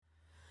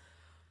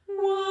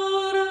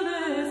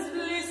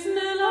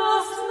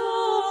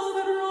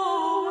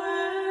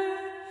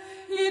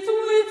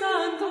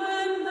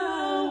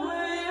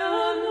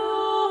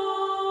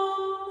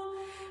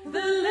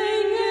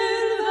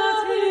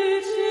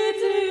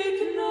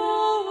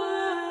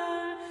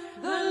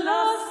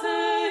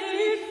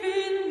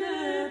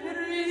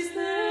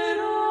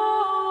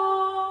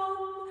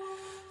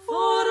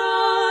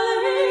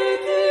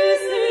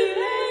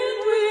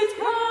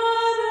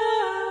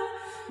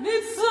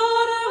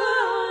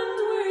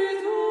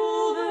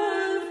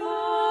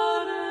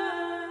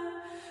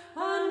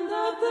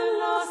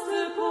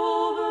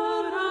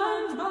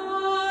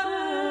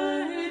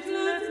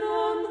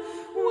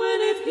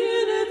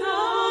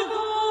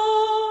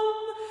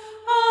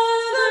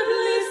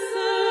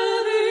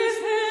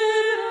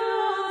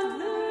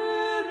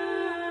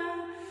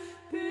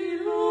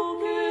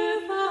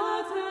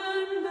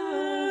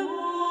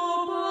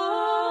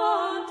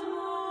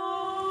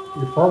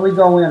before we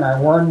go in, I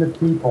warn the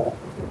people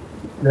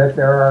that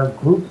there are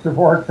groups of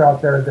orcs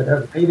out there that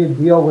have made a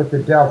deal with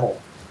the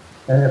devil.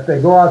 And if they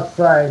go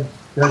outside,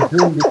 they're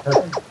doomed because...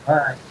 All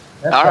right.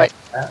 All right.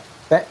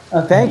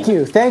 Thank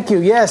you.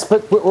 Yes,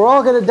 but we're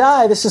all going to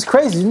die. This is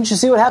crazy. Didn't you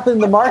see what happened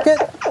in the market?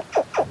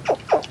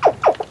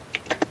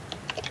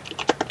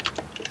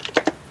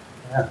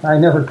 Yeah, I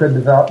never could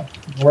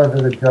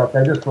deliver the joke.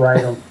 I just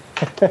write them.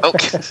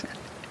 Okay.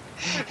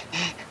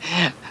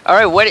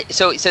 All right.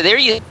 So there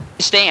you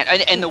stand,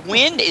 and the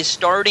wind is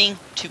starting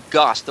to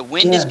gust. The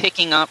wind is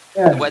picking up.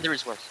 The weather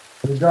is worse.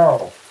 We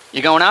go.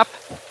 You're going up?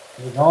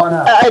 We're going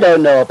up. I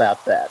don't know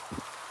about that.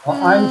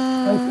 Well,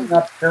 I'm thinking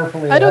up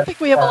carefully. I don't think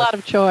we have a lot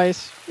of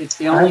choice. It's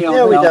the only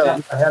we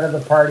don't. Ahead of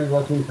the party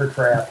looking for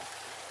traps.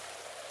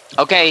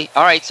 Okay.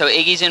 All right. So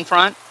Iggy's in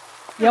front.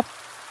 Yep.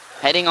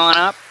 Heading on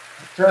up.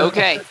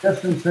 Okay.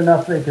 Distance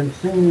enough they can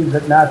see me,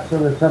 but not so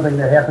that something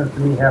that happens to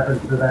me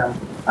happens to them.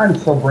 I'm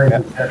so brave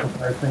and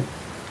sacrificing.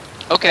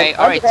 Okay.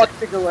 All right. I'm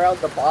walking around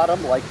the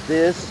bottom like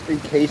this in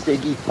case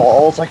Iggy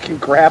falls. I can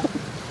grab him.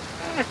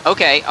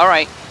 Okay. All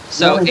right.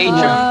 So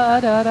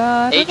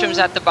Atrim's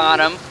at the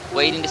bottom,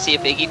 waiting to see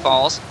if Iggy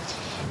falls.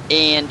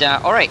 And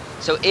all right.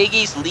 So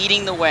Iggy's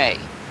leading the way,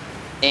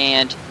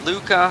 and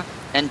Luca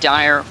and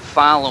Dyer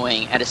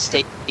following at a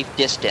safe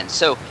distance.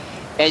 So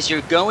as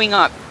you're going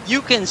up,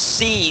 you can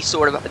see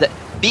sort of the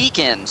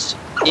beacons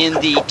in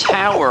the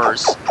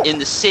towers in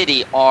the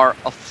city are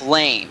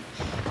aflame.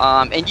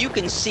 And you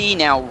can see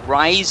now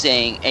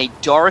rising a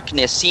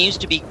darkness seems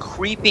to be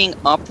creeping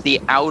up the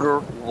outer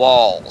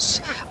walls.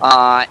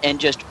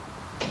 And just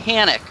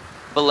panic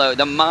below.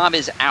 The mob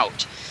is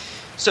out.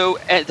 So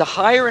the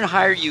higher and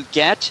higher you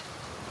get,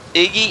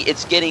 Iggy,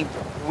 it's getting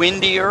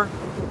windier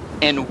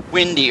and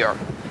windier.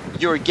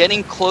 You're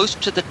getting close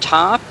to the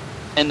top,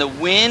 and the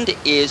wind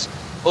is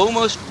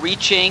almost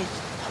reaching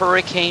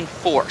hurricane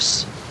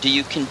force. Do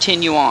you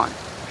continue on?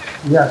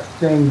 Yes,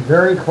 staying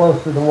very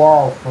close to the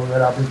wall so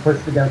that I'll be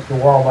pushed against the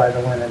wall by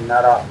the wind and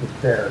not off the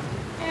stairs.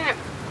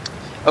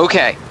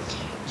 Okay.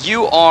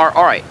 You are,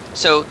 all right,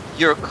 so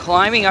you're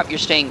climbing up, you're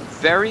staying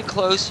very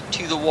close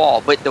to the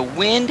wall, but the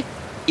wind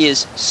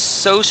is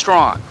so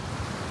strong.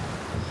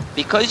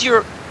 Because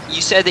you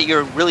said that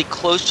you're really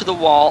close to the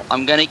wall,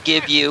 I'm going to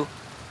give you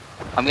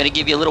a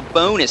little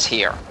bonus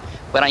here.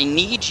 But I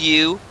need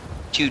you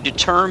to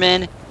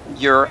determine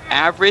your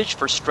average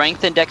for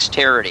strength and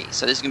dexterity.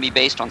 So this is going to be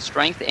based on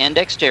strength and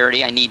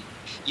dexterity.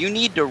 You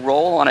need to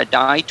roll on a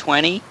die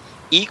 20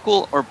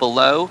 equal or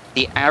below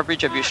the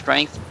average of your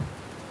strength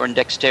or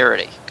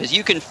dexterity, because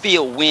you can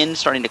feel wind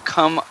starting to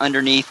come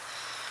underneath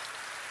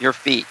your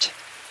feet.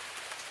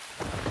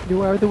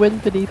 You are the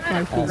wind beneath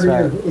my feet. That's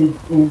right.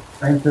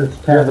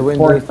 You're the wind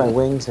beneath my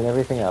wings and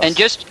everything else. And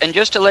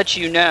just to let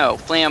you know,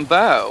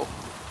 Flambeau,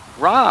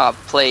 Rob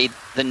played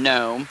the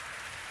gnome.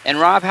 And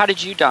Rob, how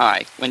did you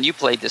die when you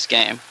played this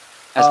game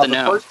as the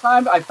gnome? The first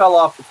time I fell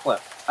off the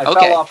cliff. I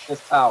fell off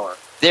this tower.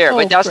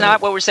 But that's not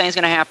what we're saying is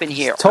going to happen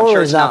here. Totally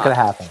sure is not going to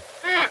happen.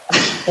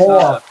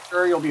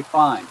 Sure, you'll be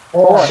fine.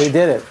 He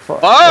did it.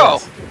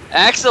 Yes.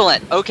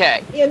 Excellent.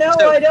 Okay. You know,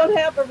 I don't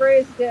have a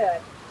raised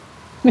head.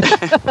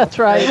 That's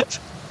right.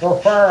 So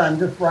far, I'm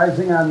just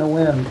rising on the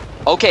wind.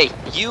 Okay,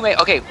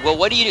 well,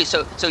 what do you do?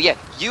 So yeah,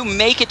 you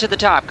make it to the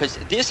top, because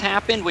this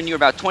happened when you were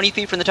about 20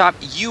 feet from the top.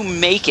 You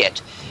make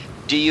it.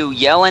 Do you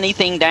yell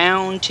anything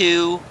down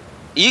to...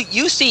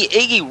 You see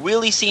Iggy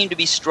really seem to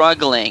be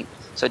struggling.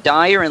 So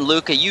Dyer and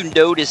Luca, you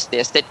notice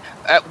this, that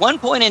at one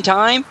point in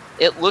time,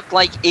 it looked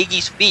like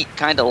Iggy's feet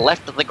kind of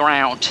left the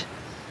ground,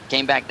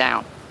 came back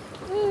down.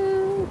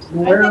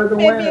 Beware the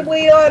wind. Maybe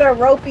we ought to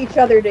rope each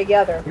other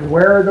together.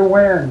 Beware the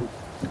wind.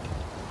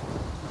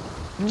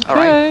 All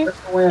right,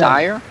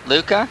 Dyer,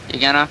 Luca,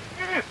 you're gonna...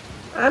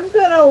 I'm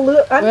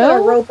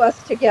gonna rope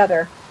us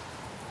together.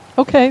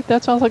 Okay,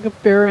 that sounds like a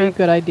very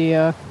good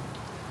idea.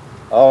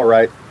 All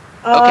right.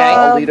 Okay.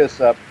 I'll lead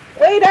us up.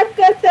 Wait, I've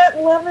got that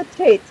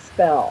levitate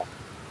spell.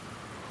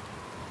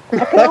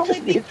 I can only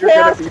be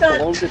cast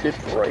on...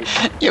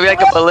 You're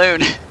like a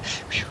balloon.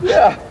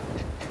 Yeah.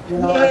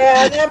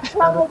 Yeah, that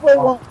probably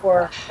won't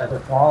work. If I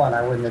had fallen,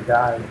 I wouldn't have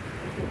died.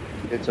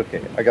 It's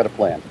okay. I got a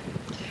plan.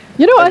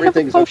 You know,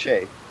 Everything's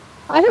okay.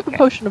 I have a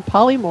potion of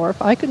polymorph.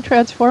 I can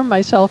transform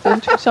myself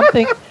into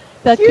something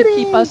that could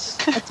keep us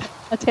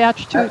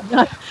attached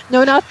to...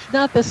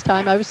 Not this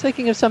time. I was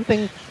thinking of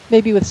something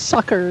maybe with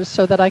suckers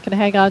so that I can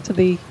hang on to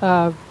the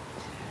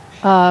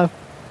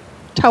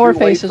tower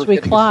face as we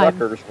climb.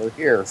 Suckers, we're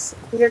here.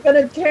 You're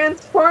going to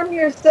transform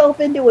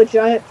yourself into a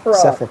giant frog.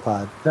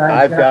 Cephalopod.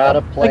 I've got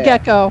a plan. A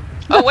gecko.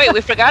 Oh wait,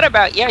 we forgot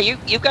about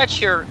you got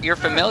your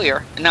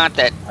familiar. Not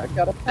that I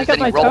got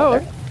my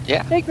toad.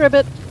 Yeah. Hey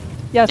Gribbet.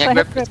 Yes, yeah, I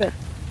have Gribbet.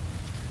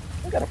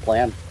 I got a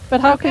plan. But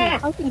how can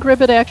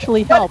Gribbet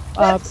actually help?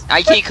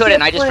 He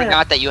couldn't. I just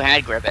forgot that you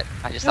had Gribbet.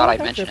 I just thought I'd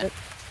mention it.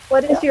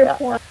 What is your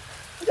plan?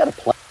 I got a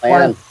plan.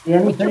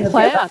 What's your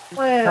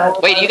plan?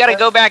 Wait, you got to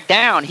go back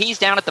down. He's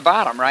down at the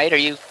bottom, right? Are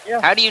you?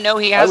 Yeah. How do you know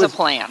he has a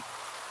plan?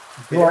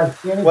 Do I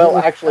see anything? Well,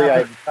 actually,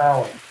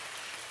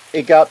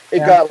 It got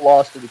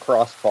lost in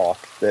crosstalk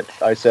that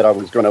I said I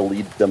was going to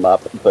lead them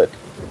up, but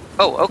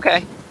Oh,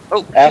 okay.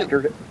 Oh,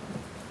 shoot.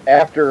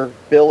 after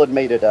Bill had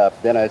made it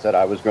up, then I said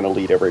I was going to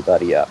lead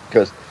everybody up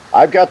because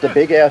I've got the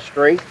big ass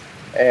strength,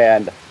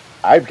 and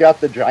I've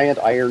got the giant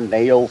iron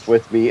nails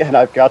with me, and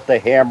I've got the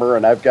hammer,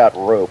 and I've got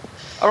rope.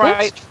 All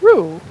right. That's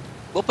true.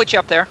 We'll put you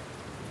up there.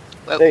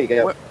 There you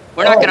go.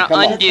 We're not going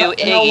to undo You know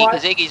Iggy what?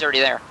 because Iggy's already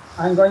there.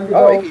 I'm going to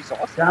Oh, go he's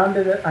awesome. down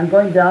to I'm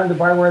going down to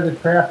by where the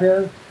trap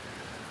is.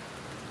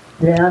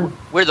 Dan,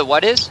 Where the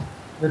what is?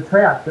 the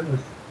trap. It was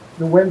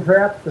the wind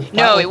trap. The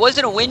No, it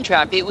wasn't a wind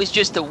trap. It was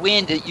just the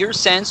wind. Your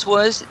sense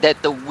was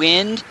that the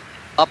wind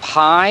up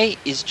high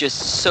is just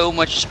so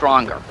much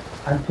stronger.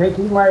 I'm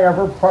taking my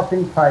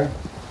ever-puffing pipe,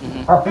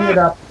 Mhm. puffing it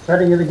up,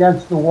 setting it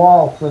against the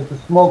wall so that the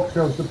smoke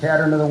shows the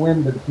pattern of the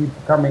wind that keeps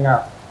coming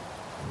up.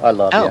 I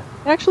love Oh. you.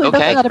 Actually, Okay.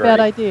 that's not a Great. bad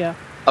idea.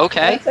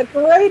 Okay, That's a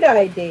great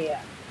idea.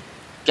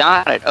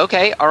 got it.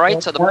 Okay, all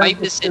right. So the Or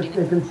pipe is if sitting.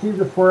 They can see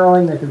the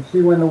swirling. They can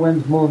see when the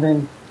wind's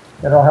moving.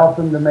 It'll help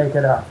them to make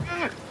it up.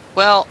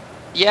 Well,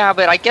 yeah,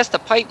 but I guess the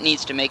pipe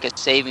needs to make a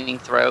saving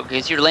throw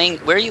because you're laying.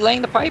 Where are you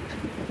laying the pipe?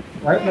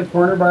 Right in the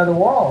corner by the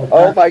wall.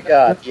 Oh my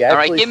God! You All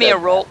right, actually give me said a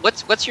roll.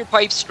 What's your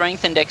pipe's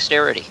strength and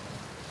dexterity?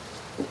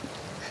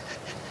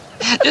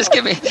 just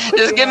give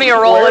me a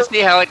roll. Let's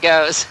see how it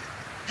goes.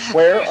 that.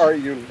 Where are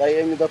you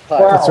laying the pipe?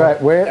 Wow. That's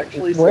right.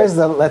 Actually Where's said-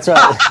 the? That's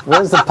right.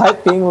 Where's the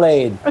pipe being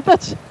laid?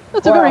 That's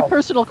a very Wow.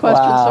 personal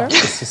question, Wow. sir.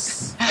 This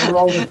is- I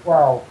rolled a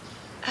 12.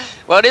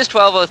 Well, it is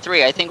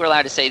 12:03. I think we're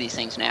allowed to say these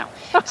things now.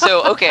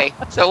 So okay,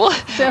 so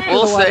It's after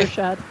we'll the say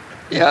watershed.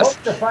 yes.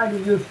 Hope to find a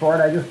use for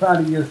it. I just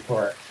found a use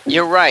for it.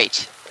 You're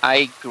right.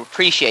 I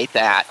appreciate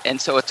that. And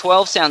so a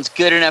 12 sounds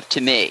good enough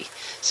to me.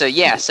 So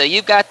yeah, so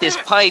you've got this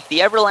pipe.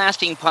 The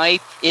everlasting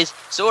pipe is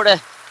sort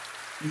of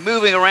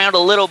moving around a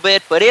little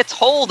bit, but it's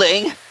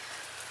holding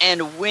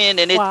and wind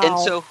and it and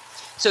Wow.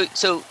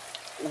 so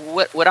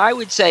what I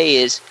would say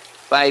is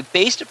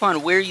based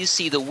upon where you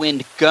see the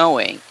wind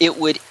going, it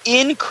would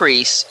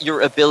increase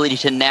your ability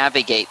to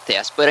navigate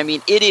this. But I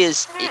mean,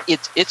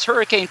 it's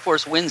hurricane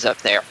force winds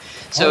up there.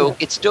 So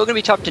it's still going to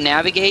be tough to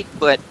navigate,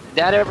 but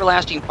that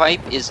everlasting pipe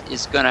is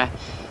gonna.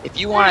 If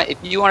you want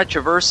to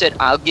traverse it,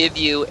 I'll give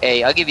you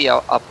a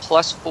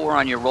 +4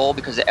 on your roll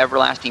because of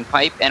everlasting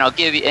pipe, and I'll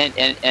give you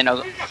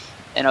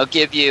and I'll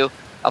give you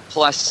a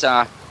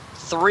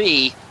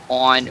 +3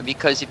 on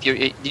because if you're.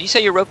 Did you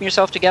say you're roping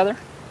yourself together?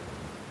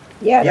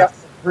 Yes. Yep.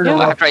 Pretty Yeah.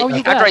 well. After Oh, you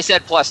I bet.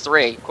 said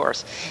 +3, of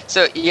course.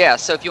 So yeah,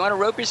 so if you want to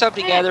rope yourself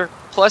together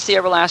plus the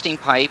everlasting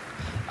pipe,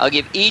 I'll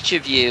give each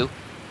of you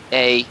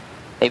a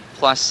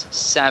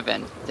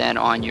 +7 then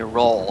on your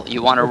roll.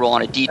 You want to roll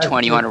on a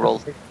d20, you want to roll.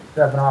 Take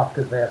 7 off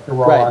because they have to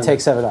roll right. on. Take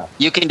 7 up.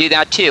 You can do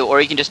that too,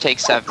 or you can just take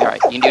 7. Right,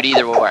 you can do it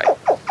either way.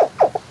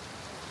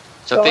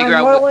 So So figure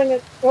I'm out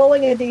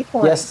rolling a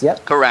d20. Yes.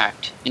 Yep.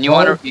 correct. And you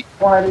want to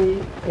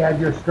 20, add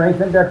your strength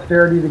and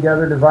dexterity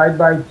together, divide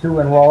by 2,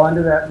 and roll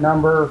under that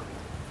number.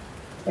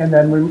 And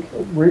then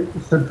we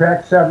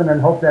subtract 7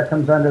 and hope that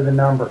comes under the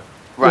number.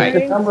 right.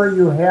 If the number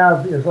you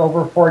have is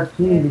over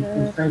 14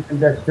 between strength and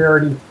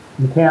dexterity,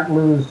 you can't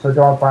lose, so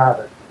don't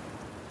bother.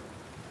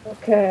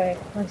 Okay.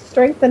 My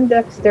strength and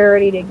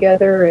dexterity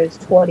together is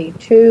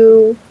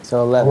 22.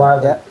 So 11.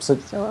 11. Yep. So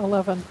So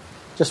 11.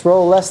 just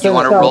roll less You than.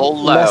 want to roll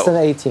low. Less than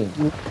 18.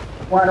 You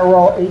want to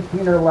roll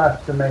 18 or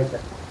less to make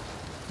it.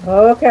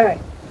 Okay.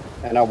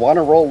 And I want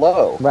to roll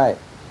low. Right.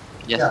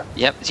 Yes.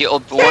 Yeah. Yep. See, one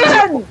of the,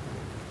 10!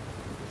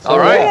 all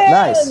right.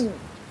 Nice. 10!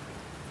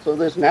 So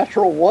this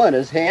natural 1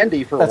 is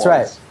handy for That's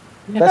once.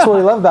 right. That's what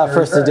we love about Very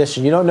first good.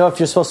 edition. You don't know if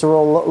you're supposed to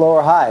roll low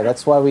or high.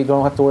 That's why we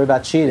don't have to worry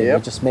about cheating. Yep.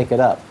 We just make it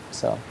up.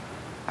 So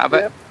How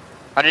about Yep.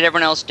 how did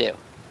everyone else do?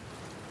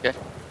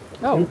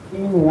 Oh,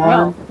 18, 1.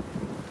 Well.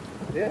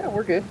 Yeah,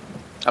 we're good.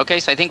 Okay,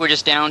 so I think we're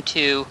just down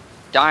to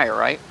Dyer,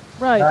 right?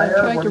 right. I'm Dyer,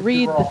 trying what to did you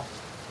read. roll?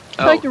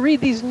 Trying to read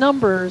these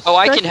numbers. Oh,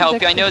 I can Strength help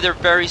and you. I know they're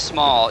very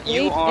small.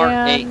 You 8 are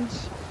and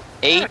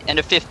 8 and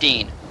a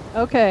 15.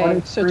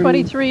 okay, so 23,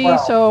 23.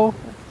 12. So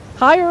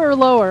higher or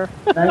lower?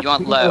 19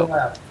 want or low.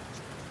 less.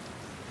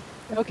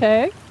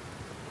 Okay.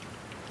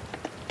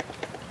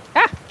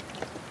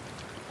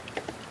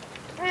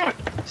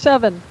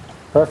 7.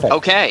 perfect.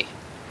 Okay.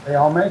 They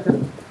all make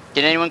it.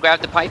 Did anyone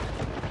grab the pipe?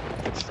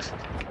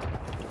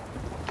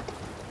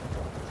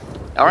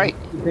 All right.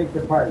 You take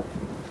the pipe.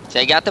 So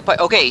I got the pipe.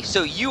 Okay,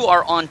 so you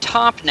are on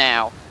top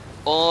now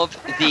of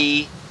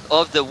the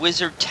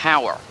wizard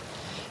tower,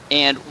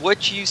 and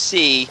what you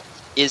see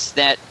is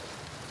that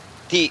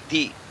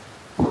the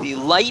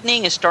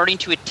lightning is starting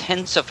to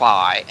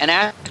intensify, and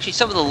actually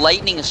some of the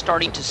lightning is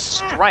starting to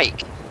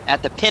strike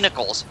at the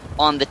pinnacles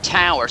on the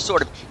tower,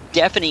 sort of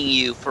deafening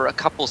you for a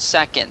couple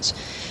seconds.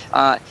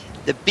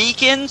 The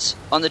beacons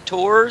on the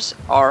towers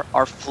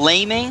are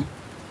flaming,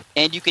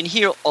 and you can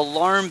hear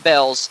alarm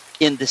bells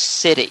in the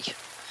city.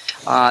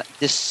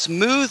 The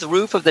smooth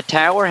roof of the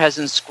tower has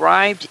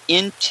inscribed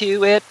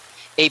into it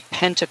a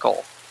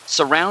pentacle,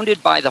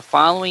 surrounded by the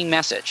following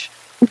message.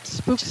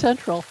 Spook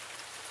Central.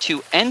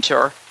 To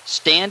enter,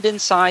 stand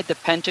inside the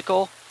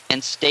pentacle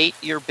and state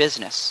your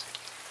business.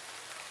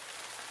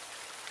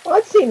 Well,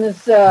 that seems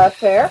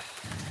fair.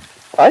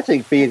 I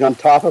think being on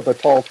top of a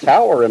tall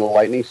tower in a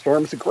lightning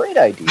storm is a great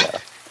idea.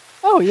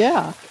 Oh,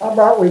 yeah. How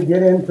about we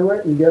get into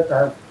it and get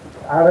out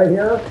of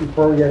here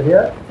before we get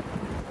hit?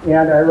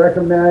 And I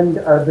recommend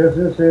our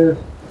business is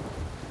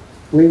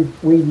we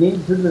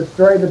need to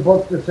destroy the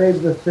book to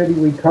save the city.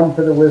 We come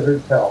for the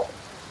wizard's help.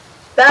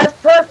 That's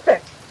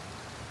perfect.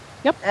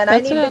 Yep. And I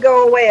need to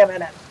go away a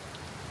minute.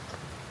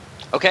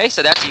 Okay,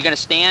 so that's you're going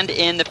to stand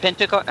in the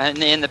pentacle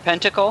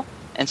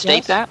and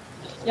state that?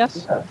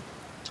 Yes. Yeah.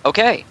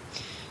 Okay.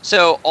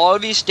 So all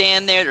of you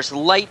stand there, there's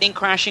lightning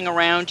crashing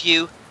around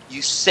you.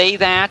 You say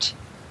that,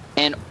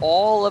 and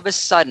all of a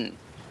sudden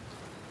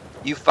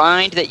you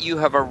find that you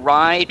have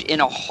arrived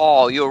in a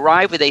hall. You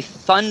arrive with a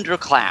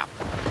thunderclap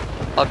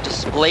of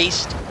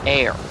displaced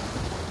air.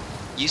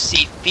 You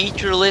see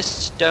featureless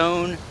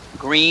stone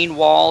green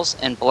walls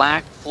and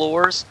black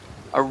floors,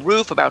 a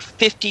roof about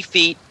 50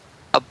 feet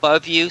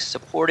above you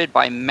supported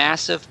by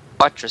massive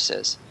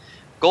buttresses.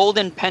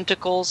 Golden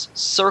pentacles,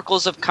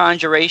 circles of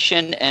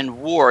conjuration, and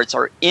wards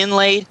are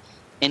inlaid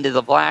into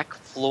the black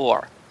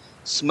floor.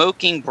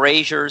 Smoking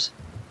braziers,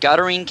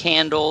 guttering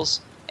candles,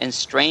 and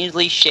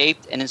strangely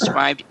shaped and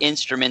inscribed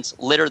instruments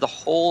litter the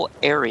whole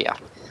area.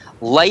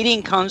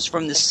 Lighting comes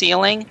from the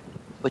ceiling,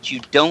 but you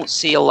don't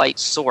see a light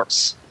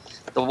source.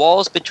 The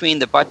walls between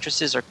the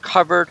buttresses are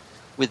covered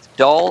with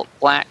dull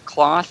black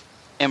cloth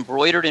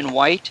embroidered in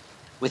white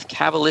with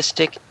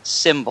Kabbalistic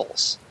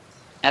symbols.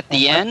 At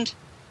the end,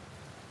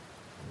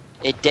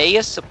 a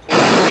dais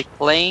supporting a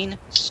plain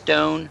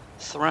stone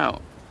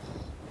throne.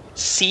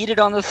 Seated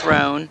on the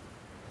throne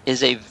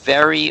is a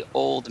very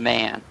old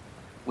man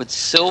with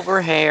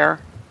silver hair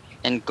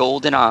and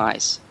golden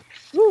eyes.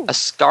 Ooh. A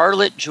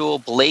scarlet jewel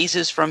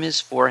blazes from his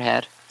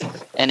forehead,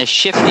 and a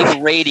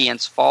shifting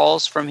radiance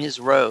falls from his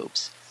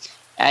robes.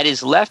 At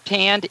his left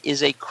hand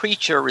is a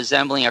creature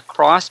resembling a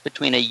cross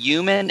between a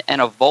human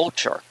and a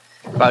vulture,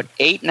 about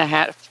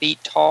 8.5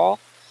 feet tall.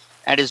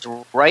 At his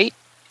right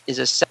is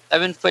a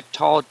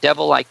 7-foot-tall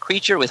devil-like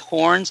creature with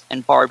horns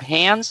and barbed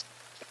hands.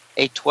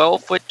 A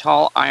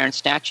 12-foot-tall iron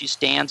statue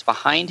stands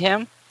behind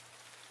him.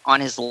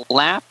 On his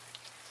lap,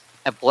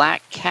 a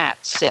black cat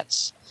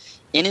sits.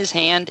 In his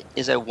hand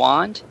is a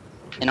wand,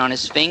 and on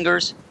his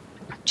fingers,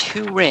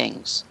 2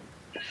 rings.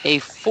 A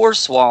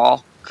force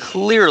wall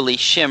clearly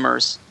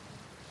shimmers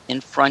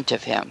in front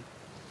of him.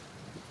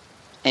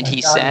 And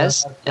he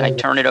says, and I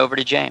turn it over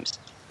to James.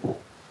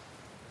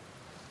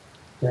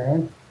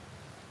 James?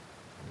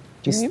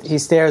 He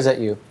stares at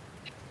you.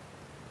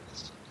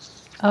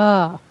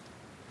 Ah,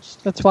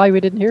 that's why we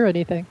didn't hear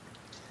anything.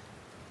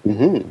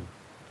 Mm-hmm.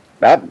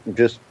 I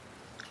just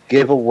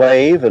give a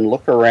wave and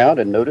look around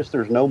and notice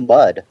there's no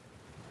mud.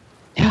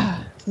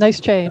 Nice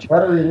change.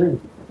 What do we need?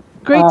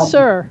 Great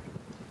sir.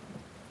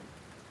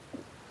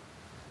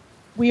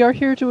 We are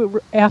here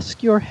to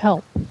ask your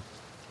help.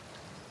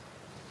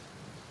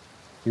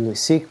 You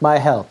seek my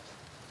help.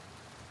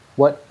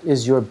 What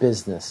is your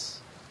business?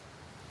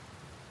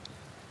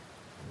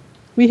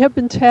 We have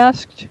been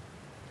tasked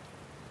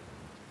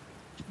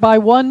by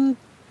one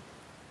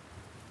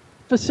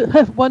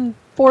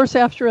force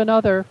after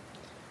another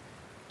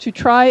to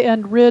try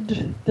and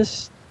rid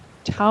this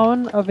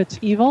town of its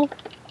evil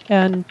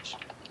and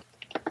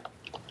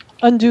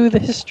undo the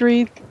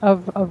history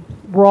of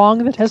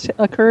wrong that has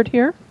occurred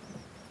here.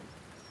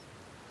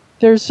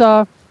 There's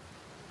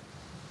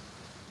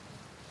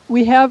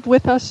we have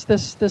with us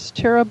this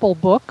terrible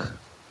book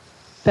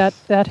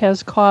that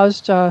has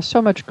caused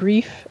so much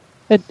grief.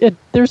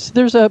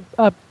 There's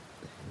a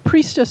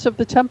priestess of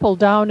the temple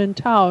down in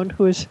town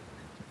who is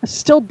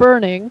still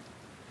burning,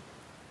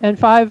 and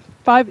five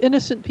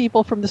innocent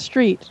people from the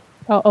street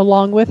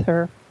along with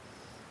her.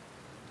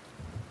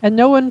 And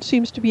no one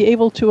seems to be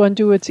able to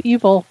undo its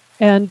evil.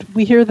 And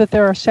we hear that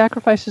there are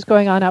sacrifices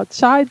going on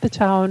outside the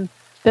town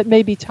that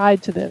may be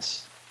tied to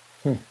this.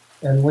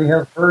 And we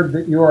have heard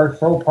that you are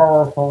so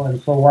powerful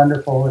and so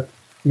wonderful.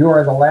 You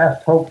are the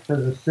last hope for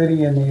the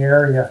city and the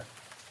area.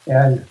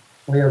 And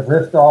we have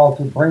risked all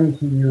to bring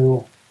to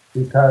you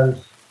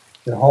because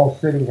the whole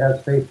city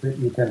has faith that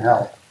you can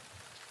help.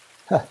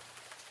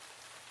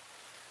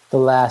 The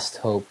last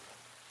hope.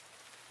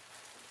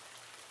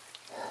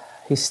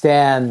 He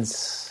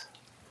stands.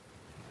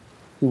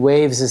 He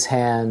waves his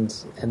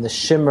hand, and the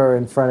shimmer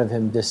in front of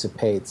him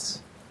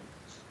dissipates.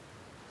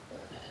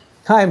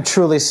 I am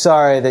truly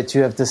sorry that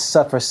you have to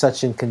suffer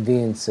such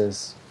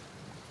inconveniences.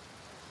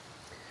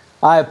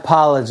 I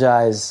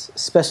apologize,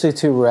 especially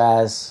to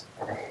Raz.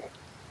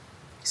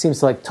 He seems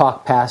to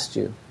talk past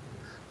you.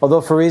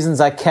 Although for reasons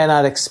I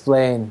cannot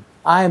explain,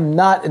 I am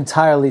not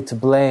entirely to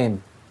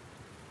blame.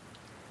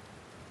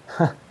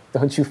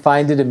 Don't you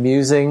find it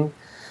amusing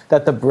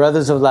that the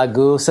brothers of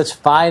Lagu, such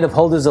fine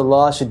upholders of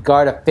law, should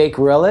guard a fake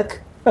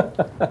relic?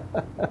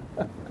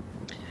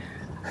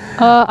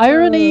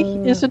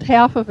 Irony isn't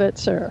half of it,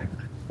 sir.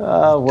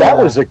 Well. That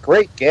was a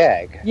great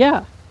gag.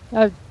 Yeah,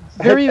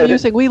 very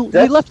amusing. We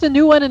left a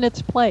new one in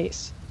its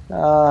place.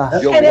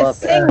 And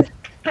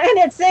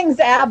it sings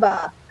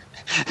ABBA.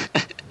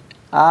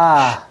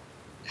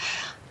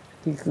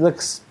 He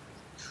looks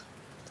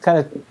kind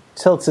of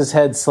tilts his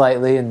head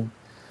slightly and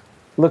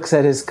looks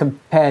at his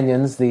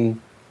companions, these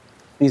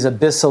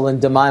abyssal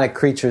and demonic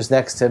creatures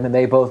next to him, and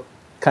they both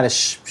kind of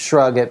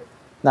shrug at,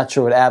 not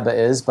sure what Abba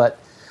is, but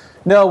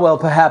no, well,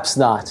 perhaps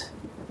not.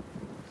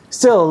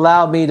 Still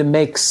allow me to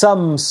make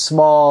some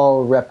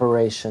small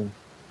reparation.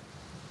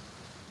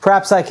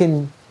 Perhaps I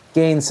can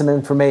gain some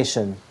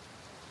information.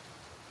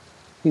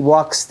 He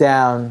walks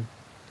down.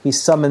 He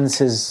summons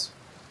his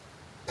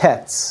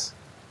pets.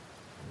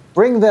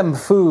 Bring them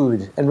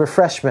food and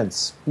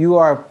refreshments. You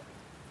are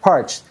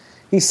parched.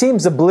 He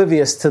seems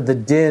oblivious to the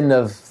din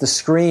of the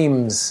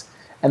screams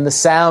and the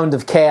sound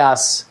of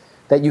chaos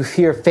that you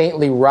hear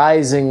faintly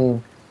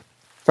rising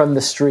from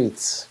the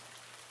streets.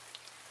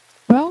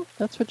 Well,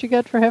 that's what you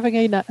get for having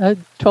a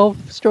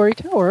 12-story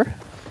tower.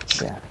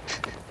 Yeah.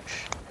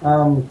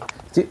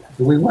 Do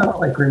we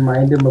want to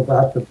remind him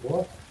about the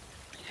book?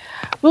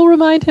 We'll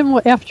remind him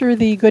after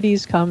the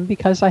goodies come,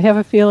 because I have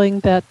a feeling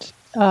that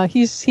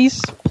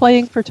he's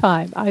playing for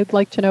time. I'd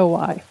like to know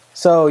why.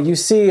 So you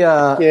see,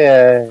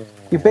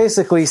 you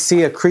basically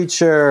see a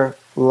creature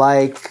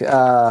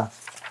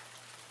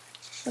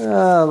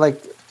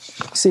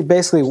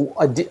basically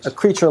a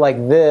creature like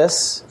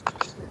this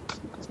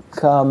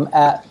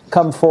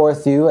come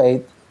forth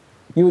you.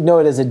 You would know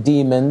it as a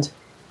demon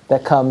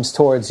that comes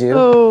towards you.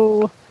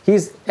 Oh,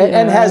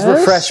 and has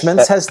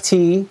refreshments, has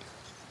tea,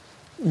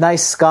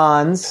 nice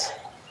scones,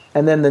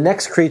 and then the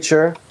next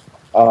creature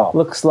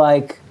looks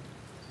like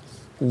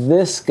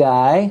this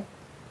guy.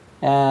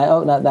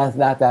 Not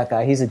that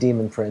guy. He's a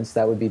demon prince.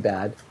 That would be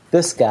bad.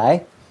 This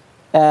guy,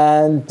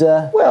 and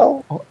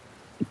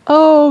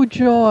oh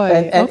joy!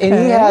 And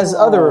he has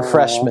other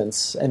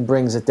refreshments and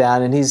brings it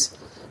down, and he's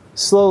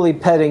slowly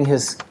petting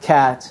his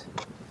cat,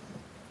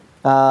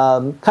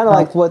 kind of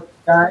like what?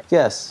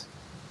 Yes.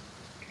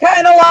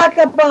 Kind of like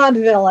a Bond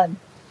villain.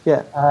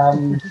 Yeah.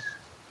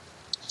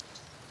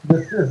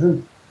 This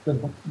isn't the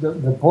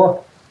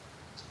book.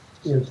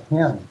 Is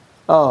him.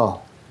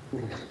 Oh.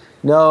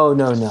 No.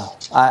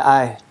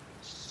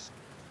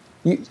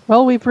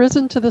 Well, we've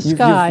risen to the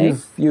sky.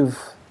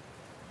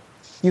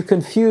 You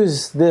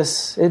confuse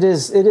this. It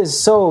is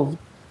so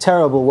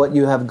terrible what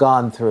you have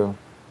gone through.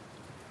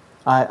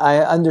 I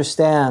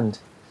understand.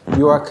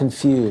 You are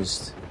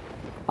confused.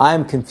 I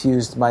am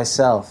confused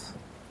myself.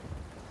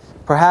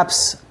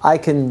 Perhaps I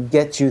can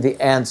get you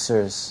the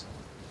answers.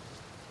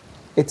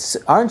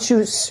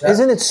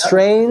 Isn't it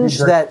strange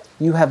that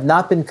you have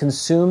not been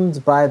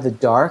consumed by the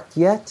dark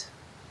yet?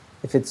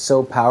 If it's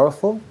so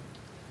powerful?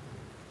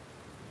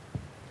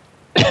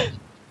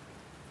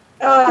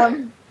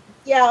 Yeah,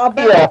 I'll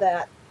bet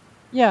that.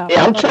 Yeah,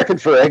 I'm checking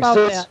for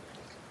exits.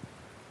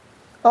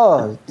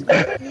 Oh.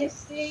 You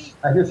see,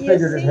 I just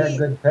figured it had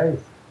good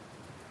taste.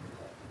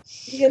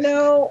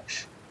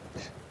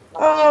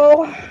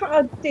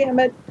 Oh, damn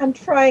it. I'm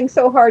trying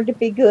so hard to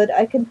be good.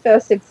 I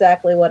confess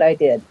exactly what I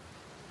did.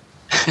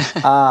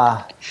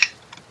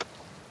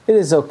 It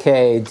is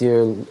okay,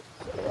 dear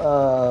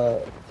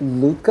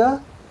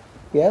Luca?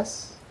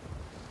 Yes?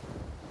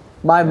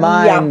 My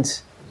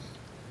mind,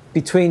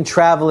 between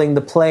traveling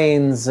the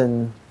planes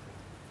and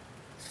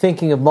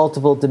thinking of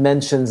multiple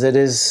dimensions, it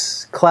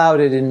is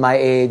clouded in my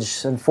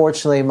age.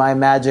 Unfortunately, my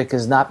magic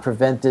has not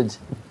prevented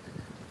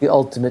the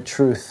ultimate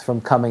truth from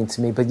coming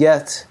to me. But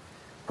yet,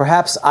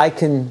 perhaps I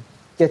can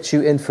get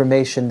you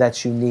information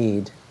that you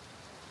need.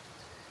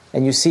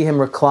 And you see him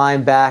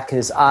recline back,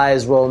 his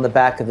eyes roll in the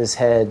back of his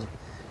head,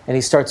 and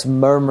he starts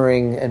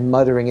murmuring and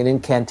muttering in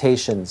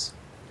incantations.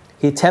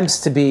 He attempts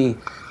to be...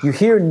 You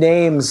hear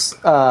names...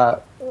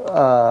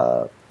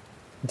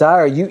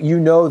 Dyer, you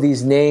know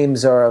these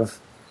names are of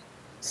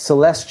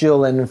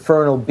celestial and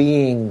infernal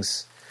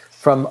beings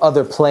from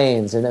other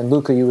planes. And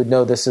Luca, you would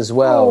know this as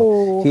well.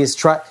 Oh. He is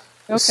trying...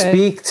 Okay.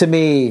 Speak to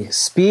me.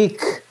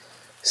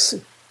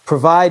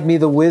 Provide me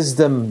the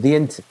wisdom, the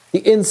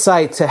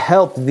insight to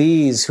help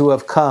these who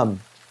have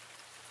come.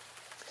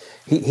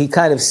 He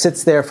kind of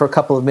sits there for a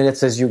couple of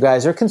minutes as you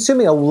guys are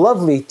consuming a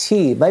lovely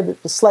tea, maybe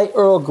a slight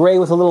Earl Grey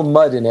with a little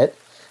mud in it,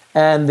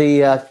 and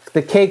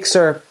the cakes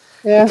are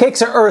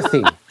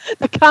earthy.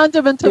 The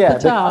condiment of the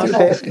town.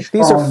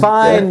 These are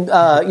fine,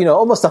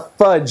 almost a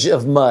fudge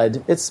of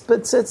mud. It's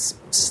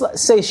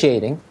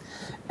satiating,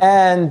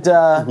 and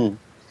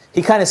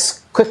he kind of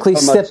quickly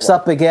steps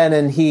up again,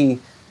 and he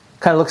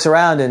kind of looks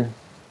around and,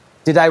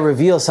 did I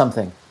reveal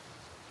something?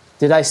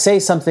 Did I say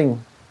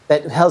something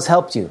that has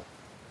helped you?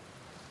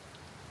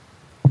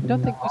 I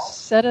don't think we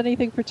said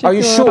anything particular Are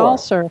you sure? At all,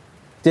 sir.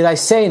 Did I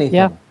say anything?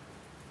 Yeah.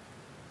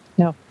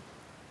 No.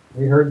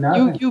 We heard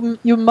nothing.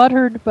 You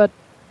muttered, but...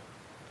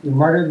 You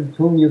muttered to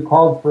whom you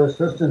called for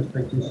assistance,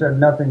 but you said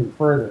nothing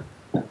further.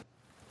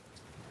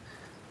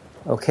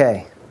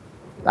 Okay.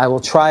 I will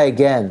try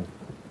again.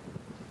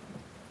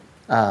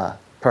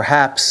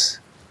 Perhaps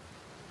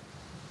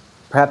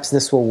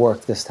this will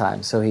work this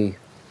time. So he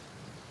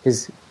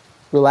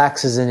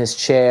relaxes in his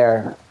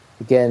chair.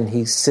 Again,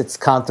 he sits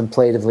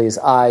contemplatively. His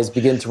eyes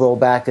begin to roll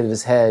back into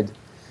his head.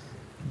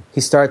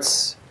 He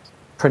starts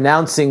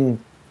pronouncing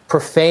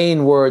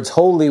profane words,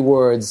 holy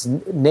words,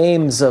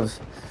 names of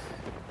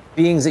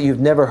beings that you've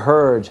never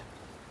heard.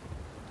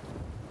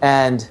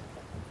 And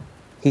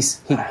he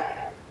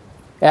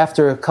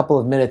after a couple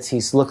of minutes, he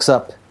looks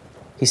up,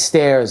 he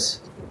stares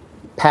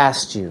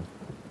past you.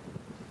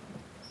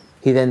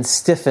 He then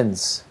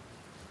stiffens,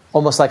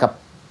 almost like a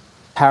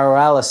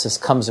paralysis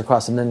comes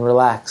across him, then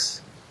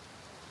relax.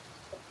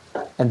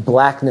 And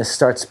blackness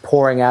starts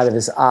pouring out of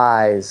his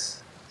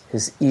eyes,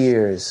 his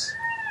ears,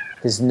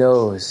 his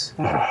nose.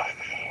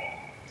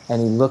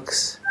 And he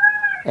looks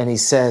and he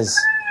says,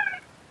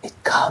 it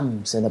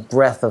comes, and a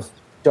breath of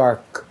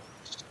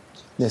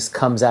darkness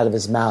comes out of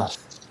his mouth.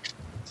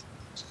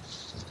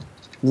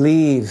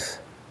 Leave.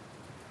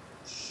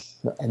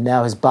 And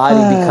now his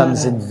body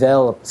becomes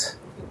enveloped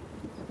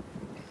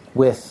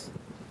with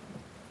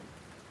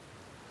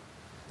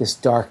this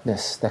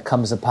darkness that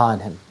comes upon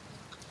him.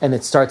 And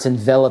it starts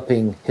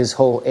enveloping his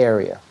whole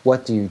area.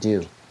 What do you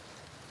do?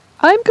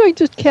 I'm going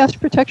to cast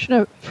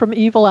protection from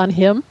evil on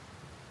him.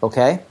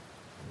 Okay.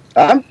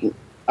 I'm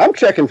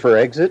checking for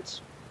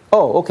exits.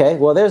 Oh, okay.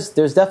 Well, there's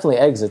definitely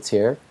exits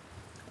here.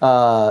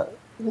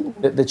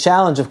 The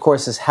challenge, of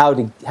course, is how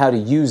to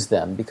use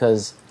them,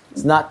 because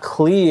it's not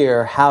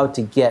clear how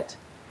to get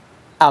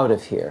out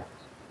of here.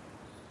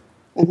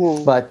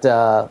 Mm-hmm. But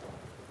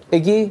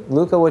Iggy,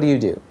 Luca, what do you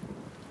do?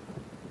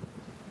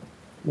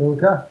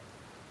 Luca,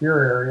 your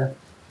area.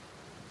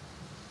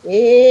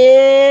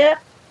 Yeah,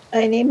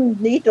 I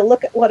need to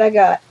look at what I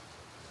got.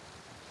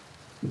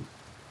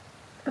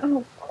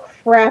 Oh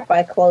crap!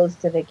 I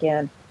closed it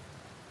again.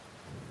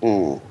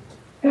 Mm.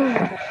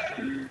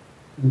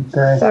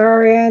 Okay.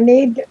 Sorry, I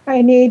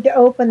need to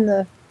open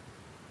the.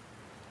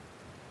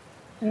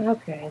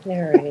 Okay,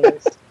 there it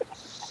is.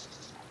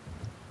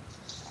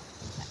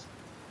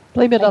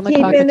 Blame it on the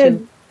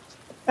cockatoo.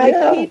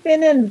 I keep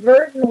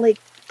inadvertently.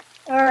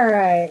 All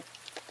right.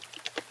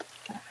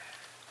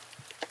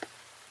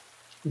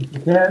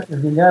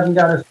 If you haven't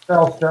got a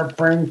spell, start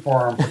praying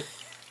for him.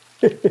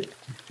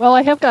 Well,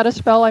 I have got a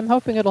spell. I'm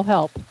hoping it'll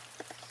help.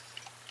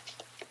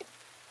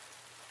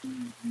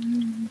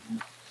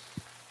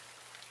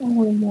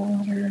 Holy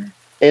water.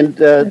 And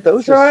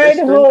those tried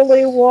assistants,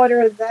 holy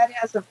water. That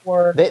hasn't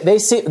worked. They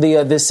see the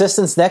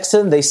assistants next to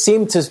them. They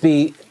seem to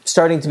be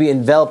starting to be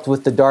enveloped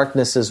with the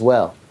darkness as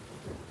well.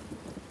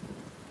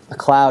 A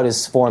cloud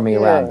is forming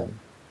around them.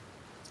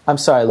 I'm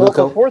sorry, well,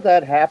 Luca. before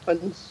that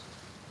happens...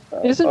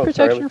 Isn't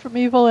protection from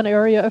evil an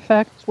area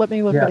effect? Let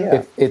me look at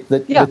it. If the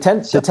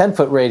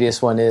 10-foot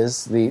radius one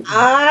is the...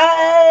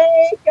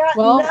 I got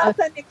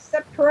nothing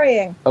except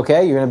praying.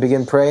 Okay, you're going to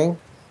begin praying?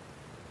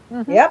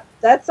 Mm-hmm. Yep,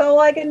 that's all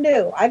I can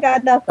do. I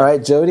got nothing. All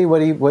right, Jody, what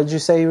did you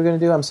say you were going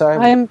to do? I'm sorry.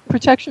 I am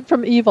protection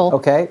from evil.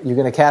 Okay, you're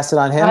going to cast it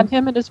on him? On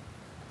him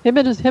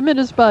and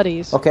his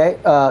buddies. Okay,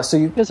 so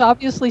you... Because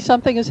obviously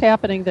something is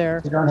happening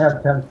there. You don't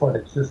have 10 foot,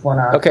 it's just one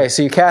hour. Okay,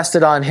 so you cast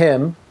it on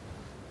him.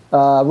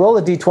 Roll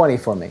a d20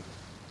 for me.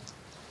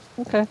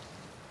 Okay.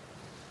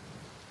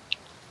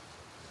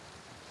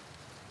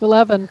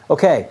 11.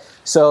 Okay,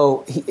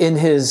 so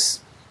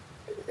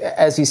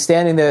as he's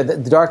standing there, the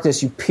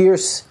darkness, you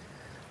pierce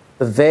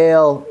the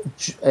veil,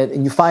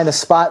 and you find a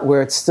spot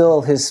where it's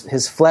still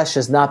his flesh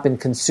has not been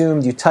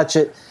consumed. You touch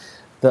it,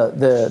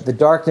 the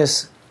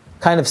darkness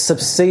kind of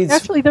subsides.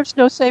 Actually, there's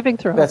no saving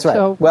throw. That's right.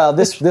 So well,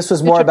 this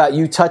was more about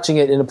you touching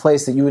it in a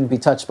place that you wouldn't be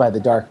touched by the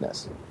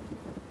darkness.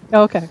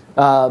 Okay.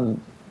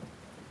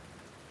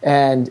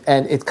 And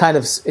it kind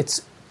of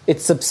it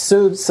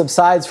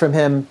subsides from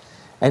him,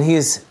 and he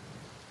is,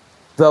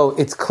 though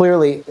it's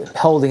clearly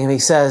holding him. He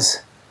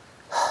says,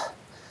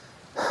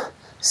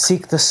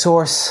 "Seek the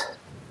source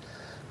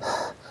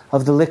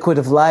of the liquid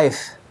of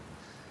life.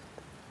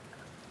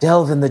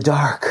 Delve in the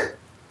dark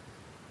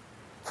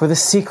for the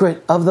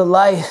secret of the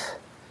life."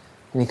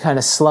 And he kind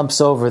of slumps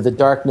over the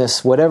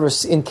darkness. Whatever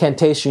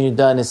incantation you've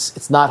done,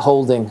 it's not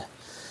holding.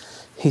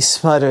 He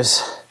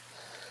smutters,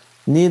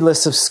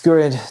 "Needless,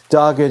 obscure,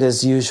 dogged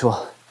as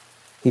usual."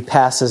 He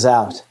passes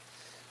out.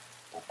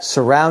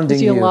 Surrounding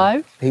you. Is he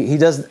alive? He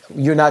does.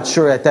 You're not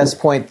sure at this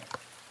point.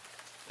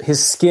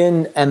 His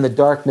skin and the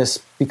darkness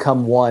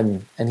become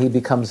one, and he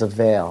becomes a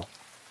veil.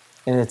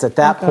 And it's at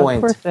that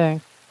point, poor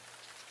thing.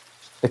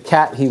 The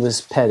cat he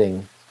was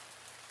petting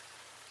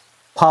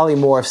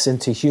polymorphs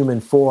into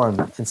human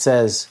form and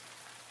says,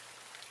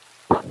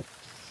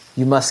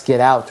 "You must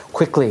get out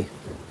quickly.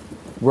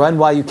 Run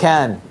while you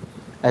can."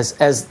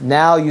 As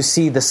now you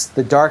see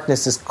the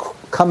darkness is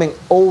coming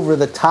over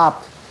the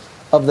top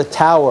of the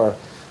tower,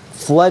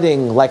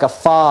 flooding like a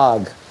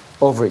fog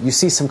over it. You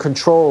see some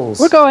controls.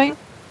 We're going.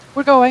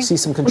 You see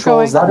some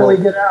controls. How do we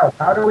get out?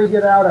 How do we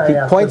get out? He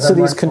points to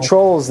these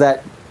controls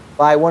that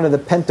by one of the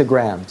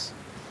pentagrams.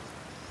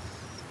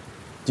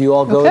 Do you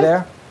all go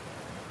there?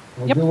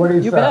 Yep, do what he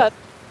you said. bet.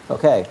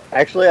 Okay.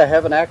 Actually, I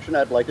have an action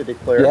I'd like to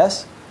declare.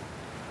 Yes?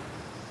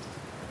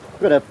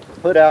 I'm going to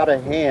put out a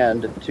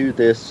hand to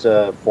this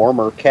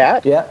former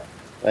cat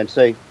and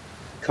say,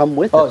 "Come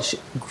with us."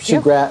 She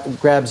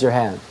grabs your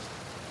hand.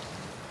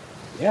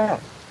 Yeah.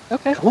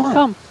 Okay, Come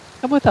on.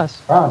 Come with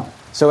us.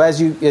 So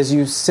as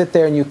you sit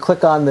there and you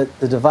click on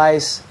the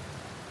device,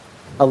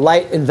 a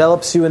light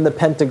envelops you in the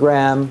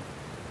pentagram,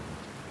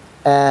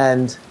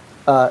 and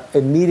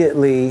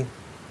immediately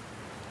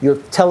you're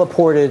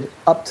teleported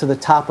up to the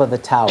top of the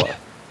tower.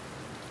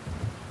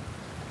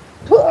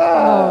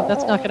 Oh,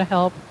 that's not going to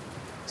help.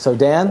 So,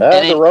 Dan?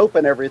 The rope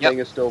and everything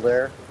is still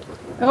there.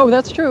 Oh,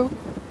 that's true.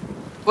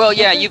 Well,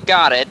 yeah, you've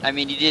got it. I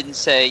mean, you didn't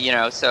say,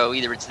 so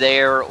either it's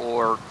there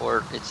or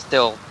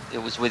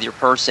it was with your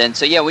person.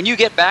 So, yeah, when you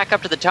get back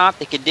up to the top,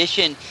 the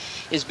condition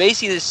is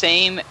basically the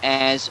same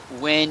as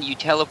when you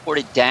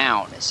teleported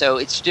down. So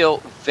it's still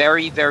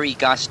very, very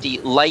gusty,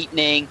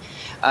 lightning.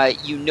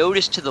 You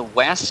notice to the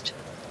west,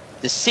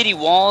 the city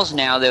walls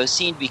now, though,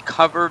 seem to be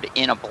covered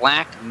in a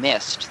black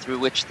mist through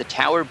which the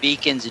tower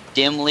beacons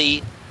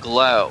dimly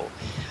glow.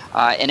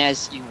 And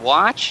as you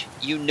watch,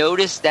 you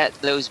notice that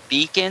those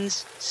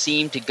beacons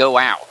seem to go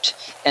out,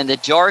 and the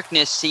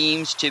darkness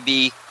seems to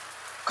be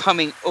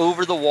coming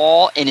over the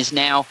wall and is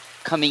now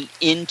coming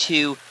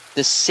into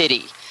the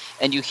city.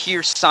 And you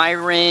hear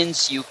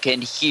sirens, you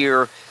can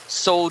hear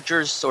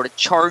soldiers sort of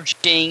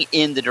charging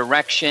in the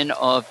direction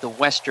of the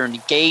western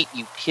gate.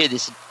 You hear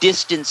this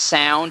distant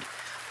sound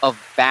of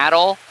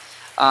battle,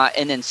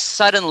 and then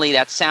suddenly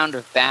that sound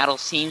of battle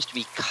seems to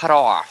be cut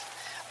off.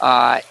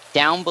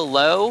 Down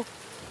below,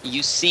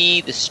 you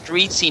see the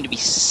streets seem to be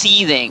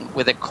seething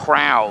with a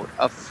crowd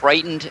of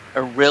frightened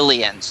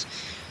Irilians.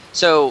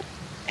 So,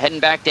 heading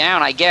back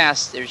down, I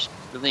guess, there's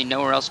really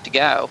nowhere else to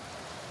go.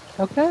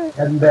 Okay.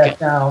 Heading back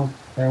down,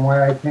 same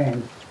way I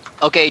came.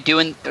 Okay,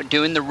 doing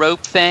the rope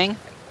thing?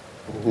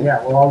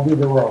 Yeah, we'll all do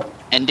the rope.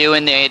 And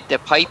doing the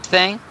pipe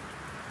thing?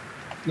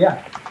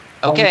 Yeah.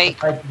 Okay.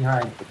 Right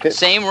behind.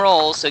 Same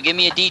roll, so give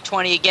me a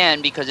D20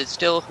 again, because it's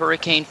still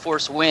hurricane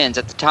force winds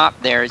at the top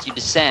there as you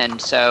descend.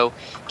 So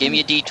give me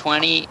a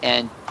D20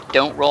 and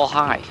don't roll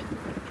high.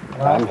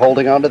 I'm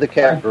holding on to the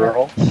cat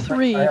girl.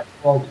 3. I have to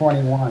roll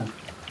 21.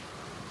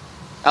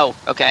 Oh,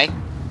 okay.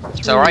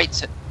 It's all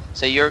right.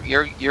 So you're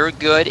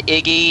good,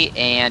 Iggy,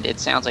 and it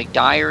sounds like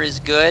Dyer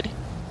is good.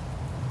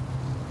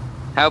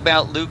 How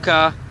about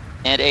Luca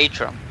and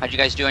Atrum? How'd you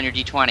guys do on your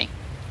D20?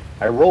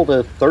 I rolled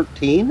a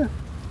 13.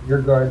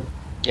 You're good.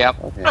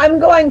 Yep. Okay. I'm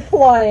going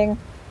flying.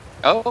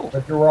 Oh.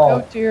 What's your roll?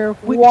 Oh dear.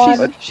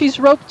 One. She's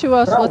roped to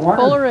us. Oh, Let's one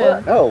pull is her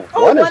good. in. Oh,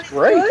 Oh, one one is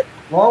great. good?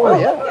 Roll Oh,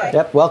 it. okay.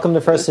 Yep, welcome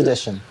to first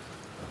edition.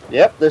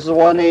 Yep, this is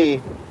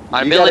 1E.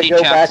 On You gotta ability go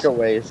checks. back a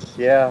ways.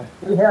 Yeah.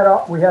 We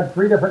had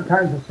 3 different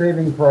kinds of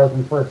saving throws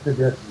in first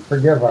edition.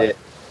 Forgive us.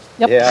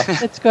 Yep, Yeah.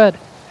 it's good.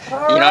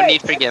 All You don't right,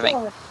 need forgiving.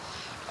 excellent.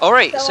 All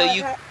right, so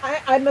you...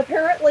 I'm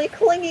apparently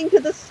clinging to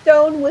the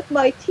stone with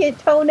my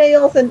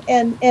toenails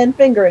and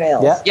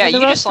fingernails. Yeah. Yeah, And the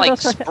you rest just of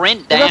us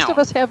sprint The down. rest of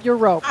us have your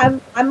rope.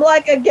 I'm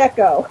like a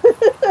gecko.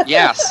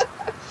 Yes.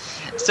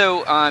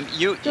 So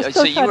you Just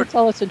so don't you try were to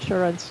tell us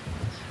insurance.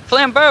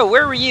 Flambeau,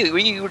 where were you? Were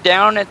you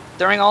down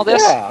during all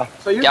this? Yeah.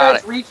 So you Got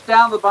guys it. reach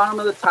down to the bottom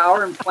of the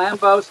tower, and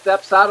Flambeau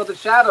steps out of the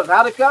shadows.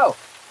 How'd it go?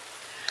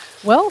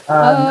 Well,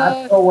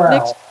 Not so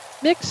well.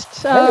 mixed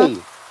Hey.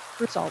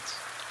 results.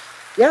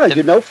 Yeah,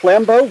 you know,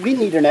 Flambeau, we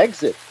need an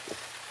exit.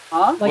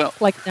 Huh?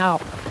 Like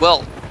now.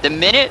 Well, the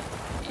minute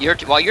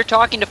while you're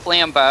talking to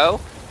Flambeau,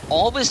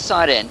 all of a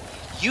sudden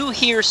you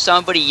hear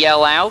somebody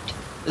yell out,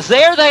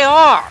 "There they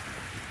are!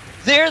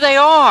 There they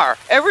are!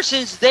 Ever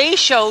since they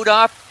showed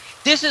up,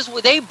 this is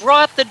what they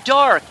brought the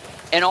dark."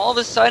 And all of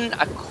a sudden,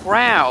 a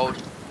crowd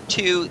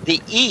to the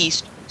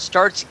east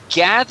starts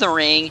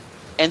gathering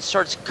and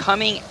starts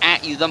coming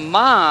at you. The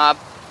mob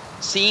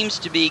seems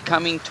to be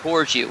coming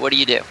towards you. What do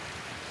you do?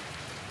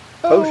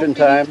 Potion we need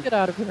time. to get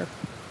out of here.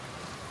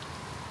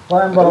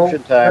 Flambeau,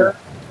 Potion time.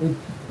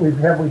 we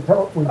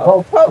told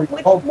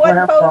What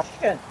Flambeau.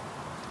 potion?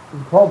 We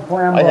told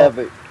Flambeau. I have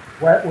it.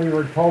 What we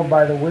were told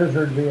by the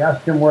wizard. We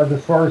asked him where the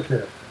source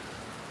is.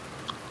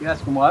 You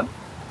ask him what?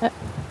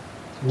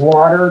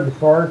 Water, the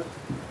source.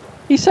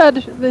 He said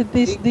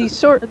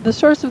the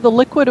source of the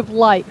liquid of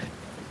life.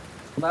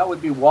 Well, that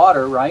would be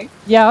water, right?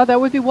 Yeah, that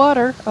would be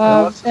water.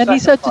 what's the And he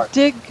second said part?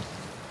 to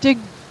dig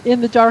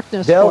in the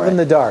darkness. Delve for in it.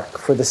 the dark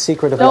for the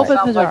secret of Delve life. in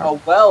the Sounds like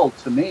dark. a well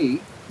to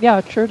me. Yeah,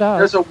 it sure does.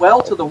 There's a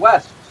well to the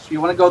west. So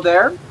you want to go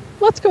there?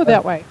 Let's go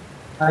that way.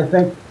 I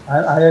think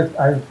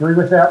I agree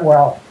with that.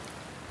 Well,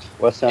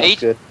 Well, sounds Eight-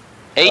 good.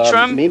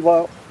 Atrum,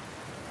 Meanwhile,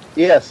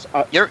 yes.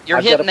 you're I've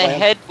got hitting a the plan.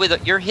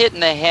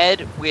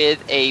 head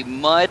with a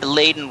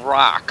mud-laden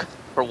rock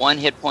for 1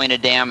 hit point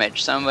of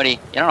damage. Somebody, you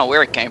don't know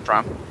where it came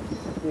from.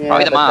 Yeah,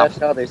 Probably the but mob. that's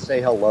how they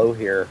say hello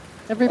here.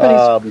 Everybody's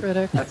a Um,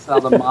 critic. That's how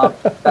the mob.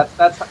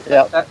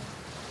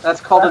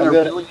 That's called an I'm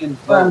good. Irilian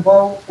vote.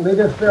 Flambeau, lead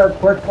us there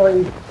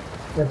quickly.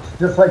 It's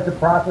just like the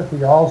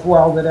prophecy. All's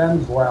well that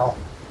ends well.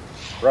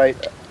 Right.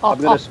 I'm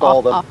going to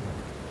stall them.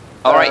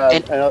 All right,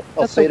 and and I'll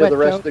That's say a to the wet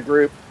rest joke. of the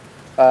group,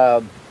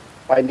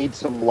 I need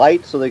some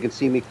light so they can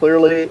see me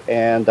clearly,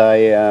 and I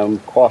am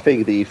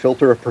quaffing the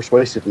filter of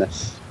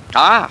persuasiveness.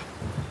 ah,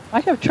 I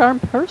have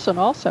charmed person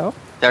also.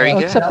 very Oh,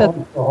 good. except That that-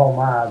 was the whole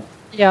mob.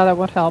 Yeah, that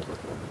would help.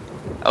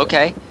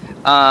 Okay.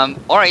 All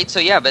right. So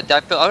yeah,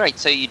 all right.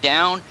 So you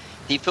down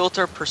the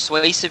filter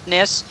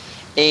persuasiveness,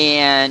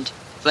 and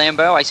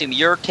Flambeau. I assume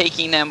you're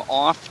taking them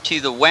off to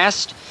the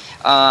west,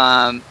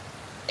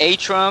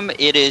 Atrum,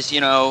 it is,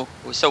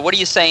 so what are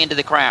you saying to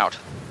the crowd?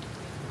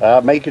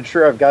 Making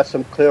sure I've got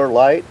some clear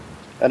light,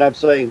 and I'm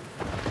saying,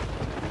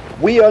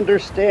 we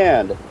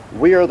understand.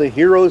 We are the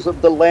heroes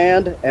of the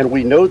land, and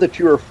we know that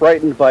you are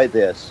frightened by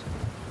this.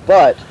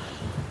 But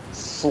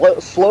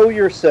slow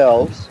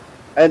yourselves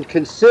and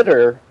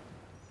consider,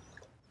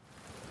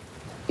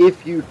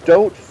 if you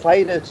don't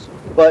fight us,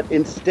 but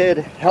instead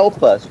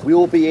help us, we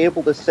will be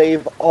able to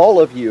save all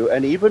of you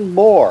and even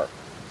more.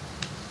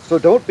 So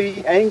don't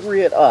be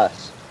angry at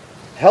us.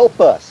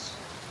 Help us.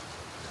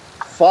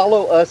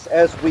 Follow us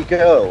as we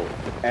go,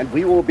 and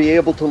we will be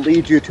able to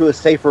lead you to a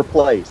safer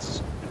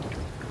place.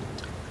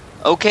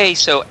 Okay,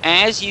 so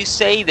as you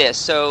say this,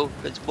 so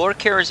it's more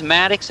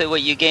charismatic, so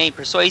what you gain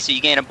persuasive,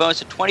 you gain a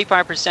bonus of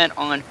 25%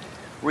 on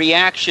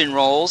reaction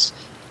rolls,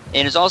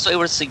 and is also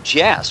able to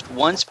suggest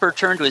once per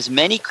turn to as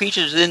many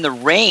creatures within the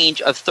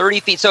range of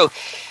 30 feet. So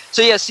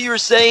you're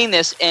saying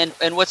this, and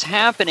what's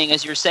happening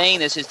as you're saying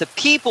this is the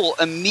people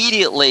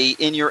immediately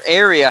in your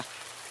area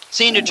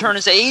seem to turn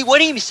and say, hey,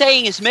 what he's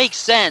saying makes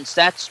sense.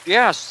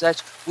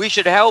 We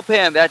should help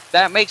him.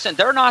 That makes sense.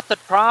 They're not the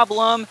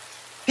problem.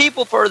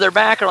 People further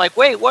back are like,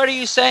 wait, what are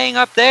you saying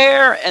up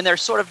there? And they're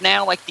sort of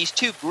now like these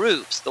two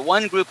groups. The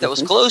one group that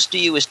was close to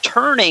you is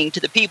turning to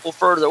the people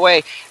further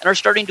away and are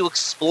starting to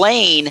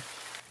explain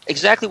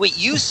exactly what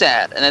you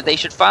said and that they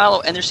should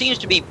follow. And there seems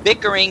to be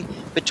bickering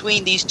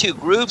between these two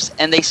groups,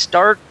 and they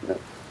start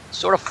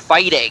sort of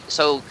fighting.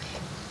 So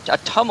a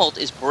tumult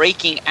is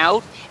breaking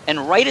out.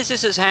 And right as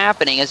this is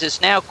happening, as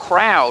this now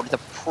crowd, the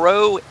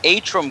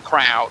pro-Atrum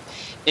crowd,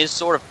 is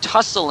sort of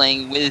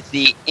tussling with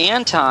the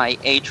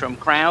anti-Atrum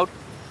crowd,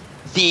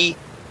 the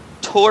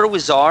Tor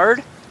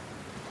Wizard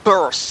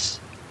bursts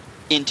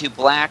into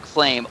black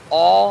flame.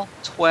 All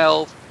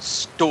 12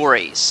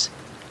 stories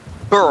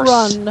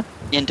burst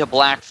into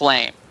black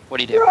flame. What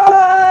do you do?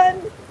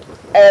 Run!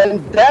 And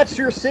that's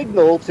your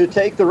signal to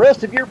take the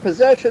rest of your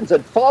possessions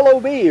and follow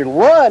me.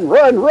 Run,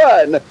 run,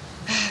 run!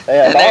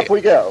 And off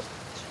we go.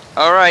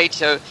 All right,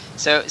 so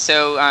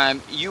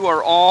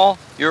you're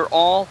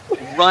all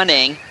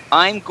running.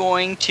 I'm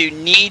going to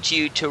need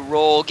you to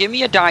roll. Give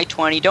me a die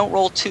 20. Don't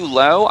roll too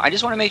low. I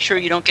just want to make sure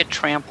you don't get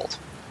trampled.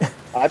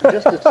 I'm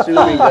just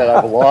assuming that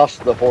I've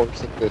lost the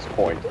horse at this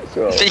point.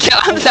 So yeah,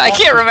 I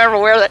can't remember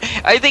where that.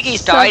 I think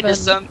he's tied to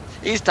some.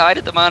 He's tied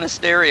at the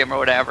monasterium or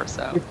whatever.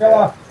 So you fell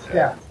off.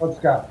 Yeah, let's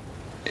go.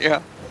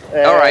 Yeah.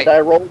 And all right. I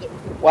rolled.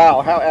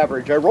 Wow, how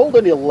average! I rolled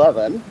an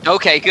 11.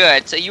 Okay,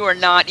 good. So you are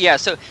not. Yeah.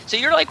 So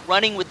you're like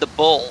running with the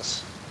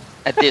bulls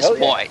at this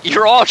point.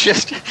 You're all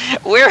just.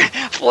 Where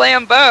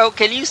Flambeau?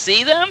 Can you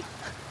see them?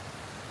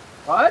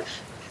 What?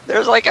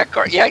 There's like a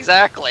car. Yeah,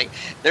 exactly.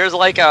 There's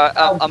like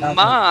a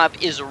mob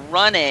is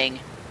running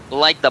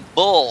like the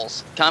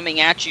bulls coming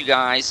at you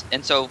guys,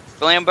 and so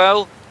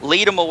Flambeau,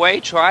 lead them away.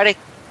 Try to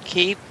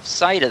keep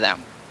sight of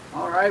them.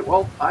 All right.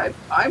 Well, I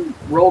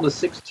rolled a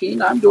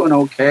 16. I'm doing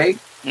okay.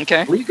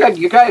 Okay. Well,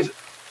 you guys,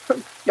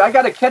 I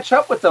got to catch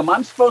up with them.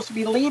 I'm supposed to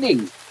be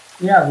leading.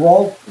 Yeah,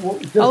 roll.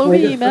 Just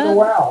lead us to the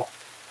well.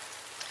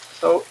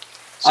 So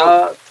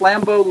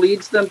Flambeau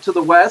leads them to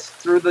the west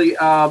through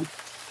the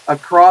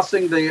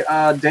crossing the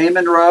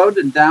Damon Road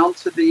and down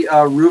to the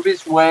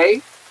Ruby's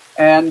Way,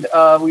 and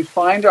we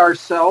find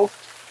ourselves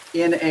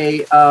in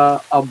a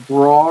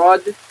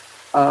broad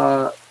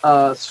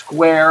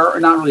square, or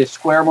not really a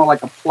square, more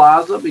like a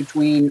plaza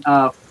between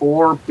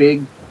 4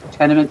 big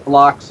tenement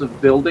blocks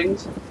of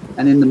buildings,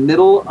 and in the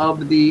middle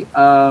of the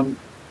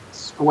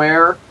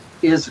square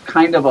is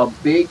kind of a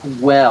big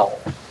well.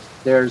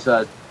 There's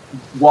a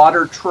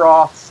water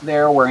troughs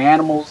there where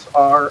animals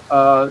are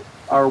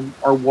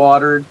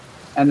watered,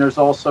 and there's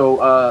also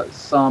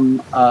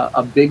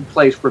a big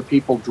place where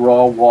people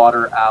draw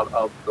water out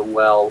of the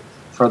well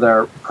for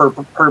their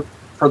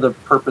for the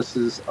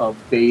purposes of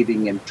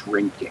bathing and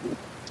drinking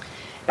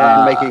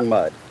and making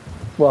mud.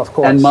 Well, of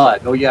course. And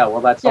mud. Oh yeah.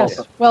 Well, that's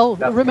also. Well,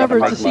 remember,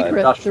 it's a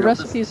secret. The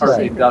recipe is a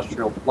secret.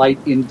 Industrial light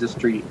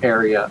industry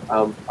area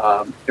of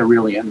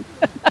Irilian.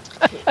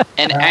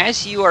 And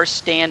as you are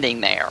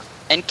standing there,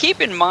 and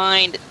keep in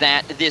mind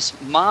that this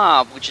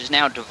mob, which is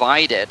now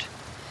divided,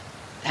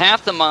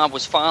 half the mob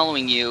was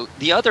following you,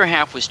 the other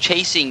half was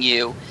chasing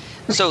you.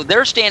 So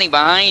they're standing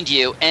behind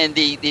you, and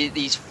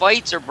these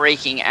fights are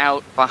breaking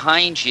out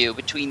behind you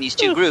between these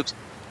two groups.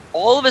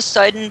 All of a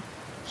sudden,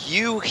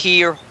 you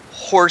hear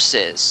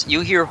horses.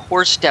 You hear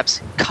horse steps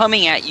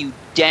coming at you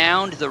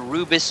down the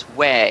Rubis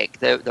Way,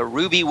 the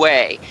Ruby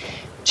Way.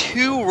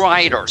 2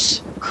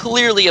 riders,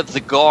 clearly of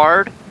the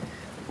guard,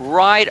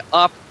 ride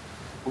up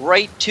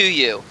right to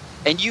you,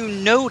 and you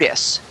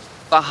notice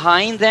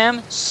behind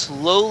them,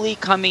 slowly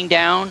coming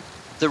down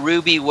the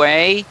Ruby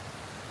Way,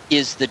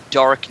 is the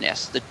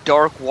darkness, the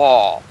dark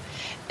wall.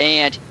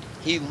 And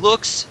he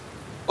looks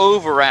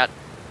over at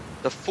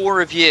the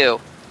 4 of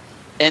you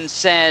and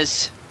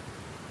says,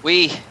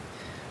 we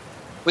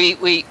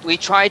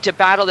tried to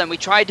battle them. We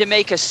tried to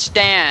make a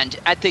stand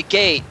at the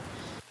gate.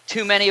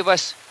 Too many of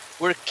us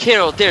were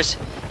killed.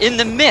 In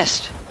the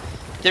mist,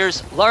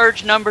 there's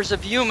large numbers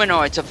of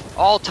humanoids of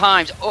all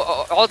times,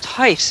 all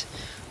types.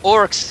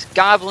 Orcs,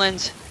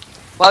 goblins,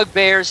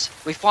 Bugbears,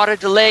 we fought a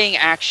delaying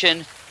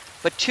action,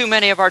 but too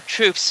many of our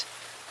troops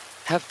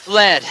have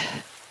fled.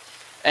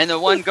 And the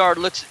one guard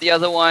looks at the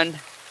other one,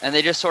 and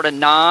they just sort of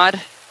nod,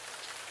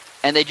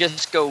 and they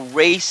just go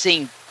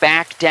racing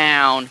back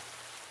down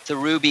the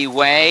Ruby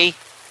Way,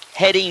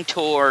 heading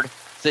toward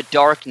the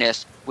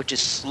darkness, which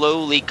is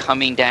slowly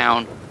coming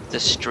down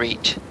the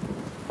street.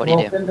 What do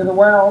you do? Into the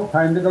well.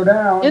 Time to go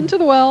down. Into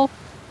the well.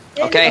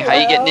 Okay, how are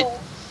you getting it?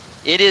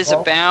 It is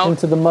about...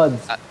 Into the mud.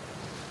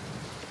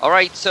 All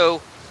right, so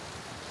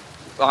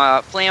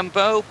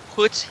Flambeau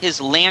puts his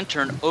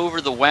lantern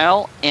over the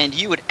well, and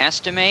you would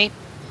estimate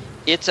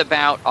it's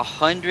about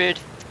 100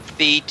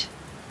 feet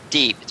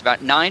deep. It's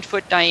about 9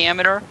 foot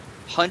diameter,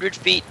 100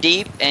 feet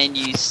deep, and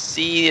you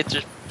see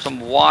there's some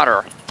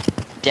water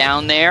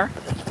down there.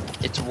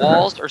 Its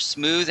walls are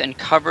smooth and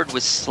covered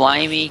with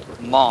slimy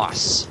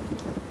moss.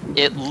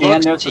 It looks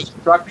and there's a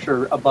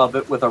structure above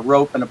it with a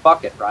rope and a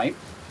bucket, right?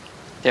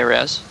 There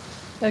is.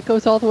 That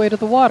goes all the way to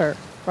the water,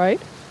 right?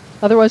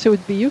 Otherwise it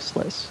would be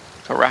useless.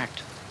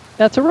 Correct.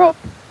 That's a rope.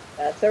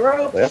 That's a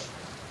rope. Well,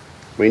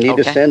 we need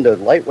to send a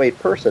lightweight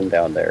person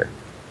down there.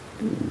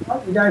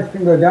 Well, you guys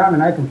can go down,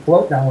 and I can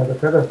float down with a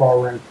feather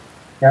fall ring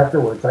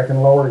afterwards. I can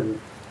lower you.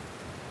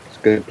 It's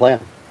a good plan.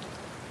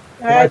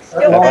 I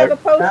still have a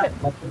potion.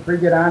 Let the tree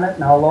get on it,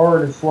 and I'll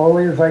lower it as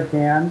slowly as I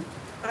can.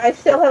 I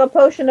still have a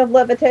potion of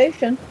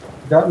levitation.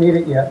 Don't need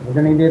it yet. We're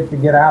going to need it to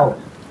get out.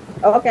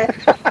 Okay.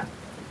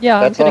 Yeah,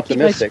 That's I'm going to keep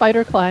my optimistic.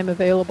 spider climb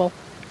available.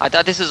 I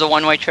thought this is a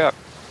one-way trip.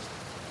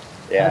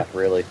 Yeah,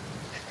 really.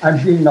 I'm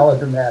being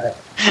melodramatic.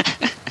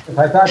 If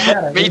I thought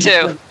that, I Me wouldn't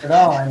too. think at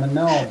all. I'm a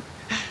gnome.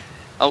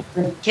 Oh,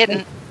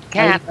 kitten,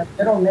 cat. My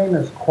middle name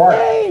is Quark.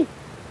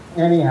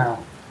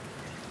 Anyhow.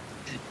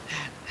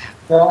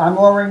 So I'm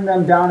lowering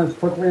them down as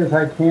quickly as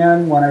I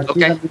can. When I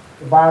see them at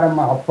the bottom,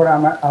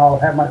 I'll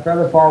have my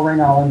feather fall ring,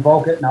 I'll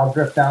invoke it, and I'll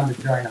drift down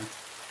to join them.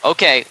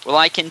 Okay, well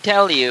I can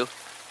tell you,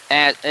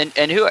 and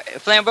who,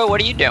 Flambeau, what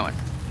are you doing?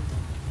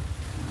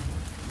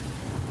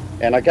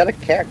 And I got a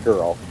cat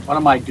girl. What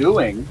am I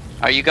doing?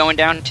 Are you going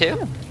down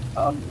too?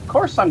 Of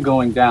course I'm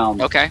going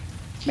down. Okay.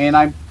 I mean,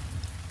 I've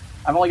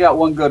only got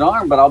one good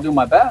arm, but I'll do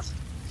my best.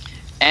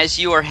 As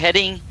you are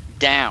heading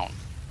down,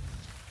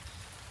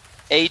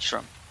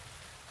 Atrum,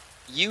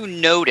 you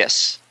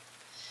notice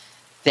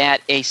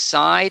that a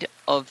side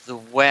of the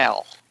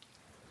well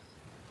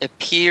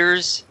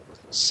appears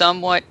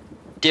somewhat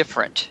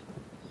different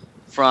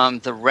from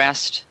the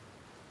rest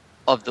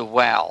of the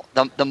well.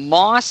 The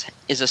moss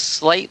is a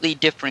slightly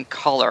different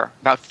color.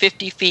 About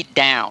 50 feet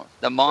down,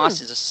 the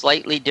moss is a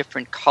slightly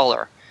different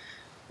color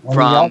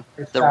from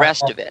the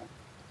rest of it.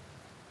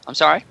 I'm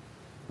sorry?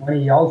 When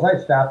he yells, I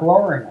stop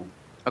lowering him.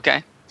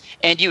 Okay.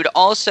 And you would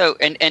also,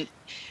 and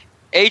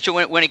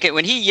Adrian,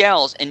 when he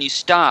yells and you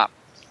stop,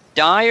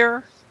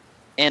 Dyer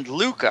and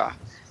Luca,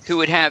 who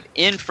would have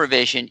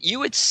infravision, you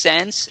would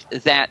sense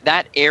that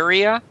that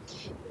area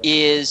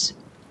is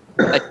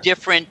a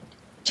different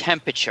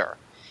temperature.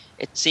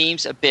 It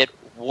seems a bit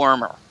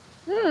warmer.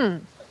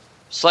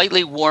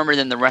 Slightly warmer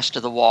than the rest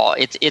of the wall.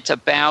 It's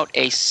about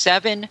a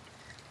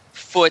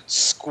 7-foot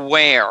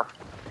square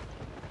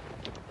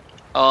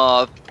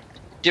of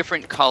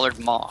different colored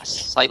moss,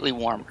 slightly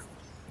warmer.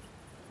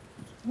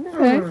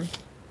 Okay.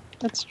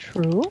 That's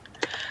true.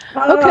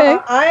 Okay.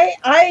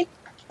 I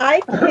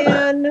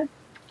can,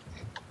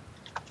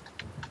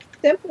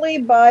 simply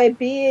by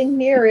being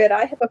near it,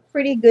 I have a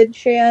pretty good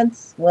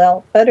chance,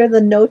 well, better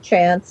than no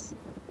chance,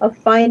 of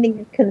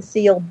finding a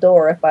concealed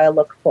door if I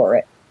look for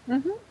it.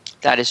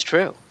 That is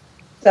true.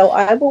 So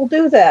I will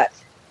do that.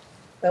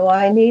 So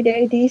I need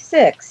a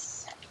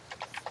D6.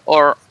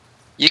 Or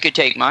you could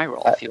take my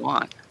roll if you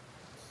want.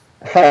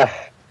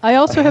 I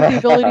also have the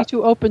ability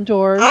to open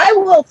doors. I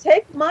will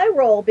take my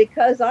roll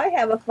because I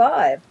have a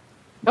 5.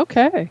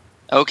 Okay.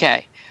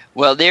 Okay.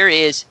 Well,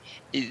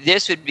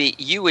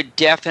 you would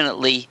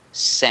definitely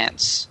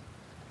sense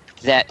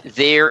that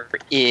there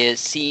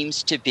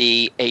seems to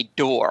be a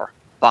door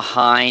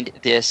behind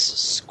this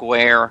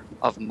square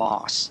of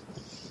moss.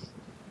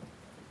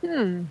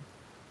 I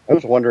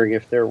was wondering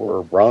if there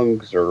were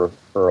rungs or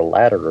a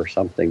ladder or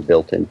something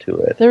built into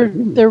it.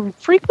 There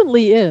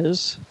frequently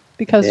is,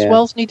 because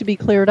swells need to be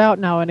cleared out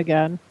now and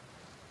again.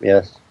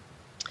 Yes.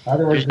 In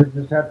other words, you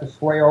just have to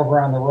sway over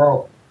on the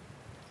rope.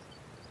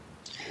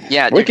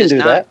 Yeah, we can do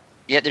that.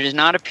 Yeah, there does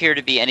not appear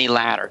to be any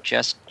ladder,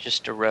 just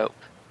a rope.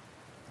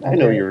 I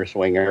know you're a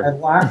swinger.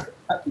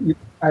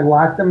 I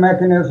lock the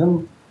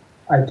mechanism.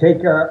 I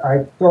take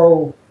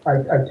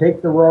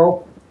the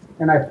rope,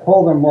 and I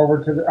pull them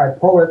over I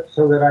pull it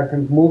so that I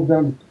can move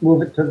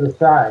it to the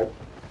side.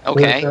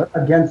 Okay. So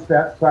against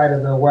that side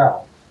of the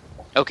well.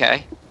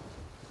 Okay.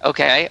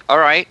 All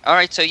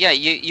right. So yeah,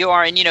 you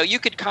are, and you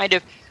could kind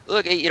of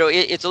look.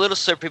 It's a little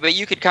slippery, but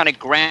you could kind of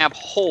grab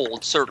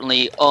hold,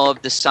 certainly,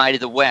 of the side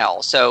of the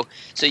well. So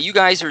you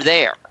guys are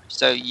there.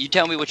 So you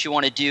tell me what you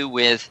want to do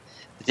with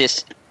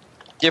this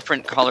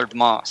different colored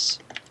moss.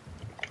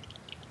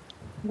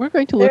 We're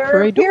going to look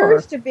for a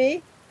door.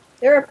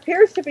 There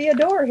appears to be a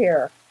door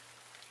here.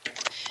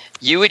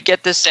 You would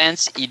get the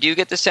sense. You do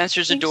get the sense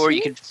there's a door.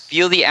 You can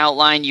feel the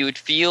outline. You would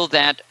feel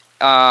that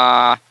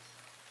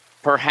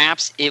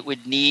perhaps it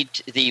would need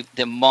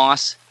the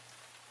moss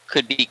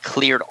could be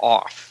cleared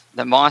off.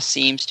 The moss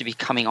seems to be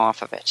coming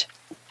off of it.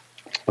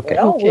 Okay.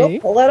 Well, we'll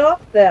pull it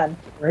off then.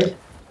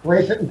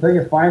 Scrape it until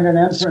you find an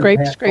entrance. Scrape.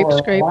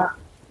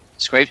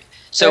 Scrape.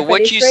 So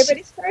what you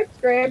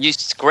scrape. You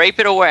scrape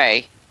it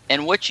away,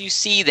 and what you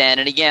see then,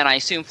 and again, I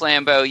assume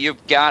Flambeau,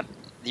 you've got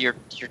your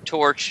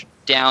torch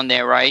down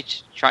there,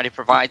 right? Try to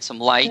provide some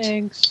light.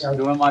 Thanks. I'm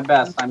doing my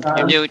best. I'm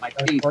doing my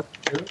teeth.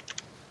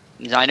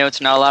 I know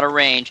it's not a lot of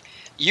range.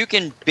 You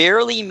can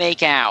barely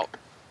make out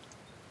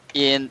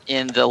in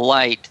the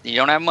light. You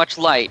don't have much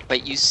light,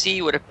 but you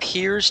see what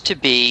appears to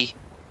be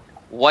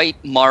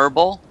white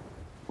marble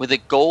with a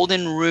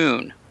golden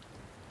rune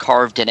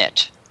carved in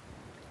it.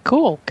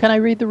 Cool. Can I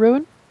read the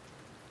rune?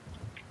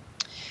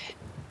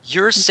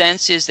 Your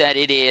sense is that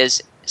it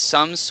is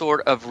some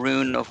sort of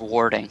rune of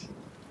warding.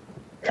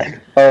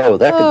 Oh,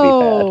 that could be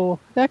bad. Oh,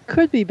 that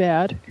could be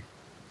bad.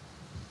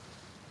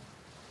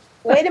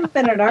 Wait a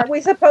minute, aren't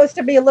we supposed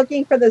to be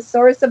looking for the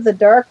source of the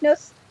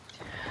darkness?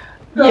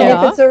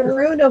 Yeah. If it's a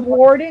rune of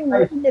warding,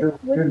 wouldn't it?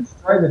 To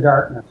destroy the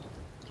darkness.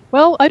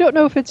 Well, I don't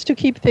know if it's to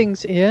keep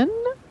things in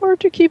or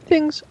to keep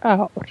things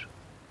out.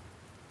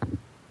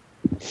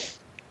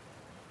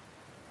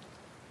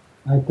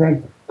 I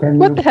think.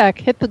 What the heck?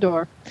 Hit the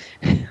door.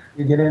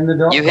 You get in the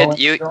door.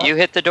 You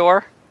hit the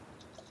door.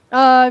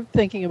 I'm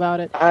thinking about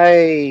it.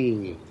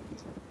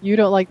 You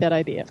don't like that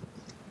idea.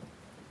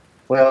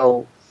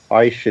 Well,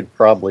 I should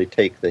probably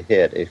take the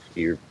hit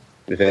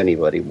if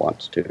anybody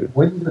wants to.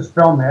 Wouldn't the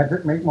spell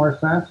magic make more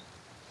sense?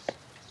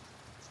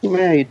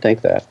 Yeah, you'd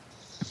think that.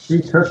 She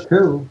took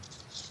 2.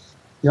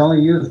 You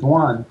only used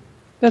 1.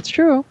 That's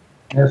true.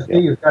 Yes,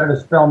 you've got a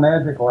spell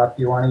magic left.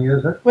 You want to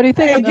use it? What do you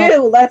think? I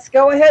do. Let's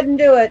go ahead and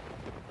do it.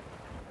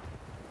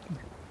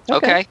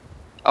 Okay.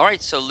 All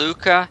right. So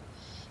Luca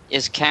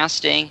is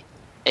casting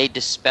a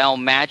dispel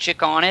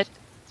magic on it.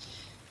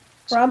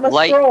 From a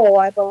scroll,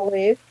 I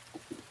believe.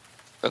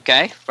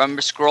 Okay, from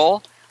a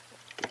scroll.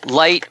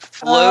 Light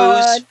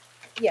flows.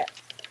 Yes.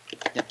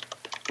 Yeah.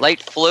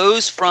 Light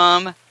flows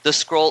from the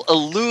scroll,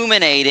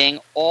 illuminating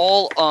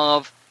all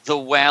of the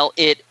well.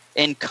 It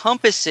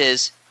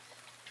encompasses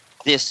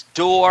this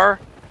door,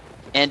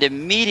 and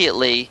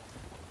immediately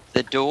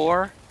the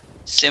door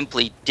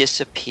simply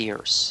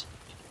disappears.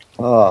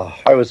 Oh,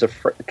 I was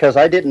afraid because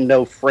I didn't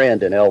know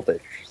friend in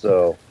Elvish,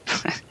 so.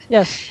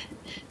 Yes.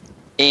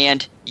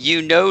 And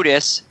you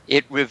notice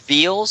it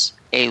reveals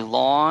a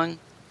long,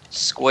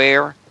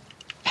 square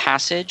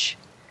passage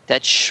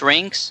that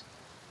shrinks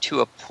to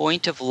a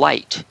point of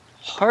light.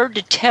 Hard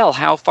to tell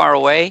how far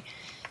away.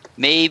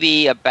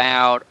 Maybe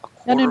about a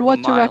quarter And in of what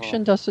a mile.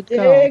 direction does it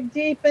go? Dig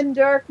deep in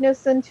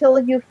darkness until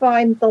you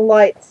find the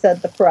light,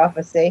 said the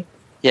prophecy.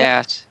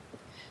 Yes.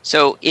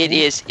 So it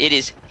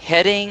is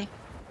heading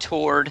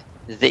toward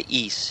the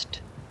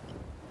east.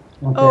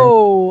 Okay.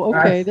 Oh,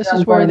 okay. This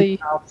is where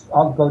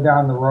I'll go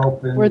down the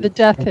rope. where the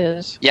death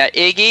is. Yeah,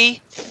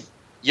 Iggy,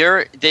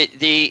 you're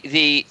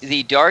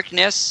the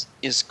darkness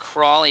is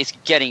crawling. It's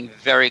getting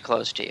very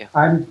close to you.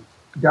 I'm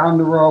down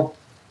the rope.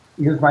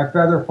 Use my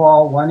feather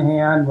fall, one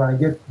hand. When I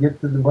get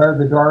to where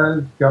the door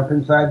is, jump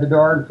inside the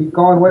door and keep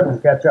going with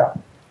it. Catch up.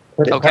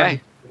 Put the Okay.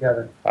 party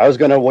together. I was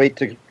going to wait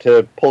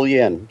to pull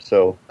you in,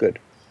 so good.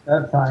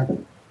 That's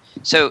fine.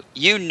 So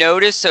you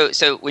notice,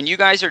 so when you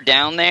guys are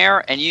down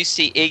there and you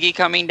see Iggy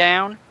coming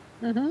down,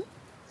 Mm-hmm.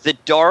 the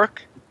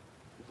dark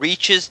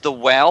reaches the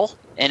well,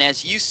 and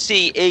as you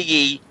see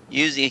Iggy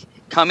usually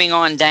coming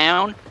on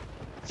down,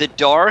 the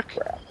dark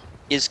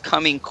is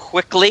coming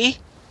quickly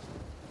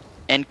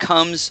and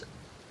comes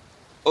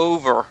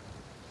over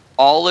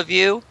all of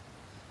you,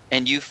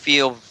 and you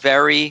feel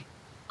very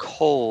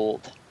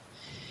cold.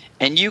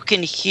 And you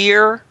can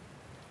hear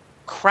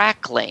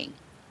crackling,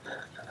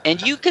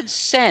 and you can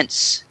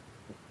sense,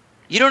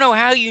 you don't know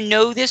how you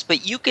know this,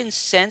 but you can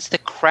sense the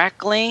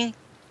crackling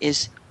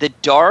is the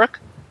dark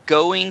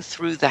going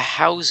through the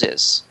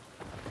houses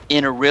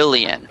in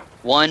Irilian,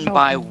 one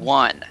by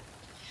one.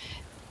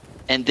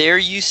 And there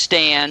you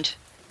stand,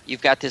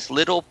 you've got this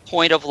little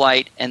point of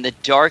light, and the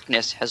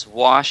darkness has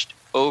washed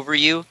over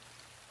you.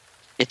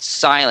 It's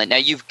silent. Now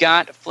you've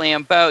got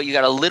Flambeau, you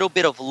got a little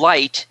bit of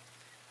light,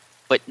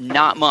 but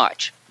not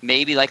much.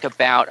 Maybe like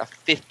about a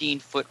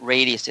 15-foot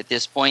radius at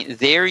this point.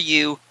 There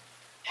you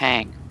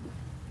hang.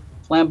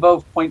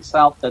 Flambeau points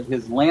out that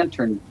his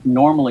lantern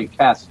normally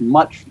casts a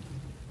much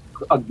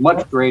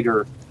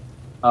greater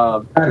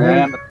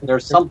diameter.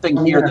 There's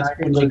something here that's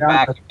pushing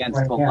back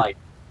against the light.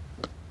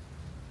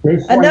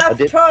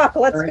 Enough talk.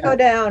 Let's go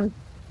down.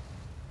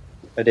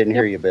 I didn't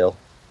hear you, Bill.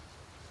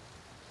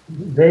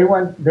 They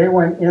went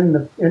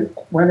into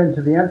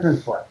the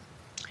entranceway.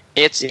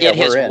 It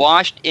has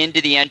washed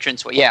into the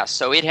entranceway. Yes,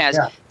 so it has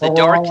the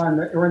dark.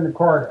 We're in the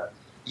corridor.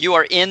 You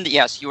are in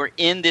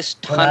this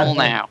tunnel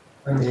now.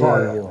 In the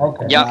corridor.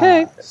 Okay. Yep.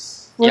 Okay.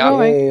 We're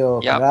going.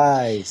 Deo Yep.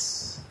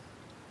 Christ.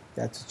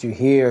 That's what you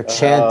hear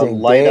chanting.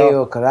 light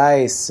Deo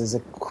Christ as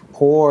it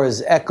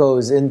pours,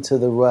 echoes into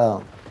the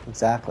realm.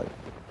 Exactly.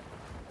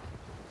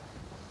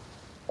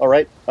 All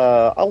right.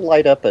 I'll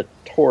light up a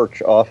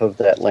torch off of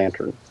that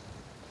lantern.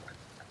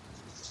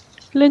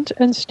 Flint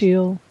and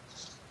steel.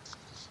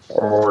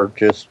 Or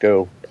just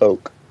go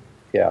poke.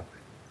 Yeah.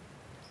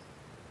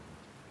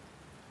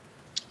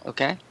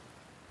 Okay.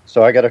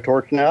 So I got a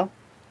torch now?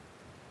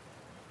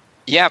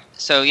 Yep.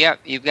 So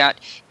you've got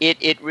it.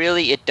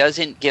 It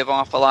doesn't give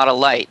off a lot of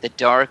light. The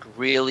dark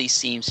really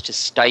seems to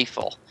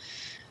stifle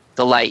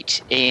the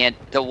light, and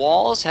the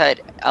walls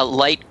had a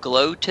light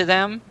glow to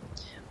them,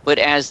 but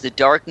as the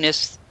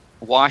darkness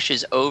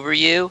washes over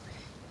you,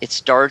 it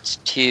starts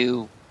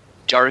to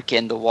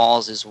darken the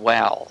walls as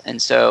well,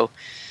 and so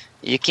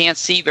you can't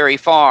see very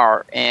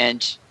far.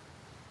 And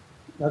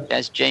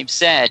as James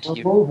said,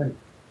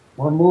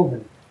 we're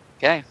moving.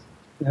 Okay.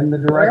 In the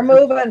direction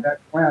that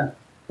went,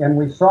 and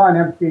we saw an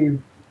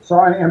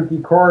empty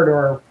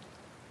corridor,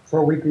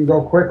 so we can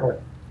go quickly.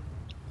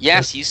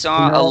 Yes, you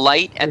saw a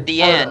light at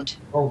the end.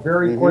 Go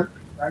very quickly.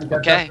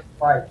 Okay.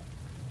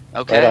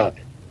 Okay.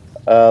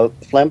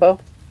 Flambeau?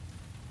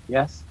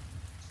 Yes.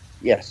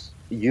 Yes.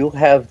 You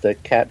have the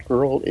cat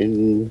girl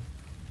in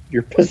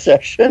your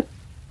possession.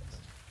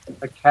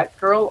 A cat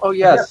girl? Oh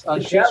yes,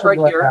 she's right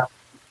here.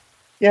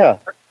 Yeah.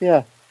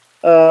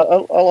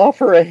 I'll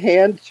offer a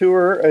hand to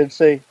her and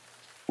say,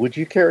 "Would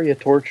you carry a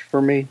torch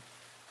for me?"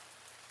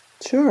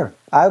 Sure,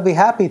 I'd be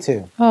happy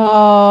to.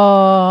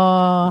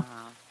 Oh,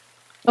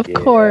 of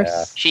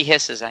course. She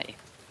hisses at you.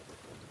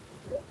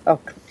 Oh,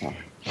 come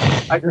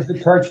on. There's a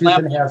torch you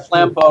can have.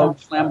 Flambeau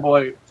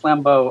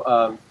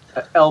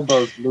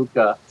elbows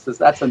Luca. Says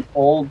that's an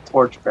old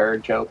torchbearer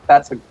joke.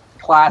 That's a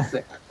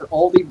classic. An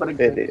oldie but a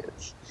good. It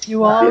is.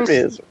 It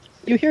is.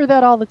 You hear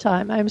that all the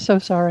time. I'm so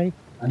sorry.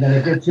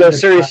 No,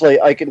 seriously,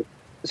 I can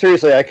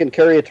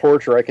carry a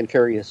torch or I can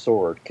carry a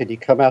sword. Can you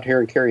come out here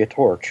and carry a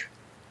torch?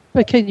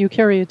 But can you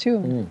carry it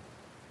too?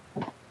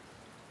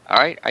 All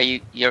right,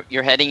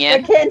 you're heading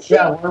in?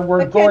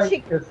 We're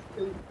going.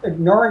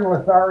 Ignoring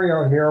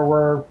Lothario here,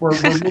 we're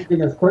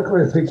moving as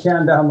quickly as we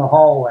can down the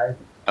hallway.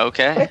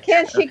 Okay. But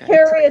can she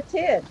carry a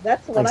tin?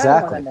 That's what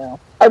I want to know.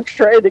 I'm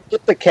trying to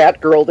get the cat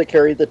girl to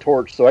carry the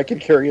torch so I can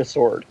carry a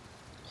sword.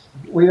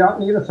 We don't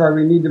need a sword.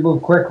 We need to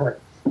move quickly.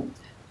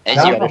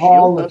 Down the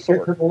hall, let's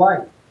get to the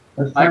light.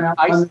 Let's turn out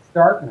on this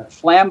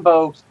darkness.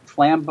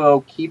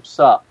 Flambeau keeps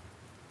up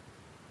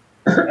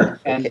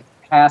and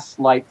casts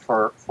light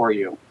for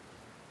you.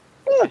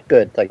 Oh,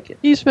 good, thank you.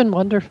 He's been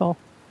wonderful.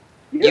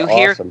 You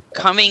hear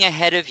coming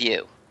ahead of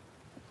you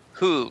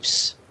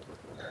hooves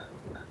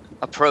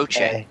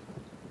approaching.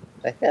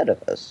 Ahead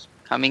of us.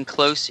 Coming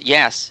close,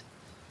 yes.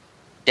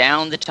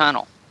 Down the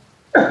tunnel.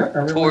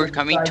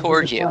 Coming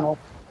toward you. Tunnel.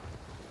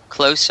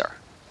 Closer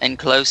and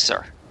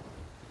closer.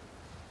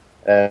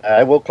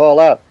 I will call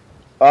out.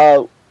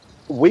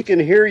 We can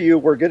hear you.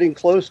 We're getting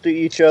close to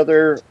each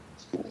other.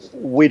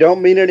 We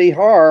don't mean any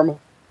harm.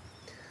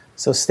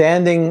 So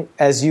standing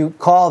as you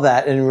call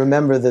that, and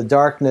remember the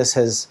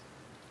darkness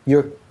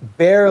you're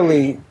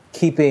barely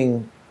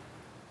keeping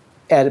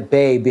at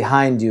bay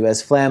behind you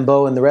as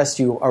Flambeau and the rest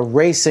of you are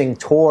racing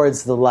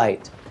towards the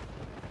light.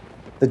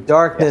 The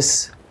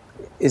darkness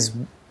is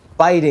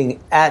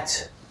biting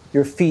at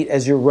your feet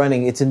as you're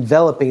running. It's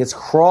enveloping, it's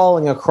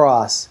crawling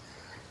across.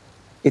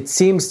 It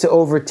seems to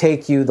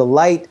overtake you. The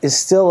light is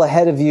still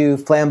ahead of you.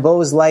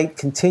 Flambeau's light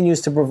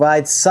continues to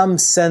provide some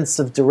sense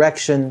of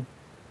direction.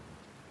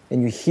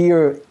 And you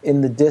hear in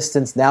the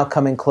distance, now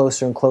coming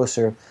closer and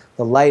closer,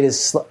 the light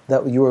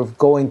that you are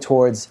going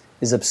towards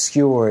is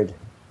obscured.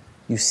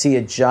 You see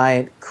a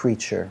giant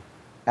creature.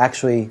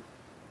 Actually,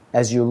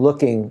 as you're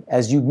looking,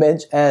 as you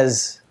mentioned,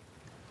 as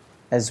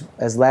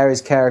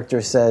Larry's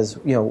character says,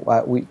 we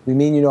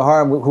mean you no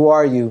harm. Who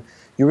are you?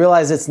 You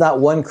realize it's not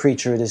one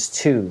creature; it is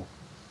two.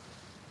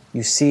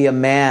 You see a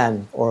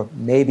man, or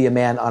maybe a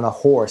man on a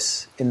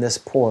horse, in this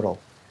portal.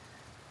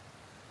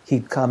 He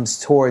comes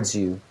towards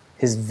you.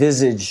 His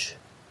visage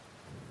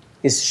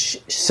is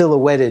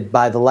silhouetted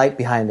by the light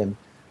behind him.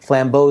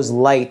 Flambeau's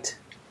light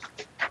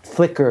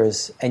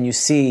flickers, and you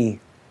see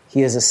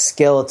he is a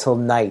skeletal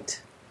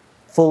knight,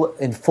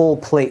 in full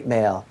plate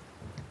mail.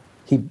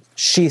 He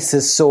sheaths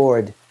his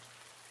sword.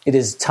 It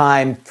is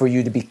time for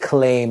you to be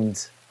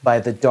claimed by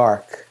the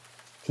dark.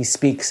 He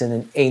speaks in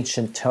an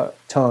ancient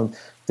tone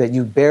that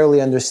you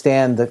barely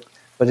understand,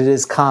 but it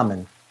is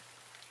common.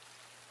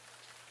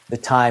 The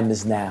time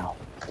is now.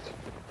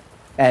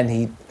 And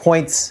he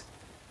points,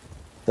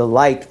 the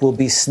light will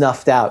be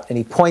snuffed out, and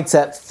he points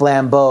at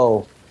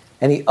Flambeau,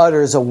 and he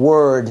utters a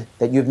word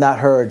that you've not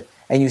heard,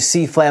 and you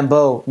see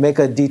Flambeau, make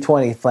a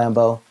D20,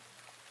 Flambeau.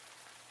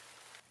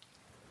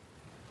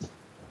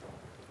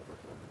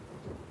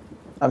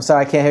 I'm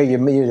sorry, I can't hear you, you're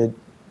muted.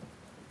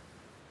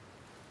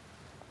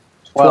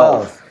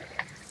 12.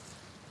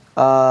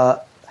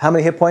 How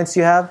many hit points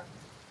do you have?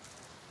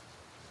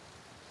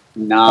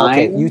 9.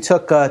 Okay, you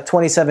took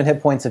 27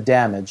 hit points of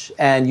damage,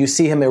 and you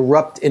see him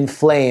erupt in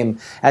flame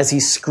as he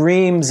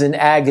screams in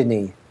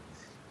agony,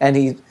 and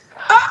he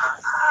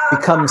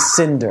becomes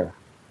cinder.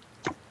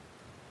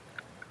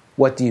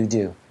 What do you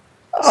do?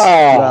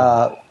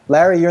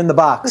 Larry, you're in the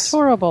box. That's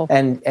horrible.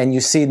 And you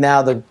see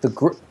now the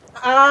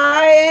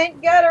I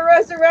ain't got a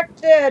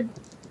resurrected.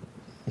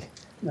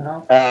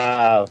 No,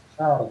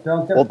 well,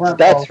 don't get front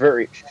that's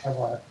row.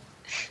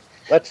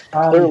 that's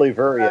clearly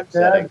very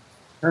upsetting.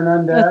 Turn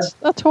undead.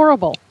 That's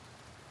horrible.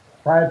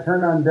 Try to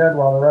turn undead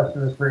while the rest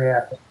of us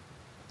react.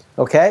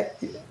 Okay.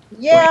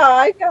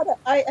 Yeah,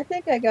 I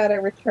think I got to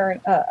return.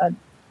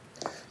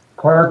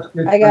 Clerics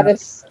get I got to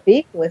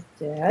speak with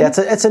Dad. Yeah,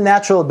 it's a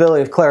natural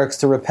ability of clerics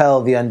to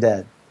repel the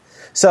undead.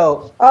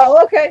 So.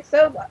 Oh, okay.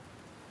 So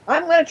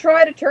I'm going to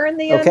try to turn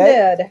the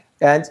undead.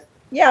 And.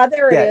 Yeah,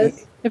 there it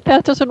is. If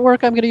that doesn't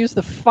work, I'm going to use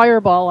the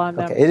fireball on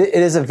them. Okay. It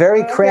is a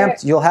very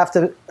cramped. You'll have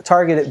to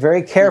target it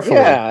very carefully.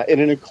 Yeah, in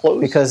an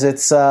enclosed because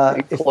it's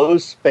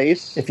enclosed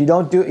space. If you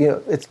don't do,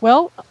 it's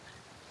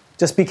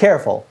just be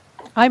careful.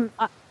 I'm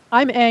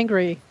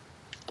angry.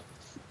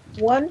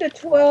 1 to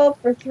 12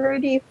 for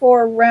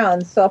 3d4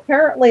 rounds. So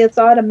apparently it's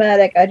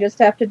automatic. I just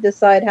have to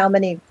decide how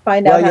many.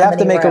 Find out. Well, you have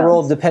to make a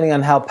roll depending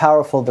on how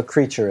powerful the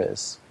creature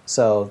is.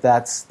 So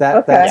that's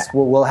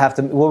we'll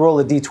roll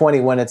a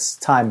d20 when it's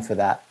time for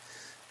that.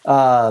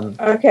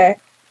 Okay.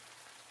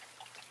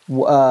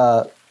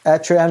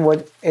 Atron,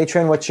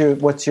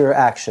 what's your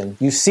action?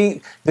 You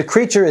see the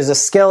creature has a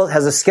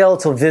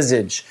skeletal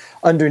visage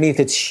underneath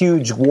its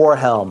huge war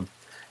helm.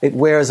 It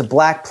wears a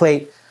black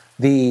plate.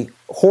 The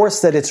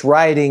horse that it's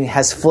riding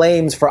has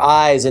flames for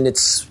eyes, and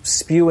it's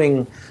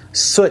spewing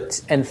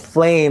soot and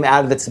flame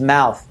out of its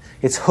mouth.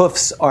 Its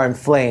hoofs are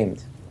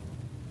inflamed.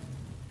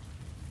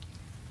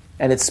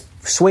 And it's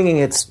swinging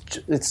its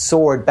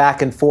sword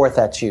back and forth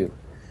at you,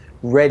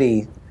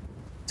 ready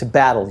to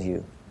battle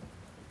you.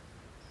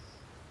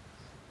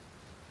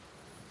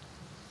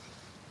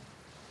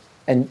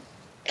 And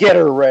get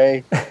her,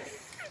 Ray.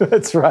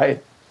 That's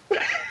right.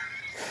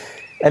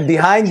 And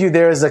behind you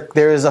there is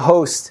a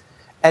host.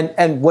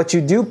 And what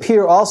you do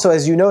peer also,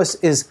 as you notice,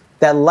 is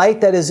that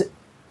light that is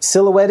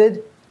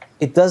silhouetted,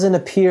 it doesn't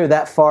appear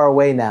that far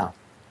away now.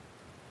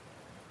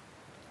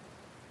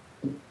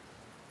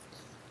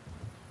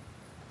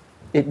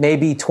 It may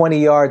be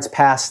 20 yards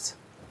past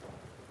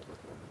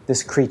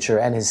this creature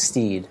and his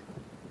steed.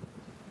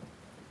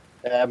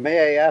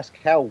 May I ask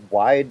how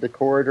wide the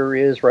corridor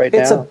is right now?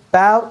 It's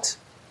about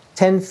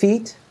 10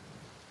 feet.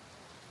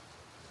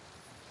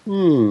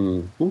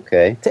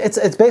 Okay.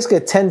 It's basically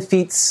a 10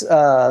 feet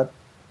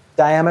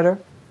diameter.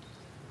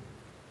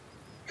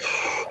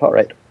 All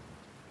right.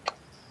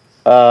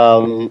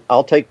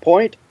 I'll take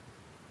point.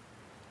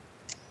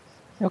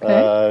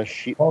 Okay.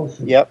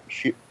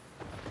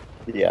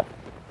 Yeah.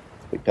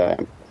 Big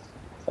time.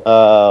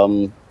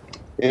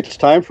 It's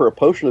time for a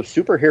potion of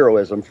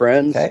superheroism,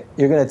 friends. Okay,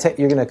 you're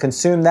gonna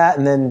consume that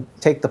and then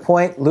take the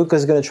point.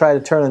 Luca's gonna try to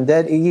turn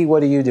undead. Iggy,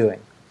 what are you doing?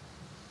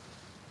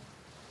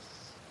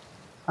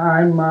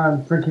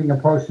 I'm drinking a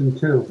potion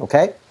too.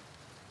 Okay.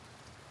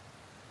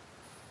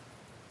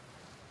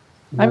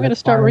 I'm going to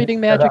start reading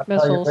magic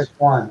missiles.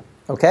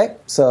 Okay,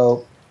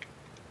 so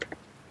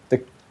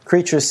the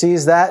creature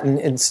sees that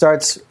and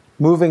starts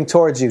moving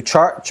towards you.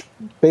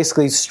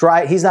 Basically,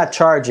 stride. He's not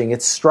charging;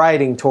 it's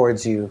striding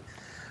towards you,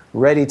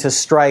 ready to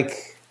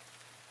strike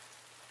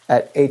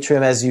at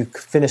Atrium as you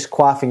finish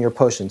quaffing your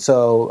potion.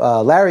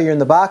 So, Larry, you're in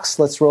the box.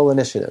 Let's roll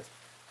initiative.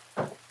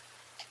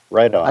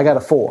 Right on. I got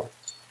a 4.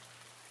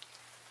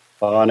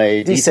 On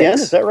a D6. D10,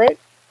 is that right?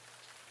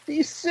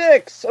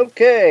 D6,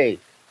 okay.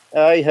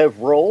 I have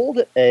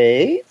rolled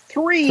a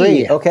 3.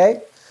 3,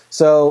 okay.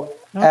 So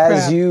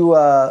as you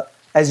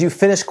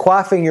finish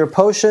quaffing your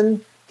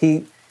potion,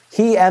 he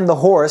and the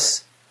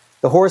horse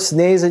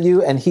neighs at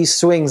you and he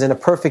swings in a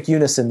perfect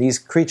unison. These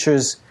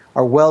creatures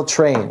are well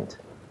trained.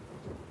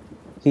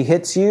 He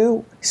hits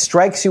you,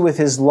 strikes you with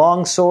his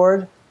long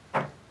sword.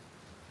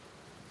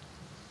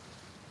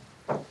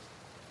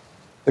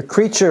 The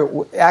creature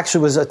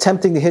actually was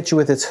attempting to hit you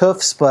with its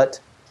hoofs, but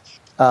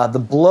the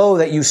blow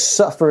that you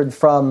suffered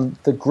from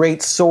the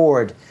great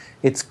sword,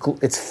 its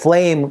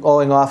flame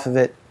going off of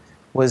it,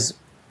 was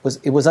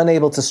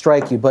unable to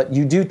strike you. But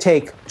you do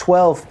take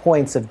 12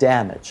 points of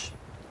damage.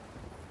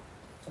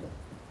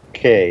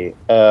 Okay,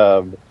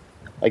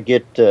 I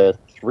get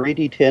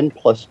 3d10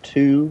 plus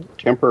 2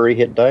 temporary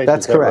hit dice.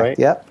 That's correct. Right?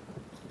 Yep.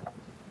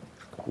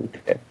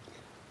 Okay.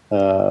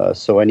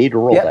 So I need to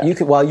roll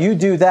that. While you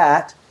do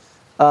that,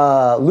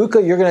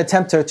 Luca, you're going to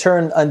attempt to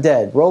turn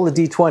undead. Roll a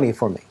d20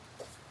 for me.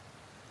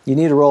 You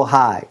need to roll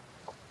high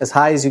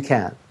as you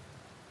can.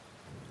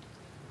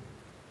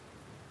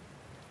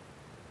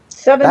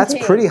 17.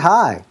 That's pretty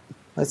high.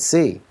 Let's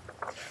see.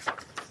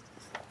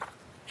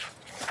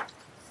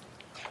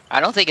 I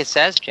don't think it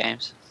says,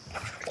 James.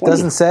 20.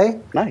 Doesn't say?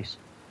 Nice.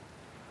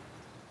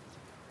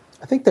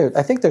 I think they're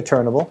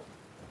turnable.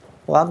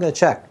 Well, I'm going to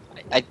check.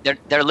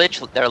 They're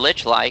lich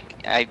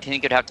like. I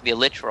think it'd have to be a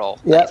lich roll.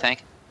 Yeah. Don't you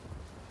think?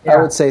 Yeah.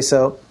 I would say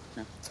so.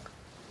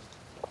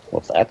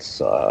 Well, that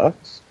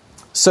sucks.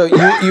 So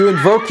you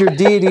invoke your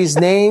deity's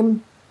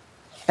name,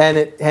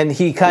 and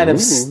he kind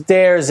of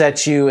stares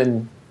at you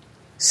and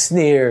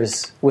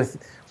sneers with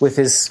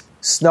his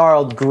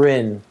snarled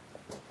grin.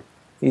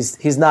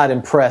 He's not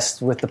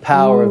impressed with the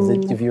power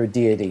of your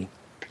deity.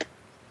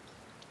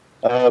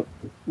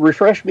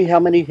 Refresh me. How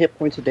many hit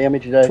points of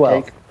damage did I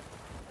 12. take?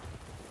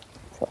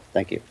 12.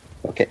 Thank you.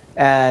 Okay.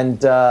 And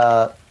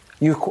Bill,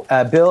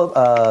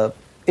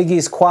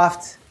 Iggy's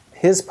quaffed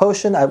his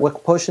potion.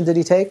 What potion did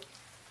he take?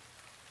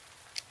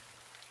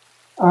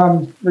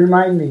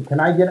 Remind me, can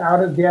I get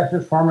out of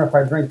gaseous form if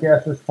I drink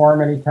gaseous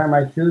form anytime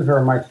I choose, or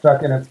am I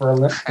stuck in it for a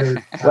limited period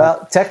of time?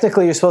 Well,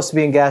 technically, you're supposed to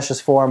be in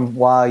gaseous form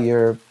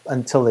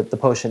until the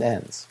potion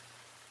ends.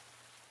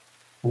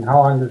 And how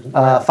long does it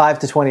last? 5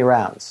 to 20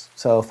 rounds,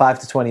 so 5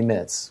 to 20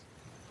 minutes.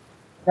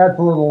 That's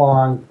a little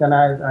long. Then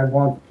I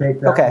won't take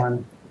that one.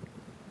 Do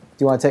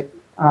you want to take?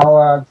 I'm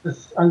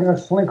going to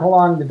slink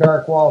along the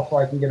dark wall so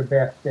I can get a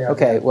backstab.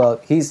 Okay,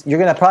 well, you're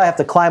going to probably have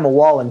to climb a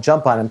wall and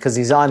jump on him because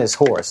he's on his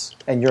horse,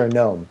 and you're a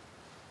gnome.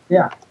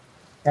 Yeah.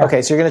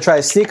 Okay, so you're going to try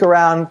to sneak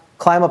around,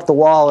 climb up the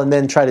wall, and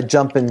then try to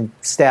jump and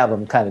stab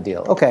him, kind of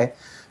deal. Okay,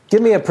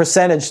 give me a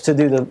percentage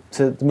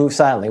to move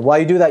silently. While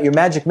you do that, your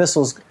magic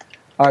missiles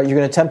you're going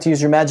to attempt to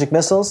use your magic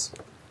missiles,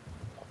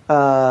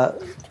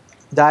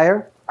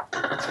 Dyer.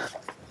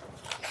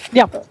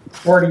 Yeah.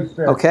 46.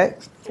 Okay.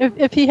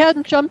 If he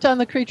hadn't jumped on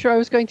the creature, I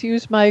was going to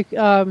use my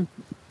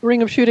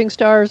ring of shooting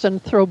stars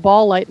and throw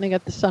ball lightning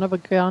at the son of a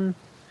gun.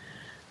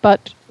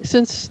 But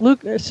since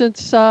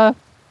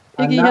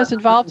Iggy has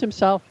involved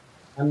himself,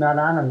 I'm not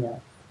on him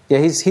yet. Yeah,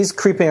 he's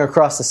creeping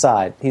across the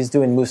side. He's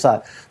doing move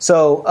side.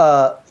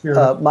 So,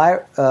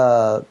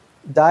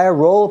 Dyer,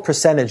 roll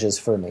percentages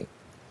for me.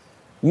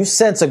 You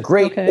sense a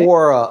great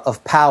aura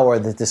of power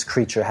that this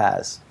creature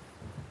has.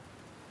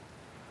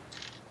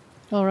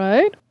 All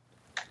right.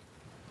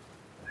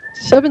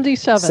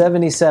 77.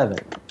 77.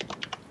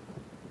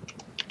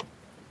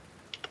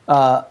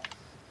 You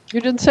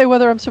didn't say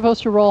whether I'm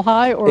supposed to roll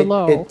high or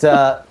low.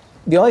 The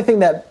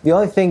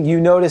only thing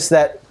you notice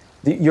that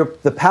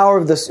the power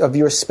of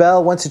your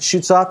spell, once it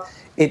shoots off,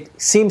 it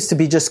seems to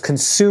be just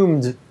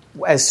consumed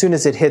as soon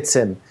as it hits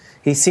him.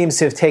 He seems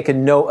to have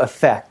taken no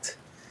effect,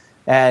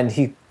 and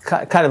he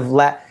kind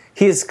of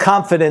his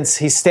confidence.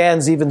 He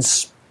stands even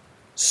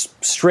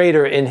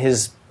straighter in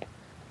his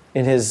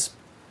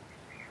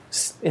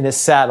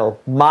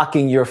saddle,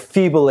 mocking your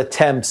feeble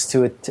attempts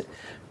to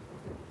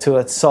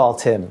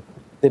assault him.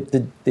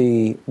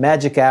 The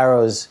magic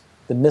arrows,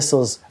 the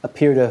missiles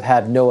appear to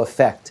have no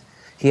effect.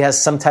 He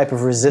has some type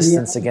of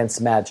resistance against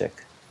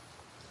magic.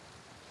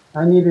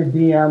 I need a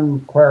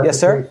DM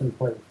clarification,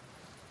 please.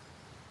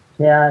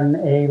 Can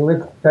a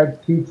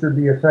lich-type teacher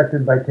be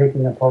affected by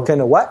taking a potion? Can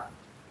a what?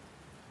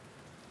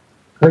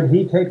 Could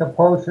he take a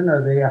potion,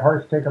 or the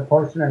horse take a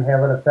potion and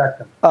have it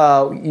affect him?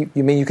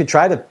 You mean you could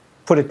try to